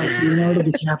 Leonardo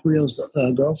DiCaprio's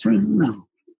girlfriend? No,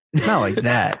 not like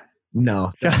that.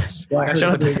 No. Shout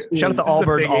out to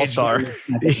Allbirds All Star.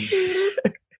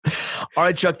 All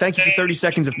right, Chuck. Thank you for 30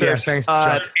 seconds of thirst. Yeah, thanks,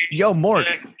 Chuck. Yo, Mort,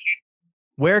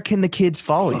 where can the kids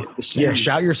follow you? Yeah,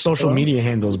 shout your social media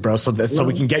handles, bro, so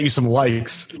we can get you some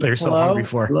likes that you're so hungry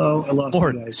for. Hello, I lost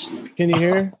you guys. Can you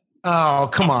hear? Oh,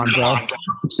 come on, bro.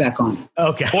 It's back on.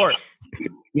 Okay. Mort,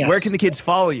 yes. Where can the kids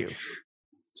follow you?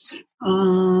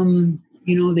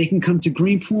 They can come to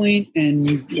Greenpoint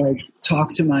and like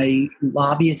talk to my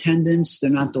lobby attendants. They're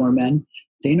not doormen.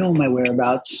 They know my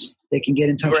whereabouts. They can get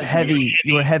in touch.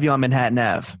 You were heavy on Manhattan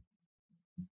Ave.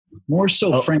 More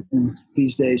so Franklin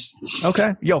these days.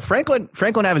 Okay. Yo, Franklin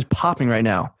Ave is popping right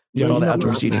now. Yeah, all the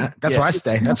outdoor seating. That's where I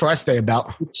stay. That's where I stay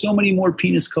about. So many more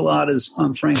penis coladas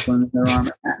on Franklin than there are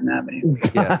on Manhattan Avenue.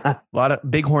 Yeah. A lot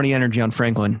of big horny energy on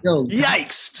Franklin. Yo,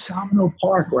 yikes. Domino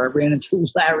Park, where I ran into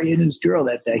Larry and his girl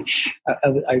that day.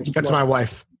 That's my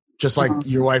wife. Just like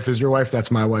your wife is your wife,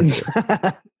 that's my wife.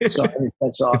 Sorry,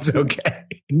 that's awesome. It's okay.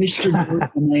 Mr.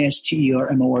 Mort,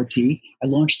 MISTERMORT. I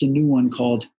launched a new one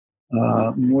called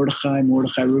Mordechai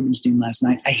Rubenstein last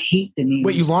night. I hate the name.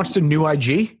 Wait, you launched a new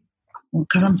IG? Well,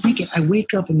 because I'm thinking, I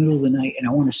wake up in the middle of the night and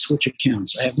I want to switch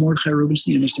accounts. I have Mordechai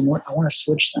Rubenstein and Mr. Mort. I want to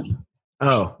switch them.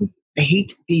 Oh. I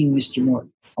hate being Mr. Mort.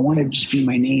 I want to just be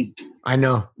my name. I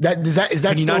know. Is that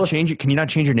can you not change it? Can you not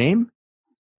change your name?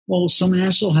 Well, some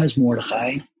asshole has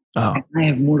Mordechai. Oh. And I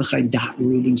have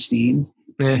Mordechai.Rubenstein.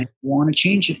 I want to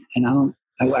change it. And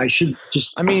I should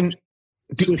just. I mean,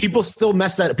 do people still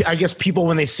mess that up? I guess people,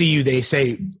 when they see you, they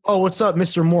say, "Oh, what's up,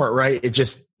 Mr. Mort?" Right? It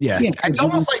just, it's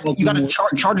almost like you got to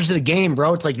charge to the game,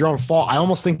 bro. It's like your own fault. I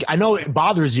almost think, I know it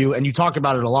bothers you and you talk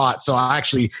about it a lot. So I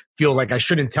actually feel like I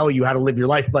shouldn't tell you how to live your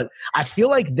life, but I feel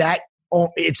like that. Oh,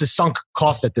 it's a sunk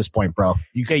cost at this point, bro.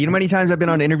 Okay, you know how many times I've been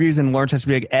on interviews and Lawrence has to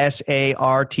be like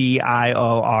SARTIORALLII.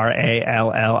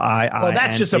 Well,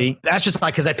 that's just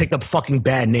like because I picked up a fucking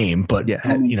bad name, but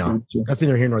that's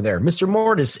neither here nor there. Mr.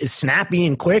 Mort is snappy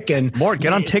and quick, and Mort,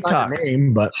 get on TikTok.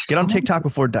 Get on TikTok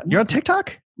before you're on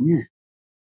TikTok.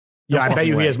 Yeah, I bet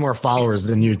you he has more followers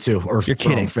than you too. Or you're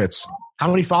kidding, Fitz. How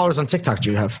many followers on TikTok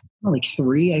do you have? Like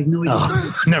 3. I have no idea.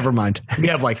 Oh, never mind. We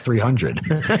have like 300.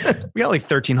 We got like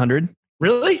 1,300.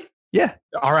 Really? Yeah.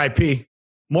 R.I.P.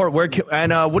 Mort, what do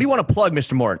you want to plug,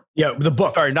 Mr. Mort? Yeah, the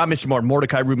book. Sorry, not Mr. Mort.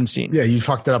 Mordecai Rubenstein. Yeah, you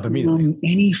fucked it up immediately.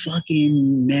 Any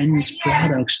fucking men's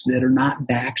products that are not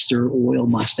Baxter oil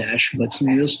mustache, but some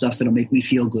real stuff that'll make me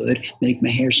feel good, make my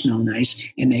hair smell nice,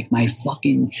 and make my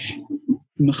fucking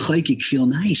mechaikik feel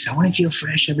nice. I want to feel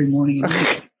fresh every morning and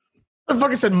night. The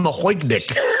fucker said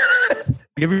mechaikik.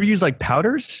 You ever use like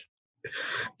powders?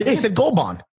 Yeah, he said Gold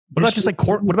Bond. What about just like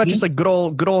corn? What about just like good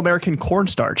old American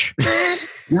cornstarch?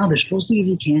 No, they're supposed to give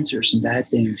you cancer or some bad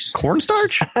things.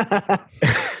 Cornstarch? I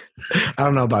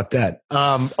don't know about that.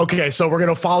 Okay, so we're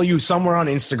gonna follow you somewhere on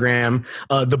Instagram.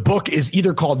 The book is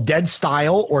either called Dead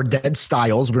Style or Dead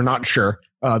Styles. We're not sure.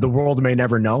 The world may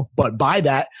never know. But buy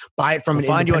it from an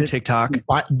find you on TikTok.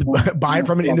 Buy it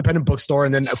from an independent bookstore,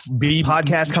 and then be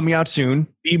podcast coming out soon.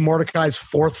 Be Mordecai's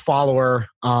 4th follower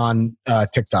on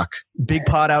TikTok. Big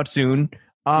pod out soon.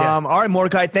 All right,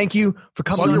 Mordecai, thank you for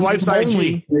coming. Plug your wife's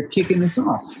IG. They're kicking this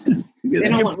off. Why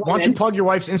don't you plug your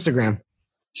wife's Instagram?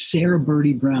 Sarah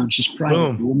Birdie Brown. She's private.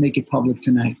 Boom. We'll make it public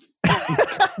tonight.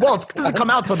 Well, it doesn't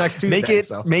come out till next Tuesday.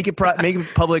 Make it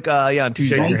public. On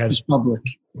Tuesday. It's public.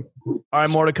 All right,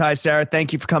 Mordecai, Sarah,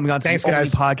 thank you for coming on to the only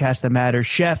podcast that matters.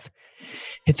 Chef,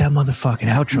 hit that motherfucking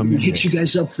outro music. Hit you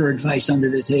guys up for advice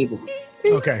under the table.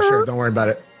 Okay, sure. Don't worry about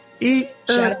it.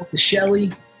 Shout out to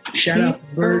Shelly. Shout out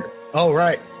to Bert. Oh,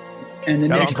 right. And the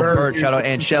next Bert. Shout out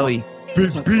Aunt Shelly.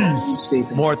 Peace.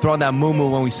 More throwing that moo-moo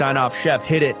when we sign off. Chef,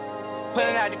 hit it.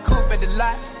 Pulling out the coupe at the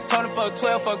lot. Tony for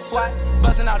 12 fuck SWAT.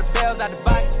 Busting all the bells out the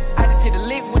box. I just hit a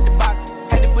lick with the box.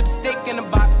 Had to put the stick in the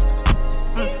box.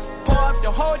 Pour up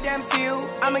the whole damn field.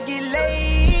 I'ma get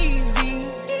lazy.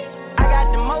 I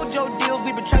got the mojo deals.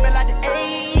 We been trapping like the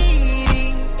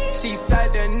 80s.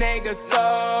 nigga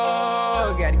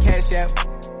soul. Got the cash out.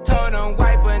 Told him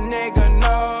wipe a nigga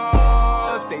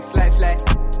no. Say slash.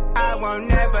 I won't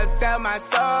never sell my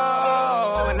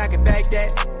soul. And I can back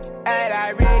that. And I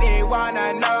really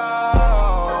wanna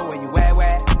know where you at,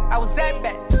 where? I was at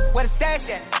back. Where the stash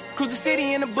at? Cruise the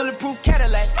city in a bulletproof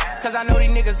Cadillac. Cause I know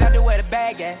these niggas out there where the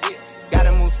bag at.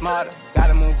 Gotta move smarter,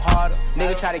 gotta move harder.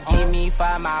 Nigga try to give me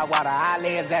 5 mile water. I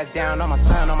lay his ass down on my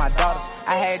son, on my daughter.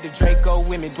 I had the Draco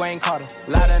with me, Dwayne Carter.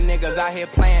 Lot of niggas out here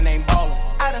playing, ain't ballin'.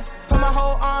 I done put my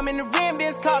whole arm in the rim,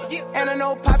 Vince Carter. And I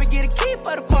know Poppy get a key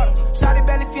for the quarter. Shawty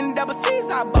barely seen the double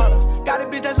C's, I bought her. Got a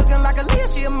bitch that's looking like a Leah,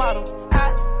 she a model.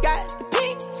 I got the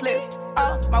pink slip,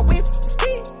 my whip is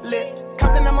keyless.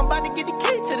 Compton, I'm about to get the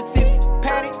key to the city.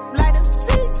 Patty, light up the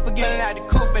seat. Forgetting out the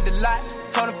coupe at the lot.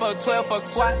 Told him fuck 12, fuck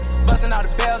SWAT. Busting all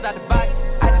the bells out the box.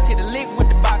 I just hit a lick with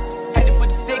the box. Had to put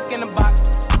the stick in the box.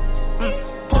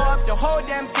 Pour up the whole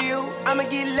damn seal. I'ma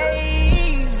get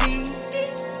lazy.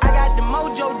 I got the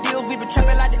mojo deals. We been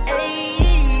trapping like the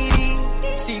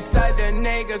 80s. She said the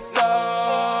nigga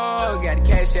soul. Got the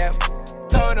cash out.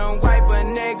 Told him wipe a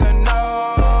nigga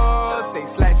no. Say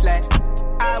slash.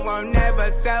 I won't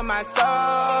never sell my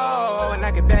soul. And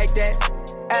I can back that.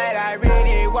 And I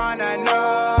really wanna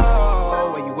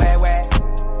know where you at, where?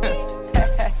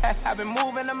 I've been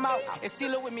moving them out. And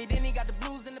steal it with me, then he got the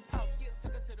blues in the pouch.